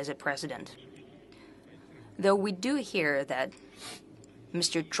elected as a president. Though we do hear that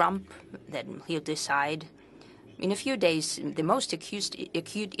Mr. Trump, that he'll decide in a few days the most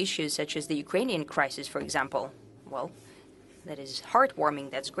acute issues, such as the Ukrainian crisis, for example. Well, that is heartwarming,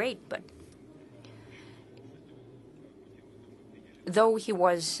 that's great, but though he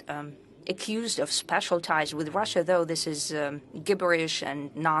was accused of special ties with Russia, though this is gibberish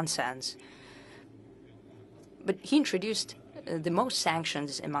and nonsense. But he introduced the most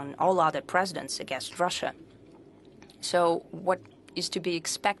sanctions among all other presidents against Russia. So what is to be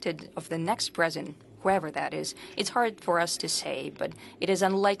expected of the next president, whoever that is, it's hard for us to say, but it is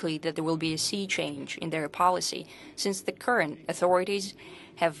unlikely that there will be a sea change in their policy, since the current authorities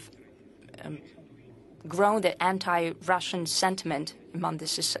have grown the anti-Russian sentiment among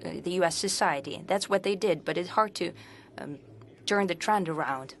the U.S. society. That's what they did, but it's hard to turn the trend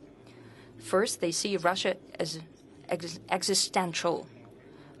around. First, they see Russia as existential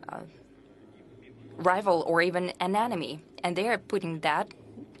rival or even an enemy, and they are putting that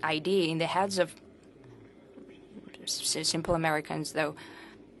idea in the heads of simple Americans, though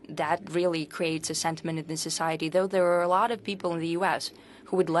that really creates a sentiment in the society, though there are a lot of people in the U.S.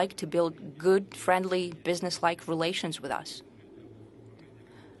 who would like to build good, friendly, business-like relations with us.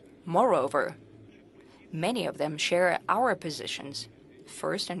 Moreover, many of them share our positions,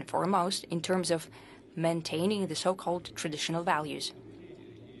 first and foremost, in terms of maintaining the so-called traditional values.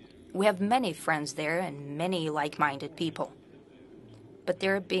 We have many friends there and many like-minded people, but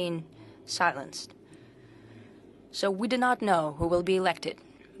they're being silenced. So we do not know who will be elected,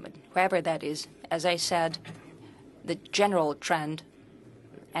 but whoever that is, as I said, the general trend,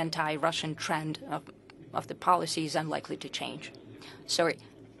 anti-Russian trend of the policy is unlikely to change. Sorry.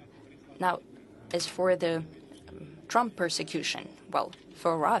 Now, as for the Trump persecution, well,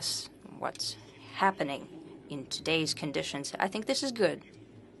 for us, what's happening in today's conditions, I think this is good.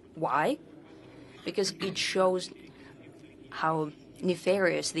 Why? Because it shows how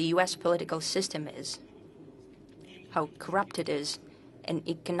nefarious the U.S. political system is, how corrupt it is, and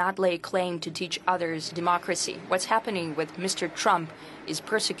it cannot lay claim to teach others democracy. What's happening with Mr. Trump is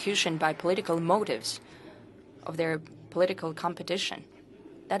persecution by political motives of their political competition.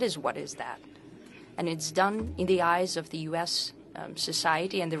 That is what is that. And it's done in the eyes of the U.S.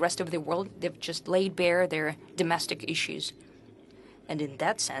 Society and the rest of the world. They've just laid bare their domestic issues. And in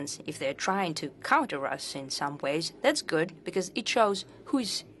that sense, if they're trying to counter us in some ways, that's good, because it shows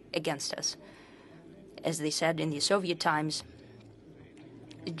who's against us. As they said in the Soviet times,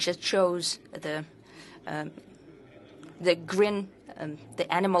 it just shows the grin,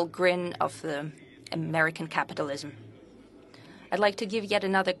 the animal grin of the American capitalism. I'd like to give yet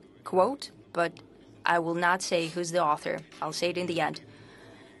another quote, but I will not say who's the author. I'll say it in the end.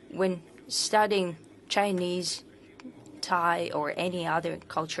 When studying Chinese, Thai, or any other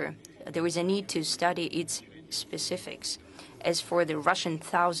culture, there is a need to study its specifics. As for the Russian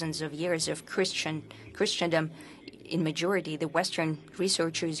thousands of years of Christendom, in majority, the Western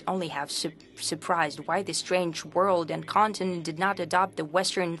researchers only have surprised why the strange world and continent did not adopt the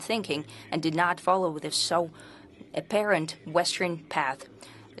Western thinking and did not follow the so apparent Western path.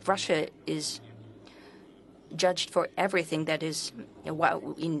 Russia is judged for everything that is,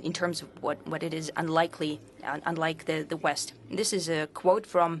 in terms of what it is unlike the West. This is a quote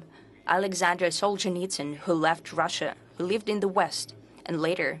from Alexander Solzhenitsyn, who left Russia, who lived in the West, and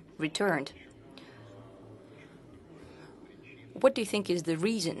later returned. What do you think is the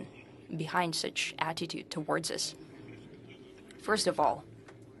reason behind such attitude towards us? First of all,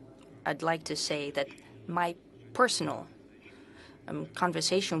 I'd like to say that my personal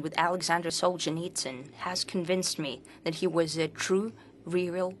conversation with Alexander Solzhenitsyn has convinced me that he was a true,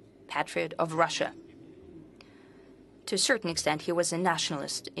 real patriot of Russia. To a certain extent, he was a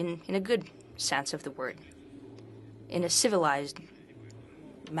nationalist in a good sense of the word, in a civilized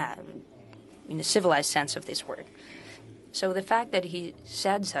sense of this word. So the fact that he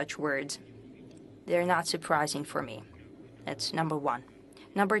said such words, they're not surprising for me. That's number one.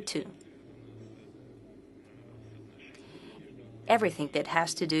 Number two, everything that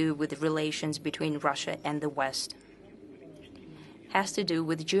has to do with relations between Russia and the West has to do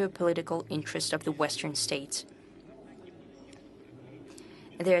with the geopolitical interests of the Western states.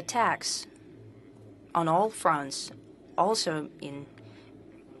 Their attacks on all fronts, also in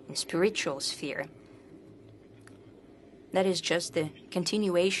spiritual sphere, that is just the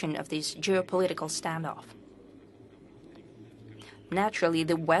continuation of this geopolitical standoff. Naturally,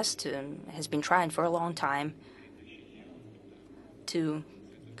 the West has been trying for a long time to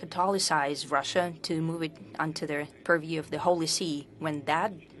Catholicize Russia, to move it onto their purview of the Holy See. When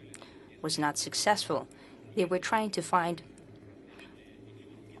that was not successful, they were trying to find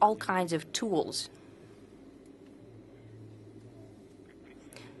all kinds of tools.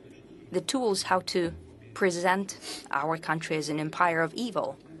 The tools how to present our country as an empire of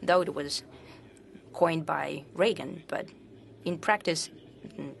evil, though it was coined by Reagan, but in practice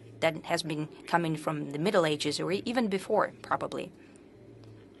that has been coming from the Middle Ages or even before, probably.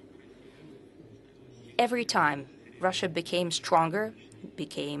 Every time Russia became stronger,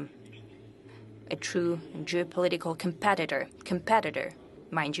 became a true geopolitical competitor,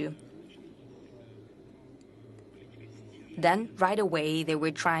 mind you. Then, right away, they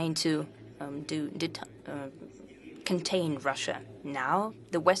were trying to contain Russia. Now,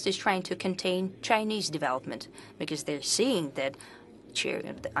 the West is trying to contain Chinese development because they're seeing that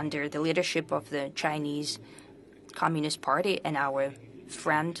under the leadership of the Chinese Communist Party and our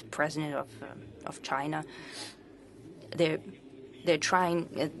friend, President of China, they're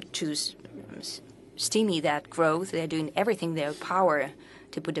trying to stymie that growth. They're doing everything in their power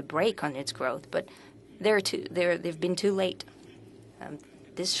to put a brake on its growth, but they've been too late.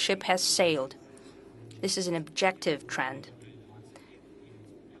 This ship has sailed. This is an objective trend.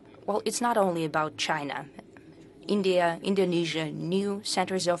 Well, it's not only about China. India, Indonesia, new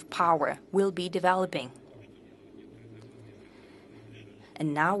centers of power will be developing.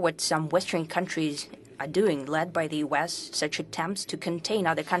 And now what some Western countries are doing, led by the US, such attempts to contain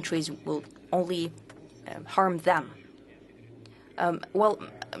other countries will only harm them. Well,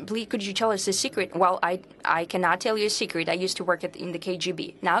 please, could you tell us the secret? Well, I cannot tell you a secret. I used to work in the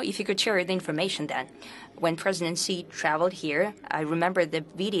KGB. Now, if you could share the information then. When President Xi traveled here, I remember the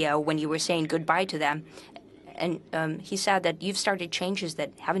video when you were saying goodbye to them. And he said that you've started changes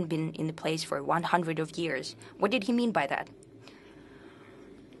that haven't been in place for 100 of years. What did he mean by that?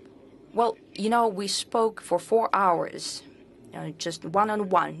 Well, you know, we spoke for 4 hours, just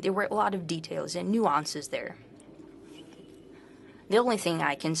one-on-one. There were a lot of details and nuances there. The only thing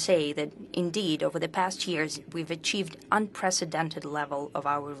I can say that, indeed, over the past years, we've achieved unprecedented level of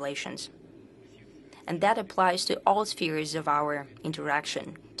our relations. And that applies to all spheres of our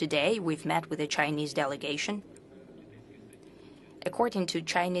interaction. Today, we've met with a Chinese delegation. According to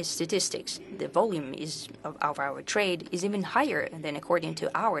Chinese statistics, the volume of our trade is even higher than according to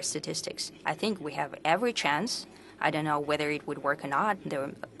our statistics. I think we have every chance. I don't know whether it would work or not. There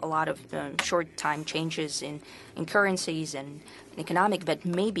are a lot of short-time changes in currencies and economic, but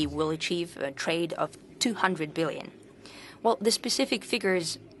maybe we'll achieve a trade of 200 billion. Well, the specific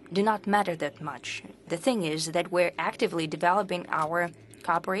figures do not matter that much. The thing is that we're actively developing our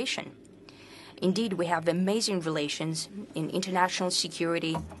cooperation. Indeed, we have amazing relations in international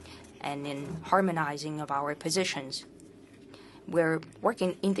security and in harmonizing of our positions. We're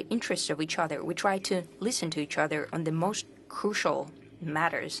working in the interest of each other. We try to listen to each other on the most crucial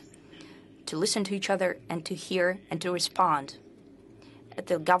matters, to listen to each other and to hear and to respond at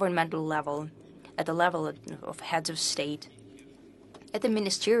the governmental level, at the level of heads of state, at the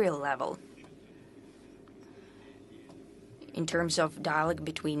ministerial level, in terms of dialogue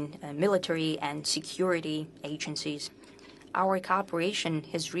between military and security agencies. Our cooperation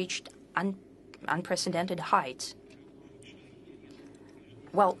has reached unprecedented heights.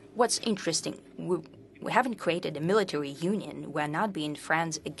 Well, what's interesting, we haven't created a military union. We're not being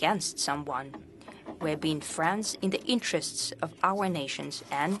friends against someone. We're being friends in the interests of our nations,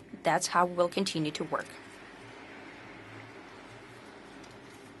 and that's how we'll continue to work.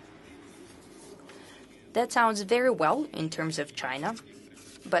 That sounds very well in terms of China,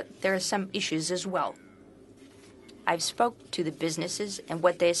 but there are some issues as well. I've spoke to the businesses, and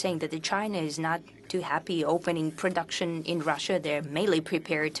what they're saying that China is not too happy opening production in Russia. They're mainly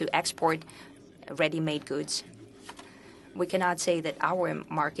prepared to export ready-made goods. We cannot say that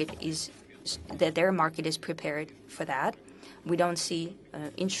their market is prepared for that. We don't see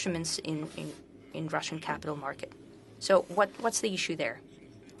instruments in Russian capital market. So what's the issue there?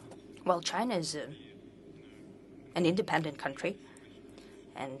 Well, China is an independent country,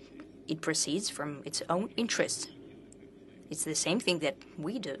 and it proceeds from its own interests. It's the same thing that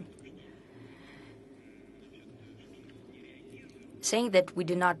we do. Saying that we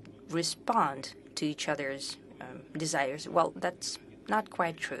do not respond to each other's desires, well, that's not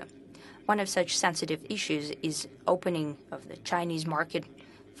quite true. One of such sensitive issues is opening of the Chinese market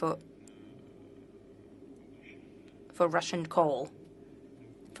for Russian coal,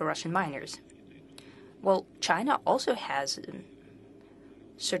 for Russian miners. Well, China also has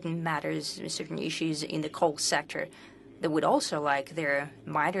certain matters, certain issues in the coal sector that would also like their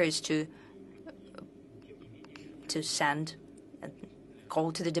miners to send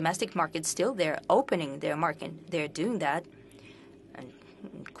coal to the domestic market. Still, they're opening their market. They're doing that, and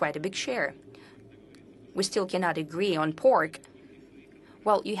quite a big share. We still cannot agree on pork.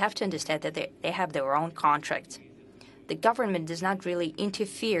 Well, you have to understand that they have their own contracts. The government does not really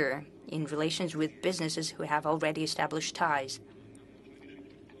interfere in relations with businesses who have already established ties.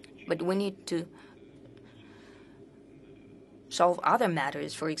 But we need to solve other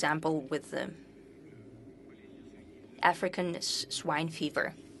matters, for example, with the African swine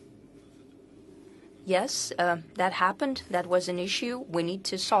fever. Yes, that happened. That was an issue. We need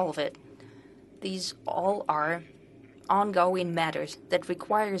to solve it. these all are ongoing matters that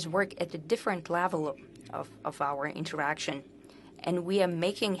requires work at a different level of our interaction. And we are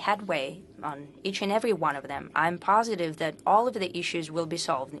making headway on each and every one of them. I'm positive that all of the issues will be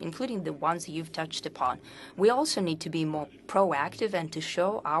solved, including the ones you've touched upon. We also need to be more proactive and to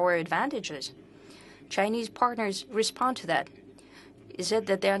show our advantages. Chinese partners respond to that. Is it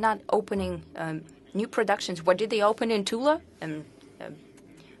that they're not opening new productions? What did they open in Tula?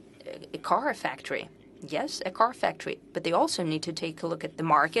 A car factory. Yes, a car factory. But they also need to take a look at the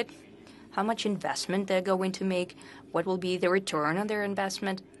market, how much investment they're going to make, what will be the return on their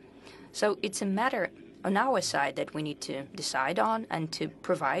investment. So it's a matter on our side that we need to decide on and to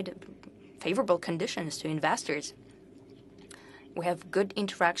provide favorable conditions to investors. We have good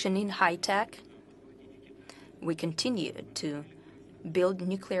interaction in high tech. We continue to build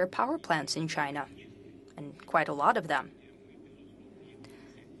nuclear power plants in China, and quite a lot of them.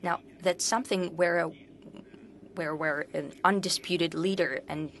 Now, that's something where we're an undisputed leader,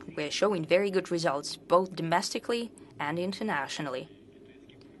 and we're showing very good results, both domestically and internationally.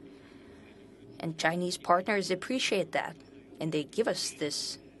 And Chinese partners appreciate that, and they give us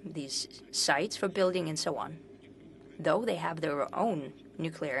these sites for building and so on, though they have their own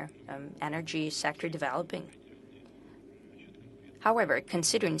nuclear energy sector developing. However,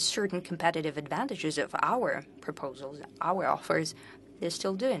 considering certain competitive advantages of our proposals, our offers, they're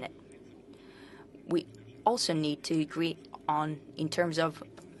still doing it. We also need to agree on, in terms of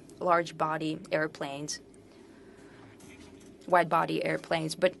large-body airplanes, wide-body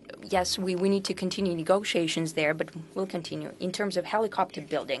airplanes. But yes, we need to continue negotiations there, but we'll continue. In terms of helicopter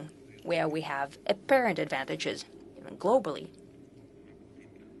building, where we have apparent advantages, even globally,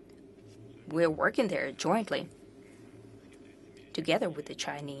 we're working there jointly, together with the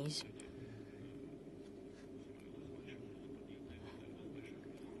Chinese.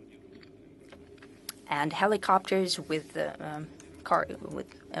 And helicopters with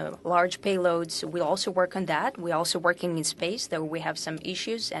large payloads, we'll also work on that. We're also working in space, though we have some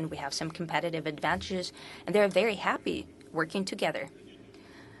issues and we have some competitive advantages, and they're very happy working together.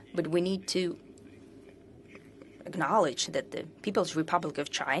 But we need to acknowledge that the People's Republic of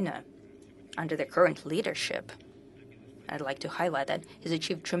China, under the current leadership, I'd like to highlight that, has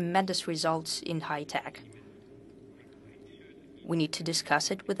achieved tremendous results in high tech. We need to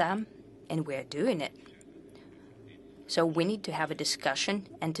discuss it with them, and we're doing it. So we need to have a discussion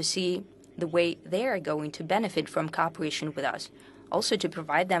and to see the way they are going to benefit from cooperation with us, also to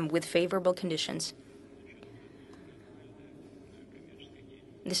provide them with favorable conditions.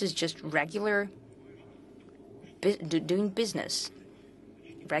 This is just regular doing business,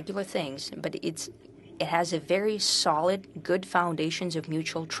 regular things, but it has a very solid, good foundations of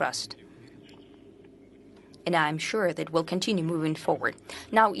mutual trust. And I'm sure that we'll continue moving forward.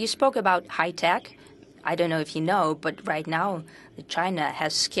 Now, you spoke about high tech. I don't know if you know, but right now, China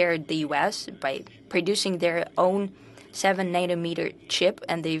has scared the U.S. by producing their own 7-nanometer chip,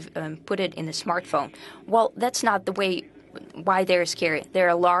 and they've put it in a smartphone. Well, that's not the way why they're scared.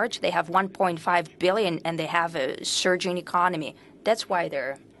 They're large, they have 1.5 billion, and they have a surging economy. That's why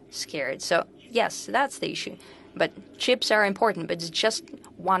they're scared. So, yes, that's the issue. But chips are important, but it's just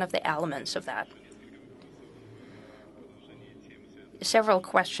one of the elements of that. Several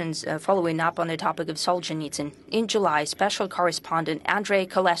questions following up on the topic of Solzhenitsyn. In July, special correspondent Andrei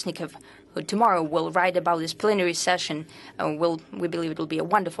Kolesnikov, who tomorrow will write about this plenary session, we believe it will be a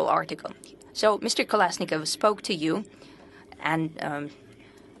wonderful article. So Mr. Kolesnikov spoke to you and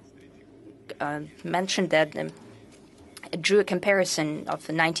mentioned that drew a comparison of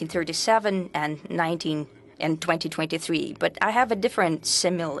 1937 and 2023. But I have a different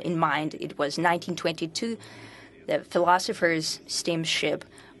simile in mind. It was 1922. The philosophers' steamship.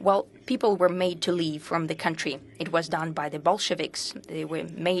 Well, people were made to leave from the country. It was done by the Bolsheviks. They were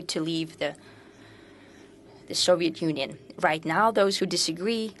made to leave the Soviet Union. Right now, those who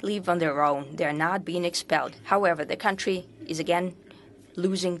disagree leave on their own. They're not being expelled. However, the country is again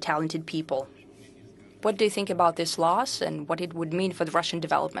losing talented people. What do you think about this loss and what it would mean for the Russian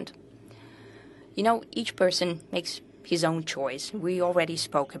development? You know, each person makes his own choice. We already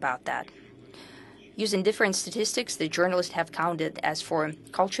spoke about that. Using different statistics, the journalists have counted as for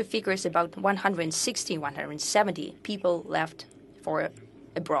culture figures about 160, 170 people left for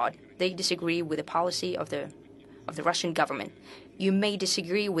abroad. They disagree with the policy of the Russian government. You may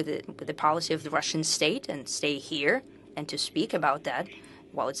disagree with the policy of the Russian state and stay here and to speak about that.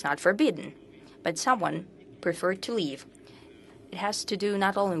 Well, it's not forbidden. But someone preferred to leave. It has to do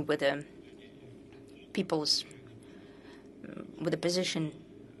not only with the position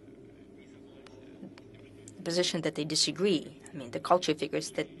that they disagree. I mean, the culture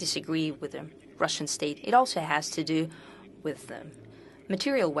figures that disagree with the Russian state. It also has to do with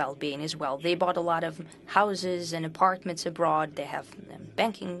material well-being as well. They bought a lot of houses and apartments abroad. They have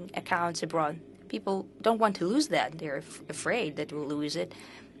banking accounts abroad. People don't want to lose that. They're afraid that we'll lose it.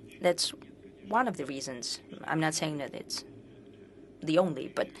 That's one of the reasons. I'm not saying that it's the only,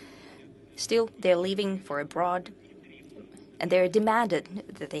 but still they're leaving for abroad, and they're demanded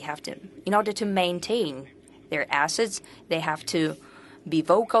that they have to, in order to maintain their assets, they have to be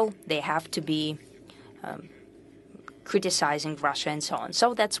vocal, they have to be criticizing Russia and so on.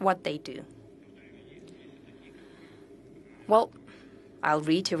 So that's what they do. Well, I'll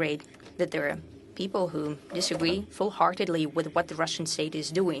reiterate that there are people who disagree full-heartedly with what the Russian state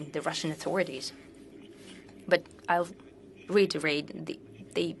is doing, the Russian authorities. But I'll reiterate,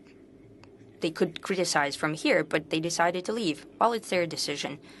 they could criticize from here, but they decided to leave. Well, it's their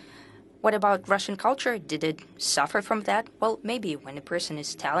decision. What about Russian culture? Did it suffer from that? Well, maybe when a person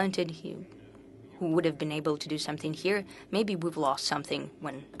is talented, who would have been able to do something here, maybe we've lost something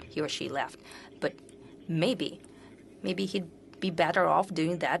when he or she left. But maybe he'd be better off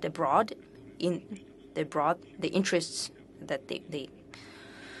doing that abroad, in the interests that they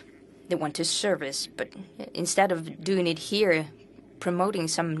want to service. But instead of doing it here, promoting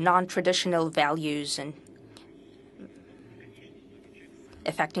some non-traditional values and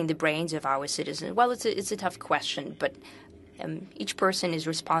affecting the brains of our citizens? Well, it's a tough question, but each person is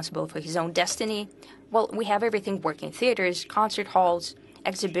responsible for his own destiny. Well, we have everything working: theaters, concert halls,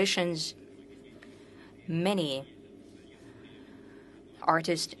 exhibitions, many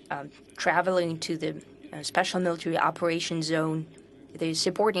artists traveling to the special military operation zone. They're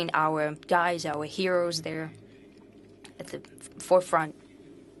supporting our guys, our heroes there at the forefront.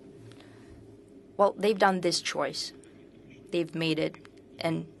 Well, they've done this choice. They've made it,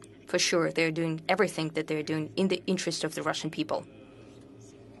 and for sure they're doing everything that they're doing in the interest of the Russian people.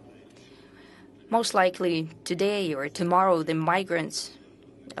 Most likely today or tomorrow, the migrants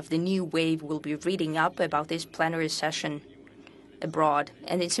of the new wave will be reading up about this plenary session abroad,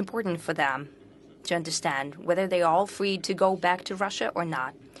 and it's important for them to understand whether they're all free to go back to Russia or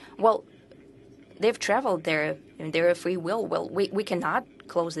not. Well, they've traveled there, and they're a free will. Well, we cannot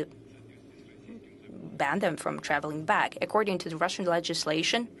ban them from traveling back. According to the Russian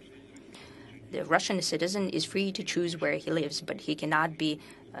legislation, the Russian citizen is free to choose where he lives, but he cannot be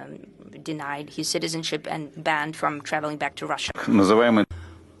denied his citizenship and banned from traveling back to Russia.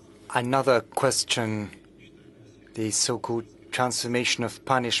 Another question, the so-called transformation of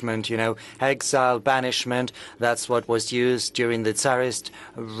punishment, exile, banishment, that's what was used during the Tsarist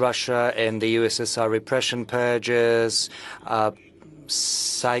Russia and the USSR, repression purges,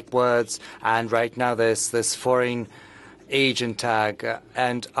 psych wards, and right now there's this foreign agent tag.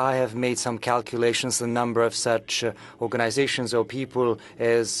 And I have made some calculations. The number of such organizations or people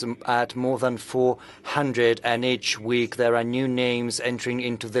is at more than 400, and each week there are new names entering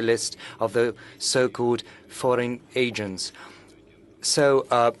into the list of the so-called foreign agents. So,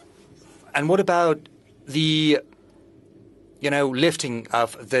 and what about the, lifting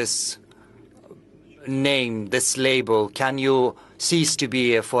of this name, this label? Can you cease to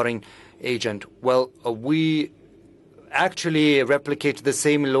be a foreign agent? Well, we actually replicated the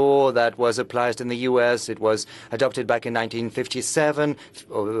same law that was applied in the U.S. It was adopted back in 1957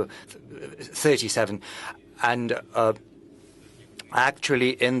 or 37, and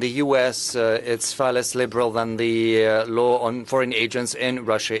actually, in the U.S., it's far less liberal than the law on foreign agents in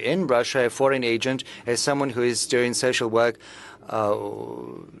Russia. In Russia, a foreign agent is someone who is doing social work,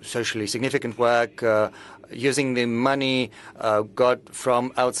 socially significant work, using the money got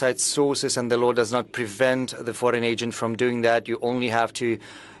from outside sources, and the law does not prevent the foreign agent from doing that. You only have to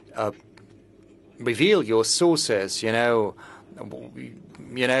reveal your sources.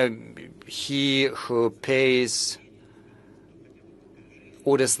 He who pays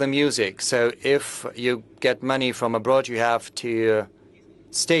orders the music. So if you get money from abroad, you have to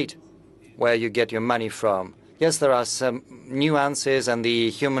state where you get your money from. Yes, there are some nuances, and the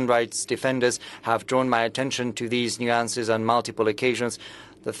human rights defenders have drawn my attention to these nuances on multiple occasions.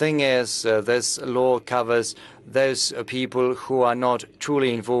 The thing is, this law covers those people who are not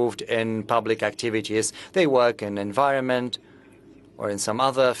truly involved in public activities. They work in environment or in some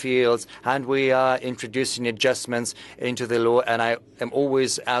other fields, and we are introducing adjustments into the law. And I am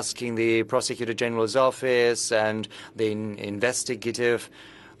always asking the Prosecutor General's office and the investigative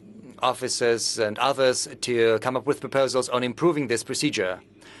officers and others to come up with proposals on improving this procedure.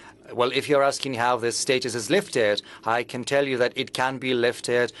 Well, if you're asking how this status is lifted, I can tell you that it can be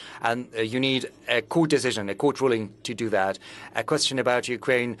lifted, and you need a court decision, a court ruling to do that. A question about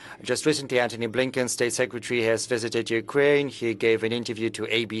Ukraine. Just recently, Antony Blinken, State Secretary, has visited Ukraine. He gave an interview to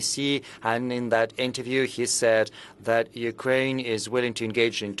ABC, and in that interview, he said that Ukraine is willing to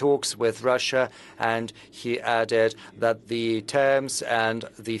engage in talks with Russia, and he added that the terms and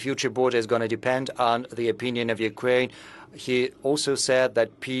the future border is going to depend on the opinion of Ukraine. He also said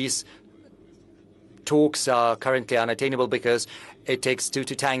that peace talks are currently unattainable because it takes two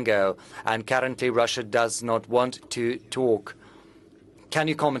to tango, and currently Russia does not want to talk. Can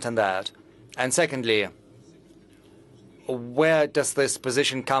you comment on that? And secondly, where does this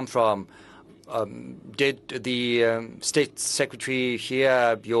position come from? Did the State Secretary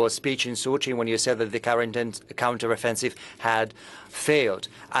hear your speech in Sochi when you said that the current counteroffensive had failed?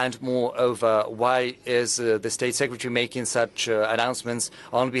 And moreover, why is the State Secretary making such announcements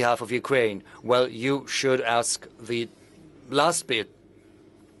on behalf of Ukraine? Well, you should ask the last bit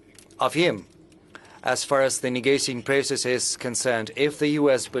of him. As far as the negotiating process is concerned, if the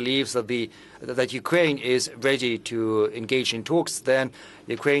U.S. believes that Ukraine is ready to engage in talks, then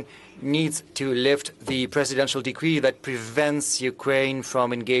Ukraine needs to lift the presidential decree that prevents Ukraine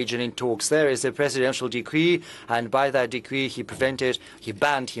from engaging in talks. There is a presidential decree, and by that decree he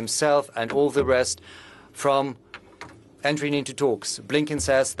banned himself and all the rest from entering into talks. Blinken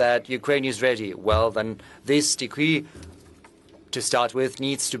says that Ukraine is ready. Well, then this decree, to start with,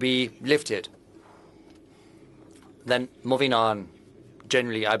 needs to be lifted. Then moving on,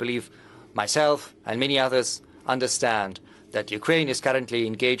 generally, I believe myself and many others understand that Ukraine is currently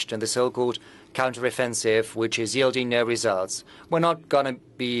engaged in the so-called counteroffensive, which is yielding no results. We're not going to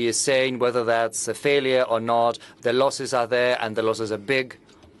be saying whether that's a failure or not. The losses are there, and the losses are big.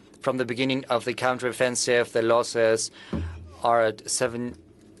 From the beginning of the counteroffensive, the losses are at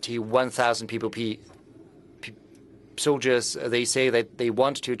 71,000 people, soldiers. They say that they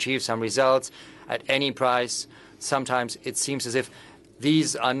want to achieve some results at any price. Sometimes it seems as if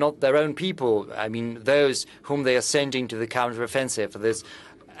these are not their own people. I mean, those whom they are sending to the counteroffensive,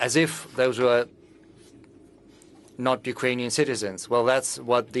 as if those were not Ukrainian citizens. Well, that's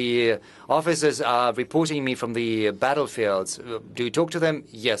what the officers are reporting me from the battlefields. Do you talk to them?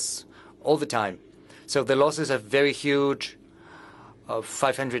 Yes, all the time. So the losses are very huge.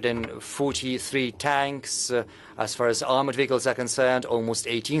 543 tanks. As far as armored vehicles are concerned, almost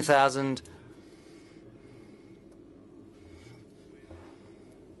 18,000.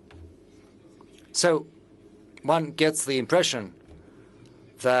 So one gets the impression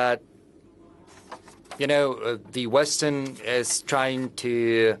that, the Western is trying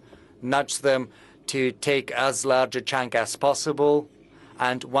to nudge them to take as large a chunk as possible.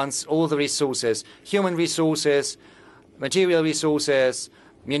 And once all the resources, human resources, material resources,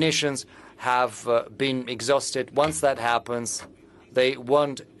 munitions have been exhausted, once that happens, they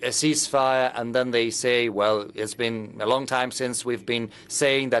want a ceasefire, and then they say, well, it's been a long time since we've been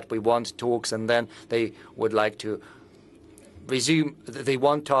saying that we want talks, and then they would like to resume. They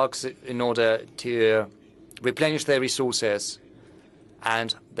want talks in order to replenish their resources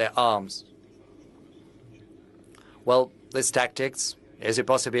and their arms. Well, this tactics is a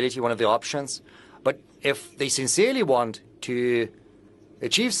possibility, one of the options. But if they sincerely want to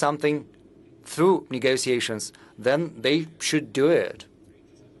achieve something through negotiations, then they should do it.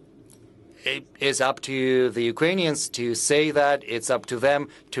 It is up to the Ukrainians to say that. It's up to them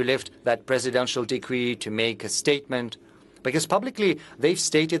to lift that presidential decree, to make a statement. Because publicly, they've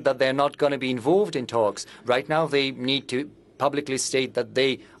stated that they're not going to be involved in talks. Right now, they need to publicly state that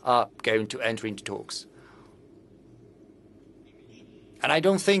they are going to enter into talks. And I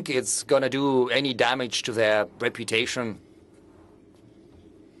don't think it's going to do any damage to their reputation.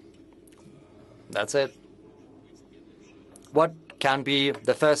 That's it. What can be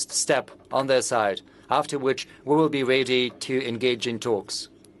the first step on their side, after which we will be ready to engage in talks?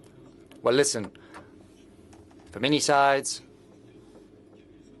 Well, listen, for many sides,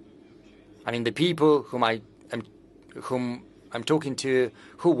 I mean, the people whom I'm talking to,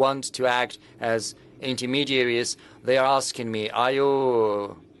 who want to act as intermediaries, they are asking me, are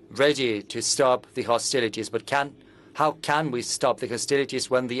you ready to stop the hostilities? But how can we stop the hostilities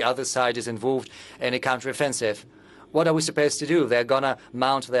when the other side is involved in a counteroffensive? What are we supposed to do? They're going to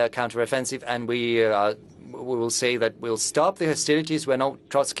mount their counteroffensive, and we will say that we'll stop the hostilities. We're not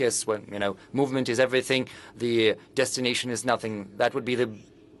Trotskyists when, movement is everything, the destination is nothing. That would be the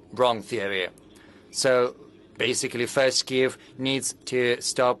wrong theory. So basically, first Kyiv needs to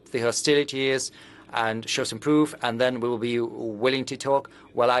stop the hostilities, and show some proof, and then we will be willing to talk?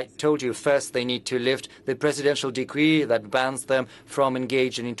 Well, I told you first they need to lift the presidential decree that bans them from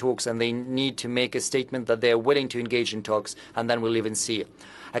engaging in talks, and they need to make a statement that they are willing to engage in talks, and then we'll live and see.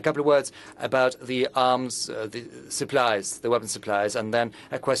 A couple of words about the arms, the supplies, the weapon supplies, and then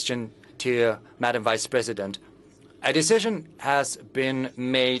a question to Madam Vice President. A decision has been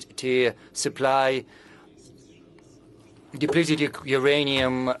made to supply depleted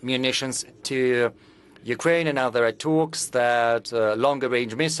uranium munitions to Ukraine, and now there are talks that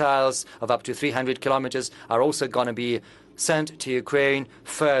longer-range missiles of up to 300 kilometers are also going to be sent to Ukraine.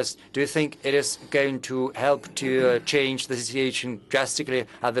 First, do you think it is going to help to change the situation drastically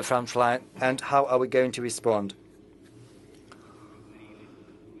at the front line, and how are we going to respond?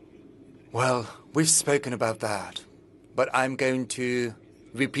 Well, we've spoken about that, but I'm going to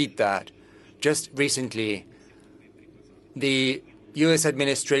repeat that. Just recently, the U.S.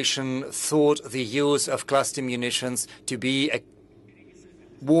 administration thought the use of cluster munitions to be a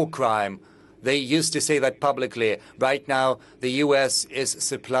war crime. They used to say that publicly. Right now, the U.S. is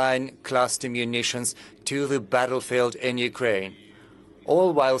supplying cluster munitions to the battlefield in Ukraine,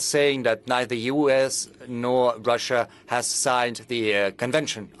 all while saying that neither U.S. nor Russia has signed the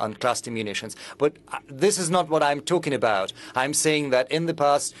Convention on Cluster Munitions. But this is not what I'm talking about. I'm saying that in the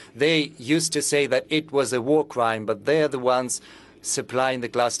past, they used to say that it was a war crime, but they're the ones supplying the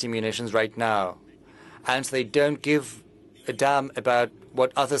cluster munitions right now. And they don't give a damn about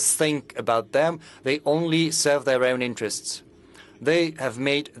what others think about them. They only serve their own interests. They have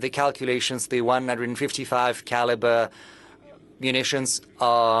made the calculations, the 155 caliber munitions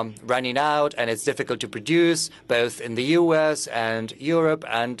are running out, and it's difficult to produce both in the US and Europe,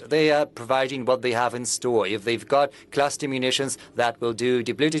 and they are providing what they have in store. If they've got cluster munitions, that will do.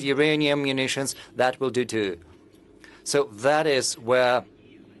 Depleted uranium munitions, that will do too. So that is where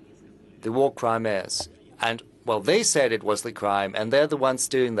the war crime is. And, well, they said it was the crime, and they're the ones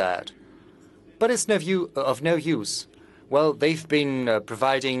doing that. But it's of no use. Well, they've been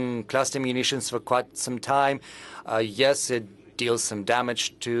providing cluster munitions for quite some time. Yes, it deals some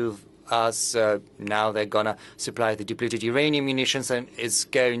damage to us. Now they're going to supply the depleted uranium munitions, and it's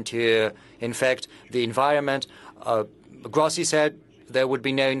going to infect the environment. Grossi said there would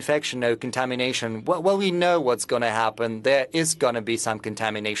be no infection, no contamination. Well, we know what's going to happen. There is going to be some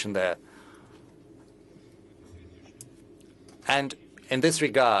contamination there. And in this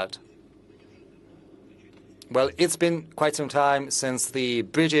regard, well, it's been quite some time since the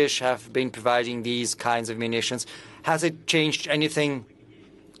British have been providing these kinds of munitions. Has it changed anything?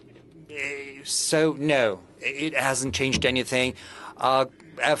 So, no, it hasn't changed anything. Are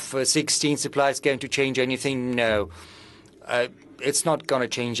F-16 supplies going to change anything? No. It's not going to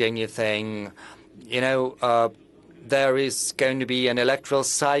change anything. You know, there is going to be an electoral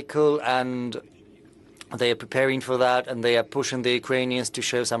cycle, and they are preparing for that, and they are pushing the Ukrainians to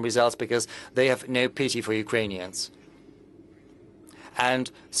show some results because they have no pity for Ukrainians. And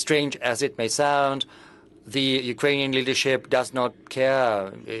strange as it may sound, the Ukrainian leadership does not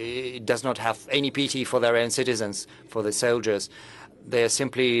care. It does not have any pity for their own citizens, for the soldiers. They are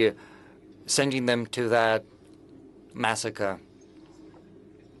simply sending them to that massacre.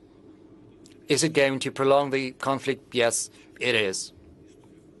 Is it going to prolong the conflict? Yes, it is.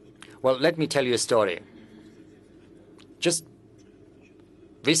 Well, let me tell you a story. Just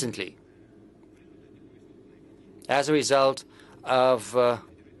recently, as a result of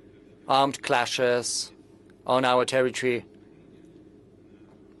armed clashes on our territory,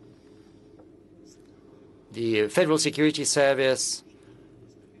 the Federal Security Service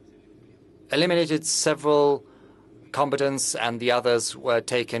eliminated several combatants, and the others were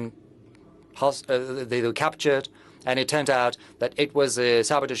taken, they were captured, and it turned out that it was a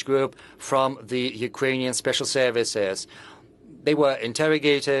sabotage group from the Ukrainian Special Services. They were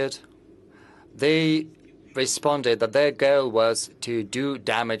interrogated. They responded that their goal was to do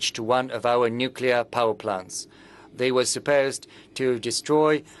damage to one of our nuclear power plants. They were supposed to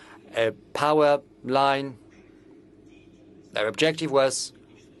destroy a power line. Their objective was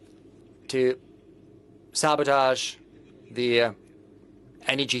to sabotage the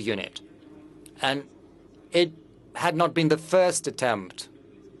energy unit. And it had not been the first attempt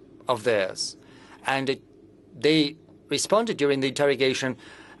of theirs. And they responded during the interrogation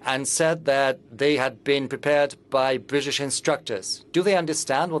and said that they had been prepared by British instructors. Do they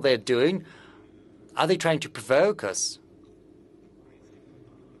understand what they're doing? Are they trying to provoke us?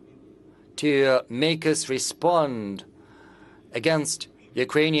 To make us respond against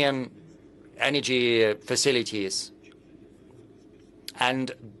Ukrainian energy facilities?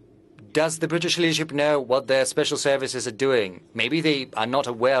 And does the British leadership know what their special services are doing? Maybe they are not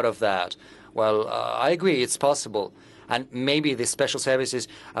aware of that. Well, I agree, it's possible. And maybe the special services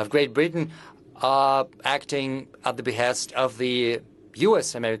of Great Britain are acting at the behest of the U.S.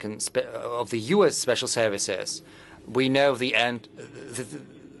 special services. We know the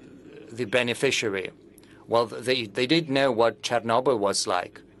beneficiary. Well, they did know what Chernobyl was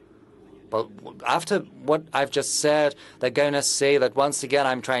like. But after what I've just said, they're going to say that once again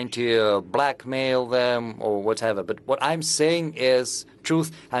I'm trying to blackmail them or whatever. But what I'm saying is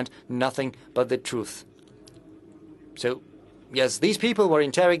truth and nothing but the truth. So, yes, these people were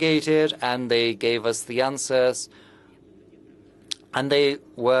interrogated and they gave us the answers. And they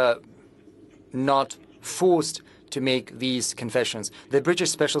were not forced to make these confessions. The British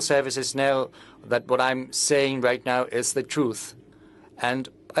Special Services know that what I'm saying right now is the truth. And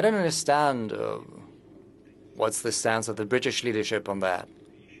I don't understand what's the stance of the British leadership on that.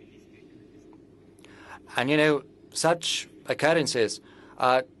 And, you know, such occurrences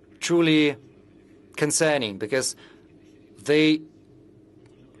are truly concerning because they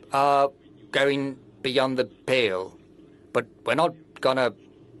are going beyond the pale. But we're not going to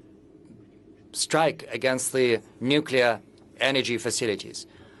strike against the nuclear energy facilities.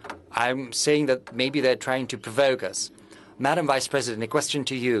 I'm saying that maybe they're trying to provoke us. Madam Vice President, a question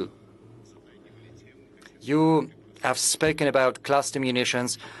to you. You have spoken about cluster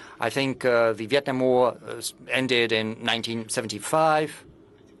munitions. I think the Vietnam War ended in 1975.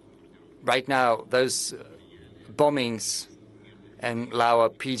 Right now, those bombings and Lao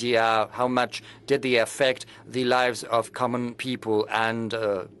PDR, how much did they affect the lives of common people? And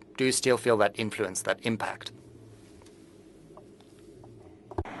do you still feel that influence, that impact?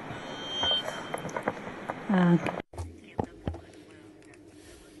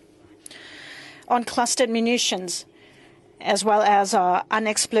 On clustered munitions, as well as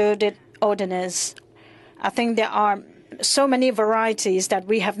unexploded ordnance, I think there are so many varieties that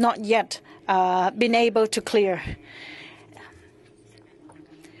we have not yet been able to clear.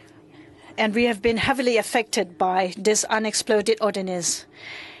 And we have been heavily affected by this unexploded ordnance.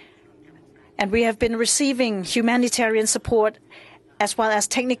 And we have been receiving humanitarian support as well as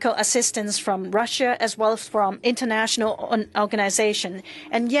technical assistance from Russia, as well as from international organizations.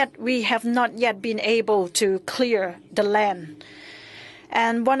 And yet we have not yet been able to clear the land.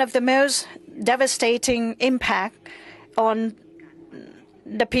 And one of the most devastating impact on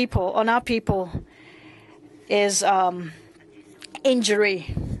the people, on our people, is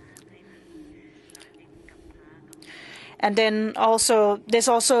injury. And then also,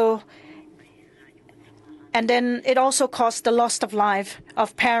 and then it also caused the loss of life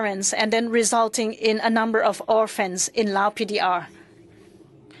of parents, and then resulting in a number of orphans in Lao PDR.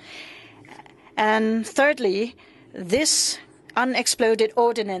 And thirdly, this unexploded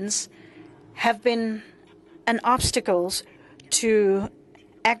ordnance have been an obstacle to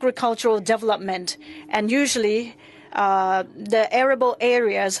agricultural development, and usually the arable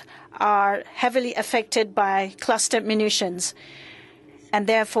areas are heavily affected by cluster munitions, and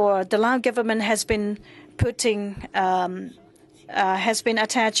therefore the Lao government has been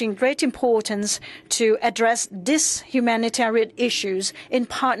attaching great importance to address these humanitarian issues in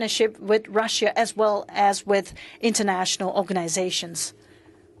partnership with Russia as well as with international organizations.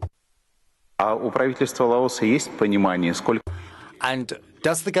 And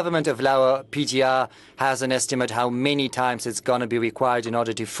does the government of Lao PDR has an estimate how many times it's going to be required in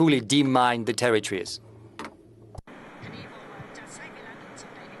order to fully demine the territories?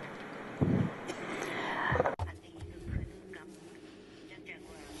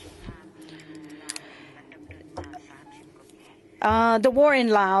 The war in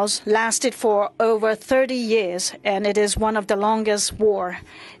Laos lasted for over 30 years, and it is one of the longest war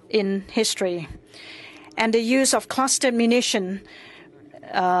in history. And the use of cluster munition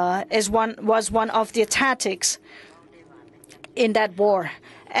was one of the tactics in that war.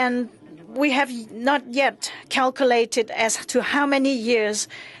 And we have not yet calculated as to how many years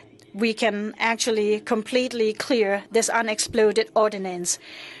we can actually completely clear this unexploded ordnance.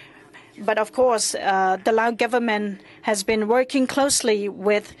 But of course, the Lao government has been working closely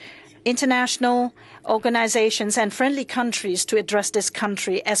with international organizations and friendly countries to address this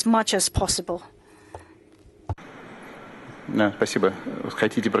country as much as possible.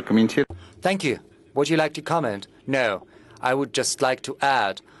 Thank you. Would you like to comment? No. I would just like to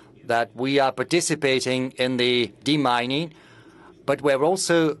add that we are participating in the demining, but we're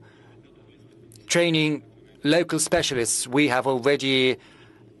also training local specialists. We have already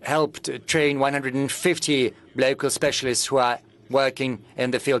helped train 150 local specialists who are working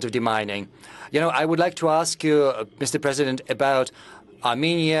in the field of demining. You know, I would like to ask you, Mr. President, about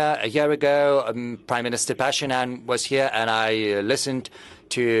Armenia. A year ago, Prime Minister Pashinyan was here, and I listened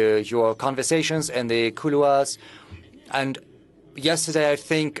to your conversations in the couloirs. And yesterday, I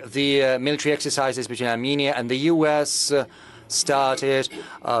think the military exercises between Armenia and the U.S. Started.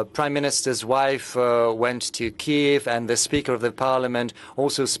 Prime Minister's wife went to Kyiv, and the Speaker of the Parliament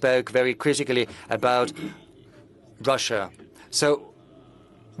also spoke very critically about Russia. So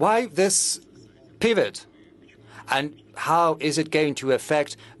why this pivot? And how is it going to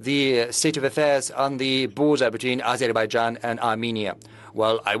affect the state of affairs on the border between Azerbaijan and Armenia?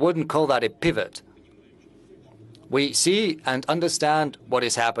 Well, I wouldn't call that a pivot. We see and understand what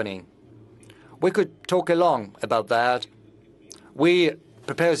is happening. We could talk along about that. We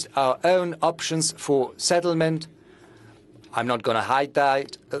proposed our own options for settlement. I'm not going to hide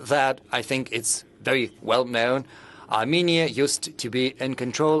that. I think it's very well known. Armenia used to be in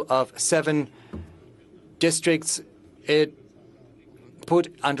control of 7 districts it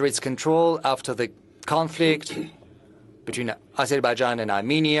put under its control after the conflict between Azerbaijan and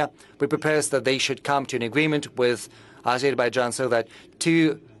Armenia. We proposed that they should come to an agreement with Azerbaijan so that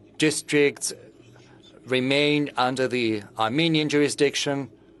 2 districts remain under the Armenian jurisdiction.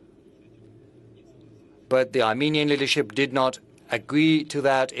 But the Armenian leadership did not agree to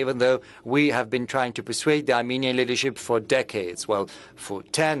that, even though we have been trying to persuade the Armenian leadership for decades, well, for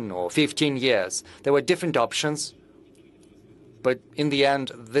 10 or 15 years. There were different options, but in the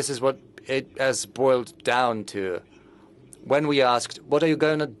end, this is what it has boiled down to. When we asked, what are you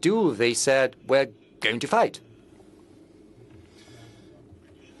going to do? They said, we're going to fight.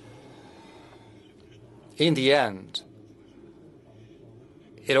 In the end,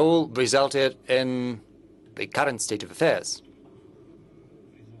 it all resulted in the current state of affairs.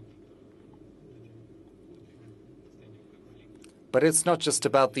 But it's not just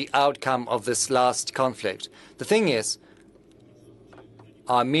about the outcome of this last conflict. The thing is,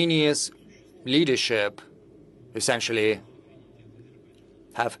 Armenia's leadership essentially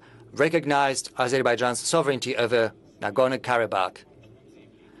have recognized Azerbaijan's sovereignty over Nagorno-Karabakh.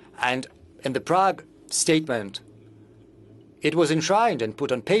 And in the Prague statement, it was enshrined and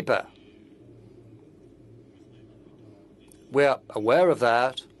put on paper. We're aware of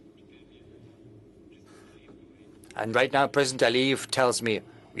that. And right now, President Aliyev tells me,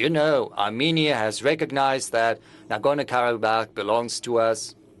 you know, Armenia has recognized that Nagorno-Karabakh belongs to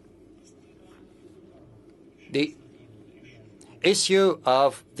us. The issue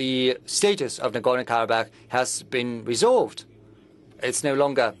of the status of Nagorno-Karabakh has been resolved. It's no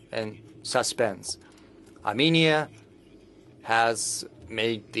longer in suspense. Armenia has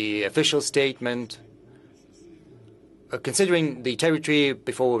made the official statement considering the territory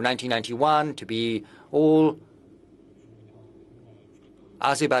before 1991 to be all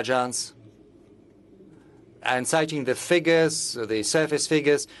Azerbaijan's, and citing the figures, the surface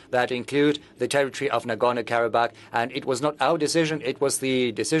figures that include the territory of Nagorno-Karabakh. And it was not our decision, it was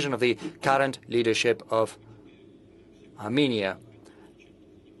the decision of the current leadership of Armenia.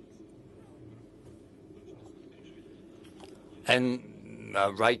 And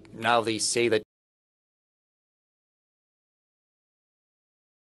right now they say that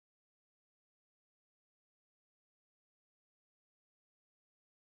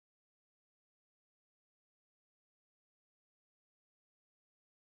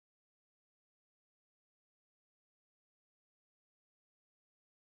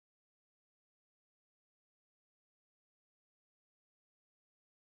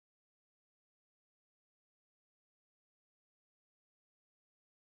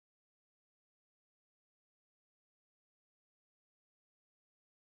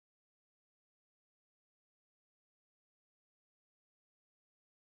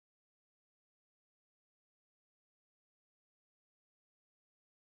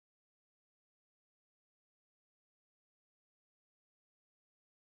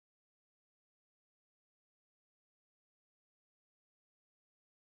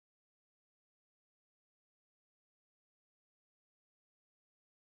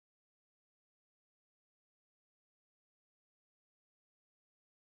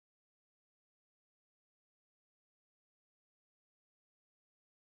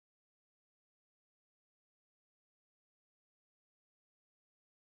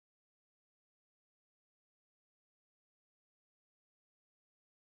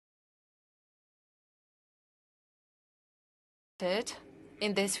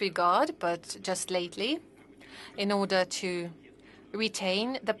in this regard, but just lately, in order to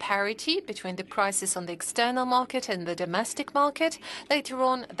retain the parity between the prices on the external market and the domestic market. Later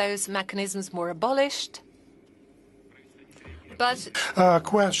on, those mechanisms were abolished. But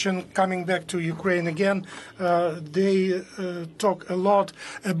question coming back to Ukraine again, they talk a lot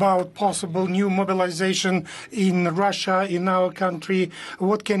about possible new mobilization in Russia, in our country.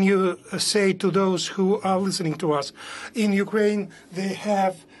 What can you say to those who are listening to us? In Ukraine, they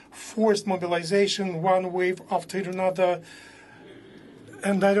have forced mobilization, one wave after another,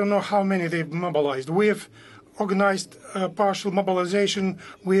 and I don't know how many they've mobilized. We've organized partial mobilization.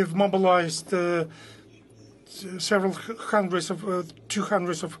 We've mobilized several hundreds of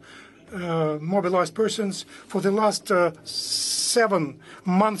 200s of mobilized persons for the last 7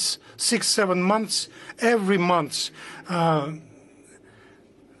 months, 6-7 months. Every month, a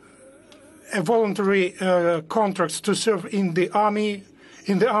voluntary contracts to serve in the army,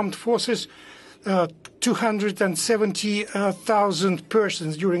 in the armed forces. 270,000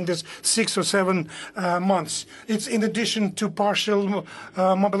 persons during this 6 or 7 months. It's in addition to partial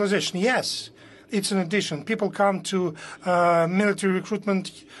mobilization. Yes, it's in addition. People come to military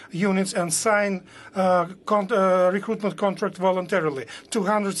recruitment units and sign recruitment contract voluntarily.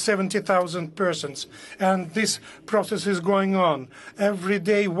 270,000 persons. And this process is going on. Every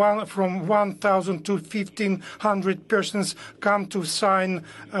day, from 1,000 to 1,500 persons come to sign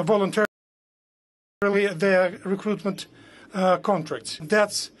voluntarily their recruitment contracts.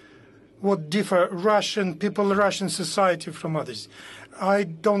 That's what differ Russian people, Russian society from others. I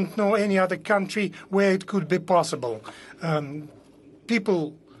don't know any other country where it could be possible.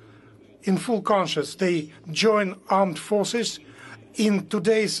 People in full conscience, they join armed forces. In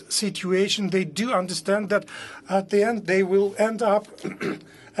today's situation, they do understand that at the end they will end up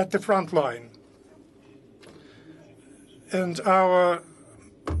at the front line. And our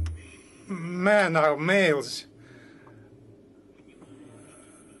men, our males,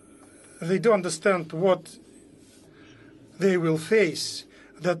 they do understand what they will face,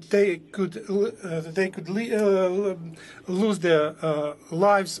 that they could lose their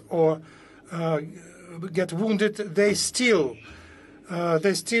lives or get wounded. They still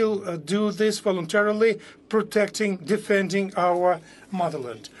do this voluntarily, protecting, defending our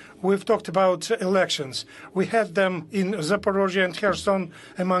motherland. We've talked about elections. We had them in Zaporozhye and Kherson,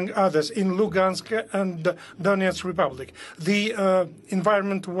 among others, in Lugansk and Donetsk Republic. The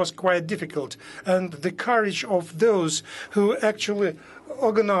environment was quite difficult, and the courage of those who actually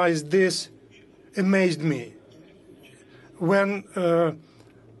organized this amazed me. When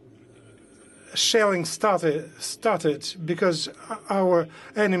shelling started because our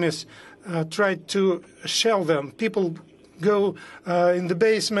enemies tried to shell them, people go in the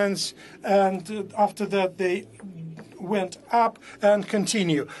basements, and after that they went up and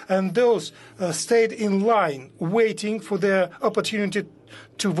continue. And those stayed in line, waiting for their opportunity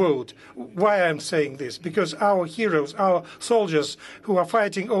to vote. Why I'm saying this? Because our heroes, our soldiers who are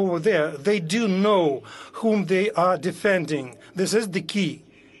fighting over there, they do know whom they are defending. This is the key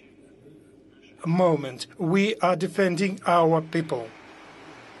moment. We are defending our people.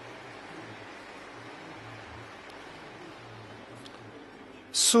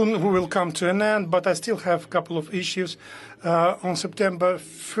 Soon we will come to an end, but I still have a couple of issues. On September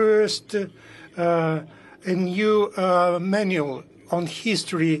 1st, a new manual on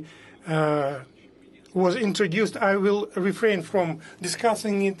history was introduced. I will refrain from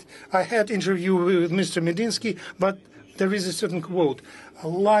discussing it. I had interview with Mr. Medinsky, but there is a certain quote.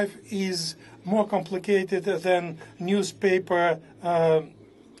 Life is more complicated than newspaper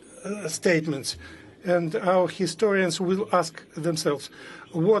statements. And our historians will ask themselves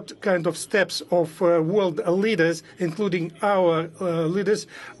what kind of steps of world leaders, including our leaders,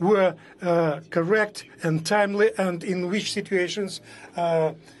 were correct and timely, and in which situations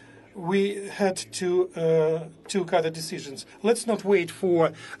we had to take other decisions. Let's not wait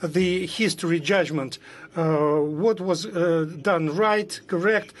for the history judgment. What was done right,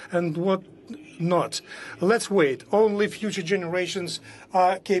 correct, and what not. Let's wait. Only future generations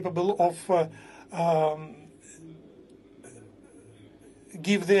are capable of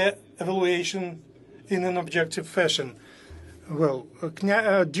give their evaluation in an objective fashion. Well,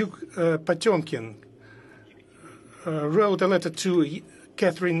 Duke Potemkin wrote a letter to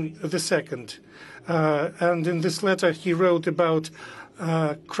Catherine II, and in this letter he wrote about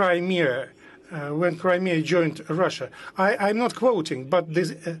Crimea, when Crimea joined Russia. I'm not quoting, but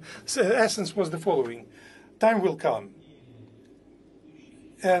the essence was the following. Time will come,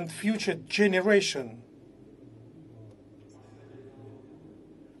 and future generation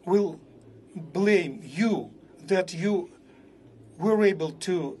will blame you that you were able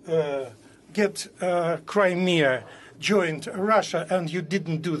to get Crimea joined Russia and you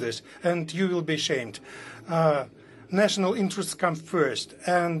didn't do this, and you will be ashamed. national interests come first,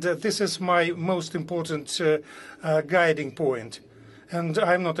 and this is my most important guiding point, and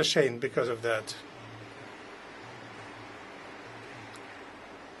I'm not ashamed because of that.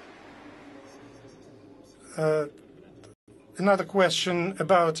 Another question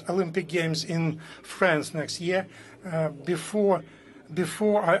about Olympic Games in France next year. Before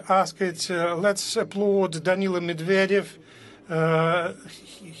I ask it, let's applaud Danilo Medvedev.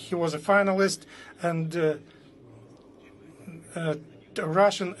 He was a finalist, and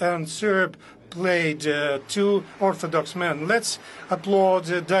Russian and Serb played two Orthodox men. Let's applaud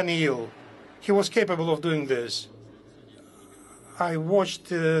Danil. He was capable of doing this. I watched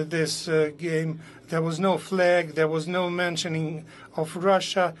this game. There was no flag, there was no mentioning of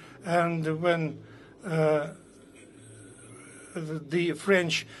Russia, and when the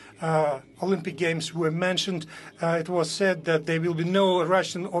French Olympic Games were mentioned, it was said that there will be no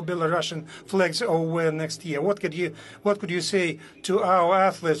Russian or Belarusian flags over next year. What could you say to our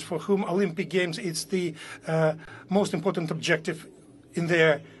athletes for whom Olympic Games is the most important objective in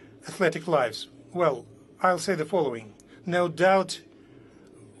their athletic lives? Well, I'll say the following. No doubt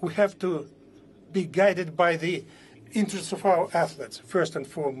we have to be guided by the interests of our athletes, first and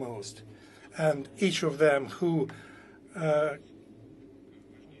foremost. And each of them who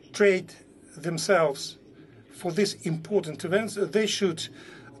trade themselves for these important events, they should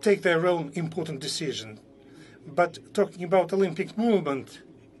take their own important decision. But talking about Olympic movement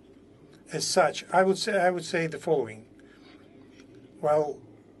as such, I would say the following. Well,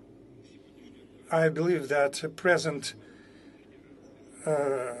 I believe that present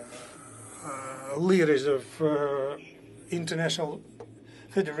leaders of international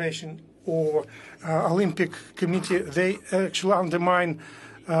federation or Olympic Committee, they actually undermine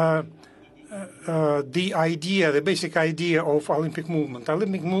the basic idea of Olympic movement.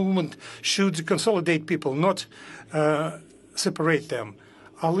 Olympic movement should consolidate people, not separate them.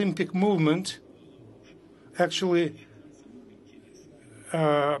 Olympic movement actually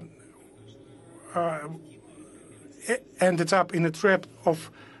ended up in a trap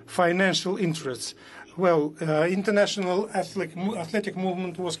of financial interests. Well, international athletic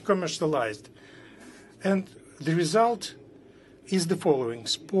movement was commercialized, and the result is the following: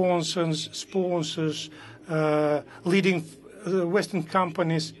 sponsors, leading Western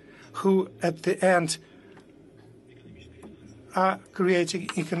companies, who at the end are creating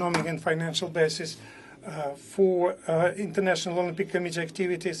economic and financial basis for International Olympic Committee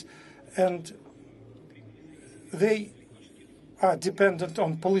activities, and they are dependent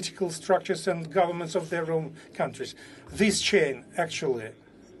on political structures and governments of their own countries. This chain actually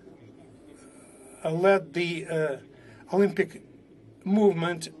led the Olympic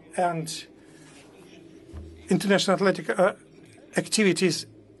movement, and international athletic activities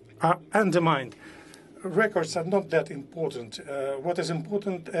are undermined. Records are not that important. What is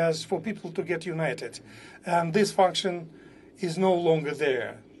important is for people to get united, and this function is no longer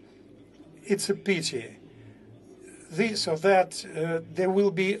there. It's a pity. This or that, there will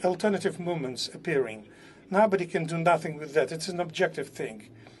be alternative movements appearing. Nobody can do nothing with that. It's an objective thing.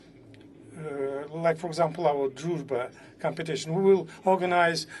 Like, for example, our Druzhba competition. We will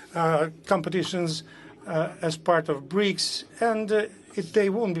organize competitions as part of BRICS, and they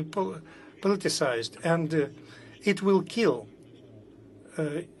won't be politicized, and it will kill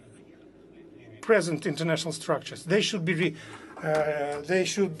present international structures. They should be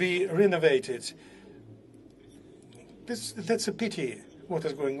renovated. That's a pity what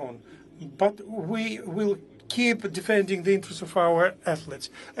is going on, but we will keep defending the interests of our athletes,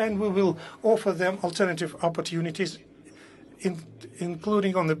 and we will offer them alternative opportunities,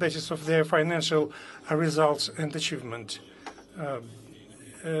 including on the basis of their financial results and achievement.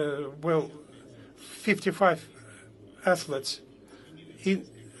 Well, 55 athletes,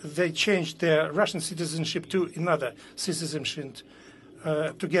 they changed their Russian citizenship to another citizenship,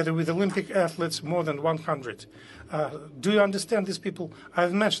 together with Olympic athletes, more than 100. Do you understand these people?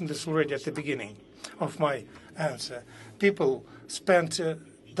 I've mentioned this already at the beginning of my answer. People spent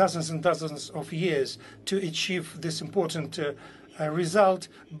dozens and dozens of years to achieve this important result,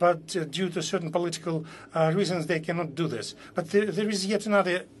 but due to certain political reasons, they cannot do this. But there is yet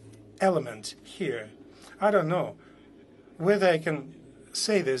another element here. I don't know whether I can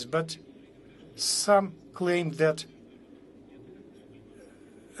say this, but some claim that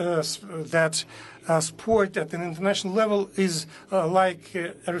sport at an international level is like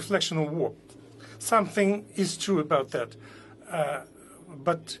a reflection of war. Something is true about that.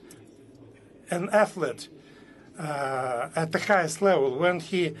 But an athlete at the highest level, when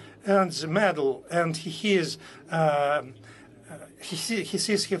he earns a medal and he hears he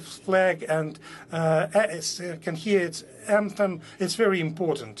sees his flag and can hear its anthem. It's very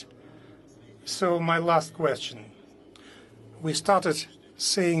important. So my last question. We started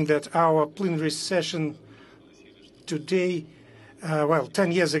saying that our plenary session today,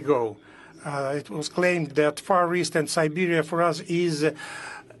 10 years ago, it was claimed that Far East and Siberia for us is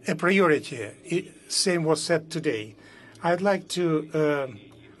a priority. Same was said today. I'd like to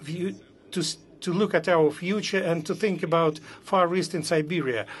look at our future and to think about Far East and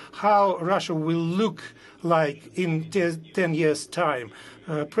Siberia, how Russia will look like in 10 years' time.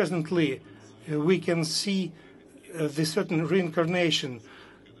 Presently, we can see the certain reincarnation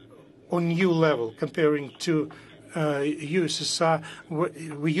on new level comparing to USSR.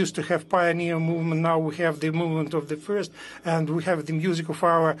 We used to have pioneer movement, now we have the movement of the first, and we have the music of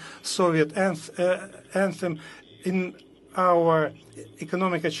our Soviet anthem. In our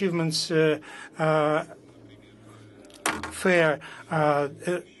economic achievements fair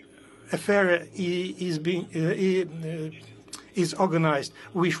is organized,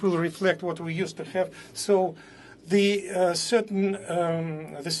 which will reflect what we used to have. So the certain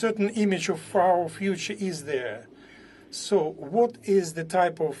image of our future is there. So what is the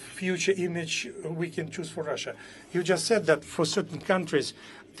type of future image we can choose for Russia? You just said that for certain countries,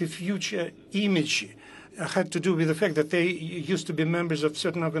 the future image had to do with the fact that they used to be members of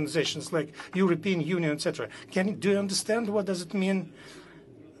certain organizations like European Union, etc. Do you understand what does it mean?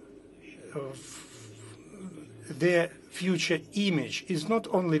 Their future image is not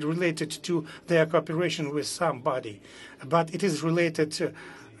only related to their cooperation with somebody, but it is related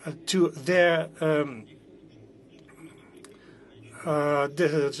to their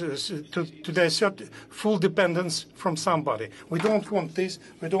full dependence from somebody. We don't want this.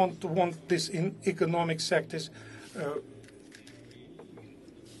 We don't want this in economic sectors.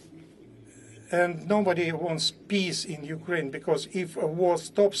 And nobody wants peace in Ukraine, because if a war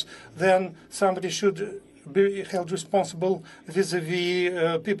stops, then somebody should be held responsible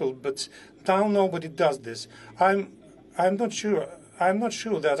vis-a-vis people. But now nobody does this. I'm not sure. I'm not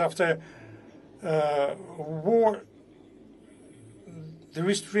sure that after war, the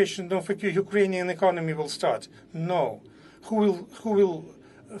restoration of the Ukrainian economy will start. No. Who will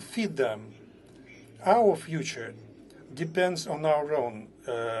feed them? Our future depends on our own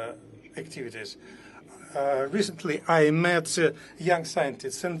activities. Recently, I met young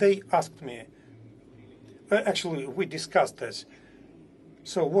scientists, and they asked me, actually, we discussed this.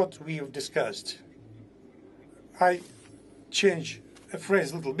 So what we've discussed, I change a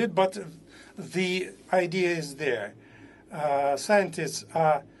phrase a little bit, but the idea is there. Scientists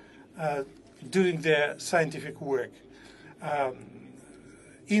are doing their scientific work.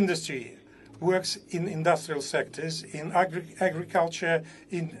 Industry works in industrial sectors, in agriculture,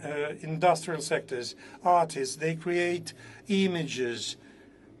 in industrial sectors. Artists, they create images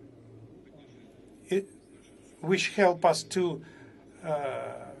which help us to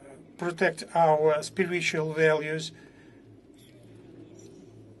protect our spiritual values.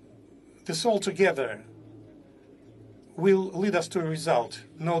 This all together will lead us to a result,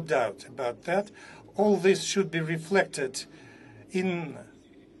 no doubt about that. All this should be reflected in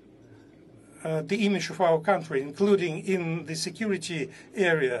the image of our country, including in the security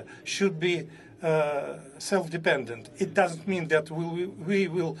area, should be self-dependent. It doesn't mean that we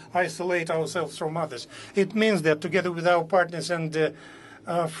will isolate ourselves from others. It means that together with our partners and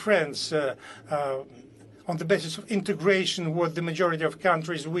friends, on the basis of integration with the majority of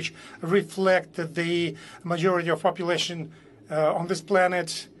countries which reflect the majority of population on this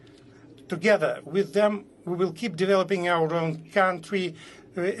planet, together with them, we will keep developing our own country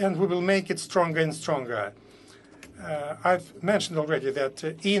and we will make it stronger and stronger. I've mentioned already that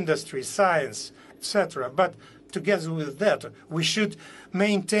industry, science, etc. But together with that, we should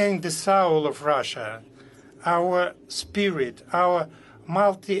maintain the soul of Russia, our spirit, our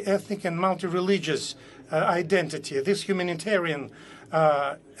multi-ethnic and multi-religious identity, this humanitarian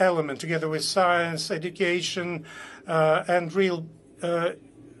element, together with science, education, and real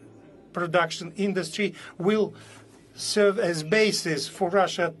production industry, will serve as basis for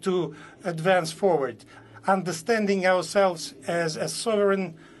Russia to advance forward, understanding ourselves as a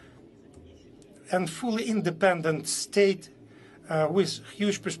sovereign and fully independent state with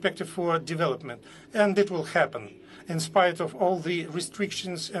huge perspective for development. And it will happen, in spite of all the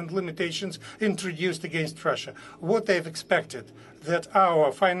restrictions and limitations introduced against Russia. What they've expected, that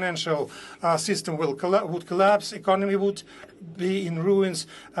our financial system would collapse, economy would be in ruins,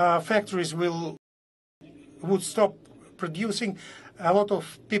 factories would stop producing, a lot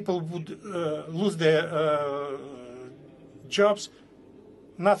of people would lose their jobs.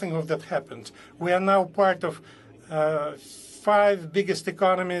 Nothing of that happened. We are now part of 5 biggest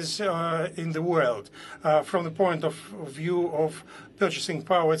economies in the world from the point of view of purchasing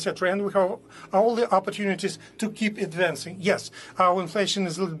power, etc. And we have all the opportunities to keep advancing. Yes, our inflation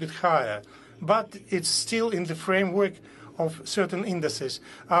is a little bit higher, but it's still in the framework of certain indices.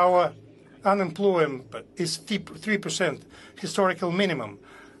 Our unemployment is 3%, historical minimum.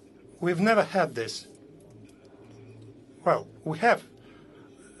 We've never had this. Well, we have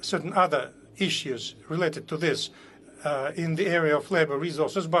certain other issues related to this in the area of labor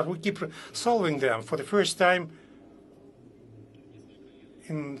resources, but we keep solving them. For the first time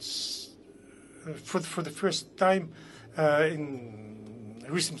in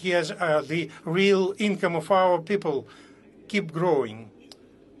recent years, the real income of our people keep growing,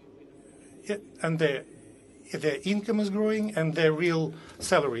 and their income is growing and their real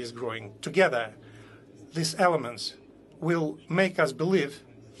salary is growing. Together, these elements will make us believe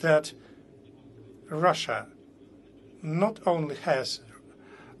that Russia not only has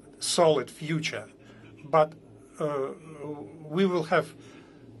solid future, but we will have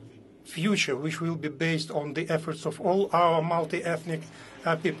future which will be based on the efforts of all our multi-ethnic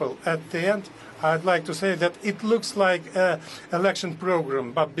people. At the end, I'd like to say that it looks like an election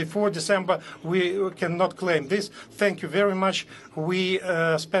program, but before December we cannot claim this. Thank you very much. We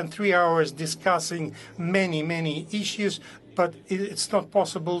spent 3 hours discussing many issues, but it's not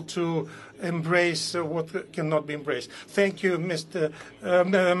possible to embrace what cannot be embraced. Thank you, Madam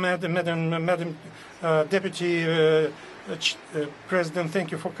Deputy President.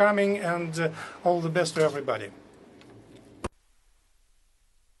 Thank you for coming, and all the best to everybody.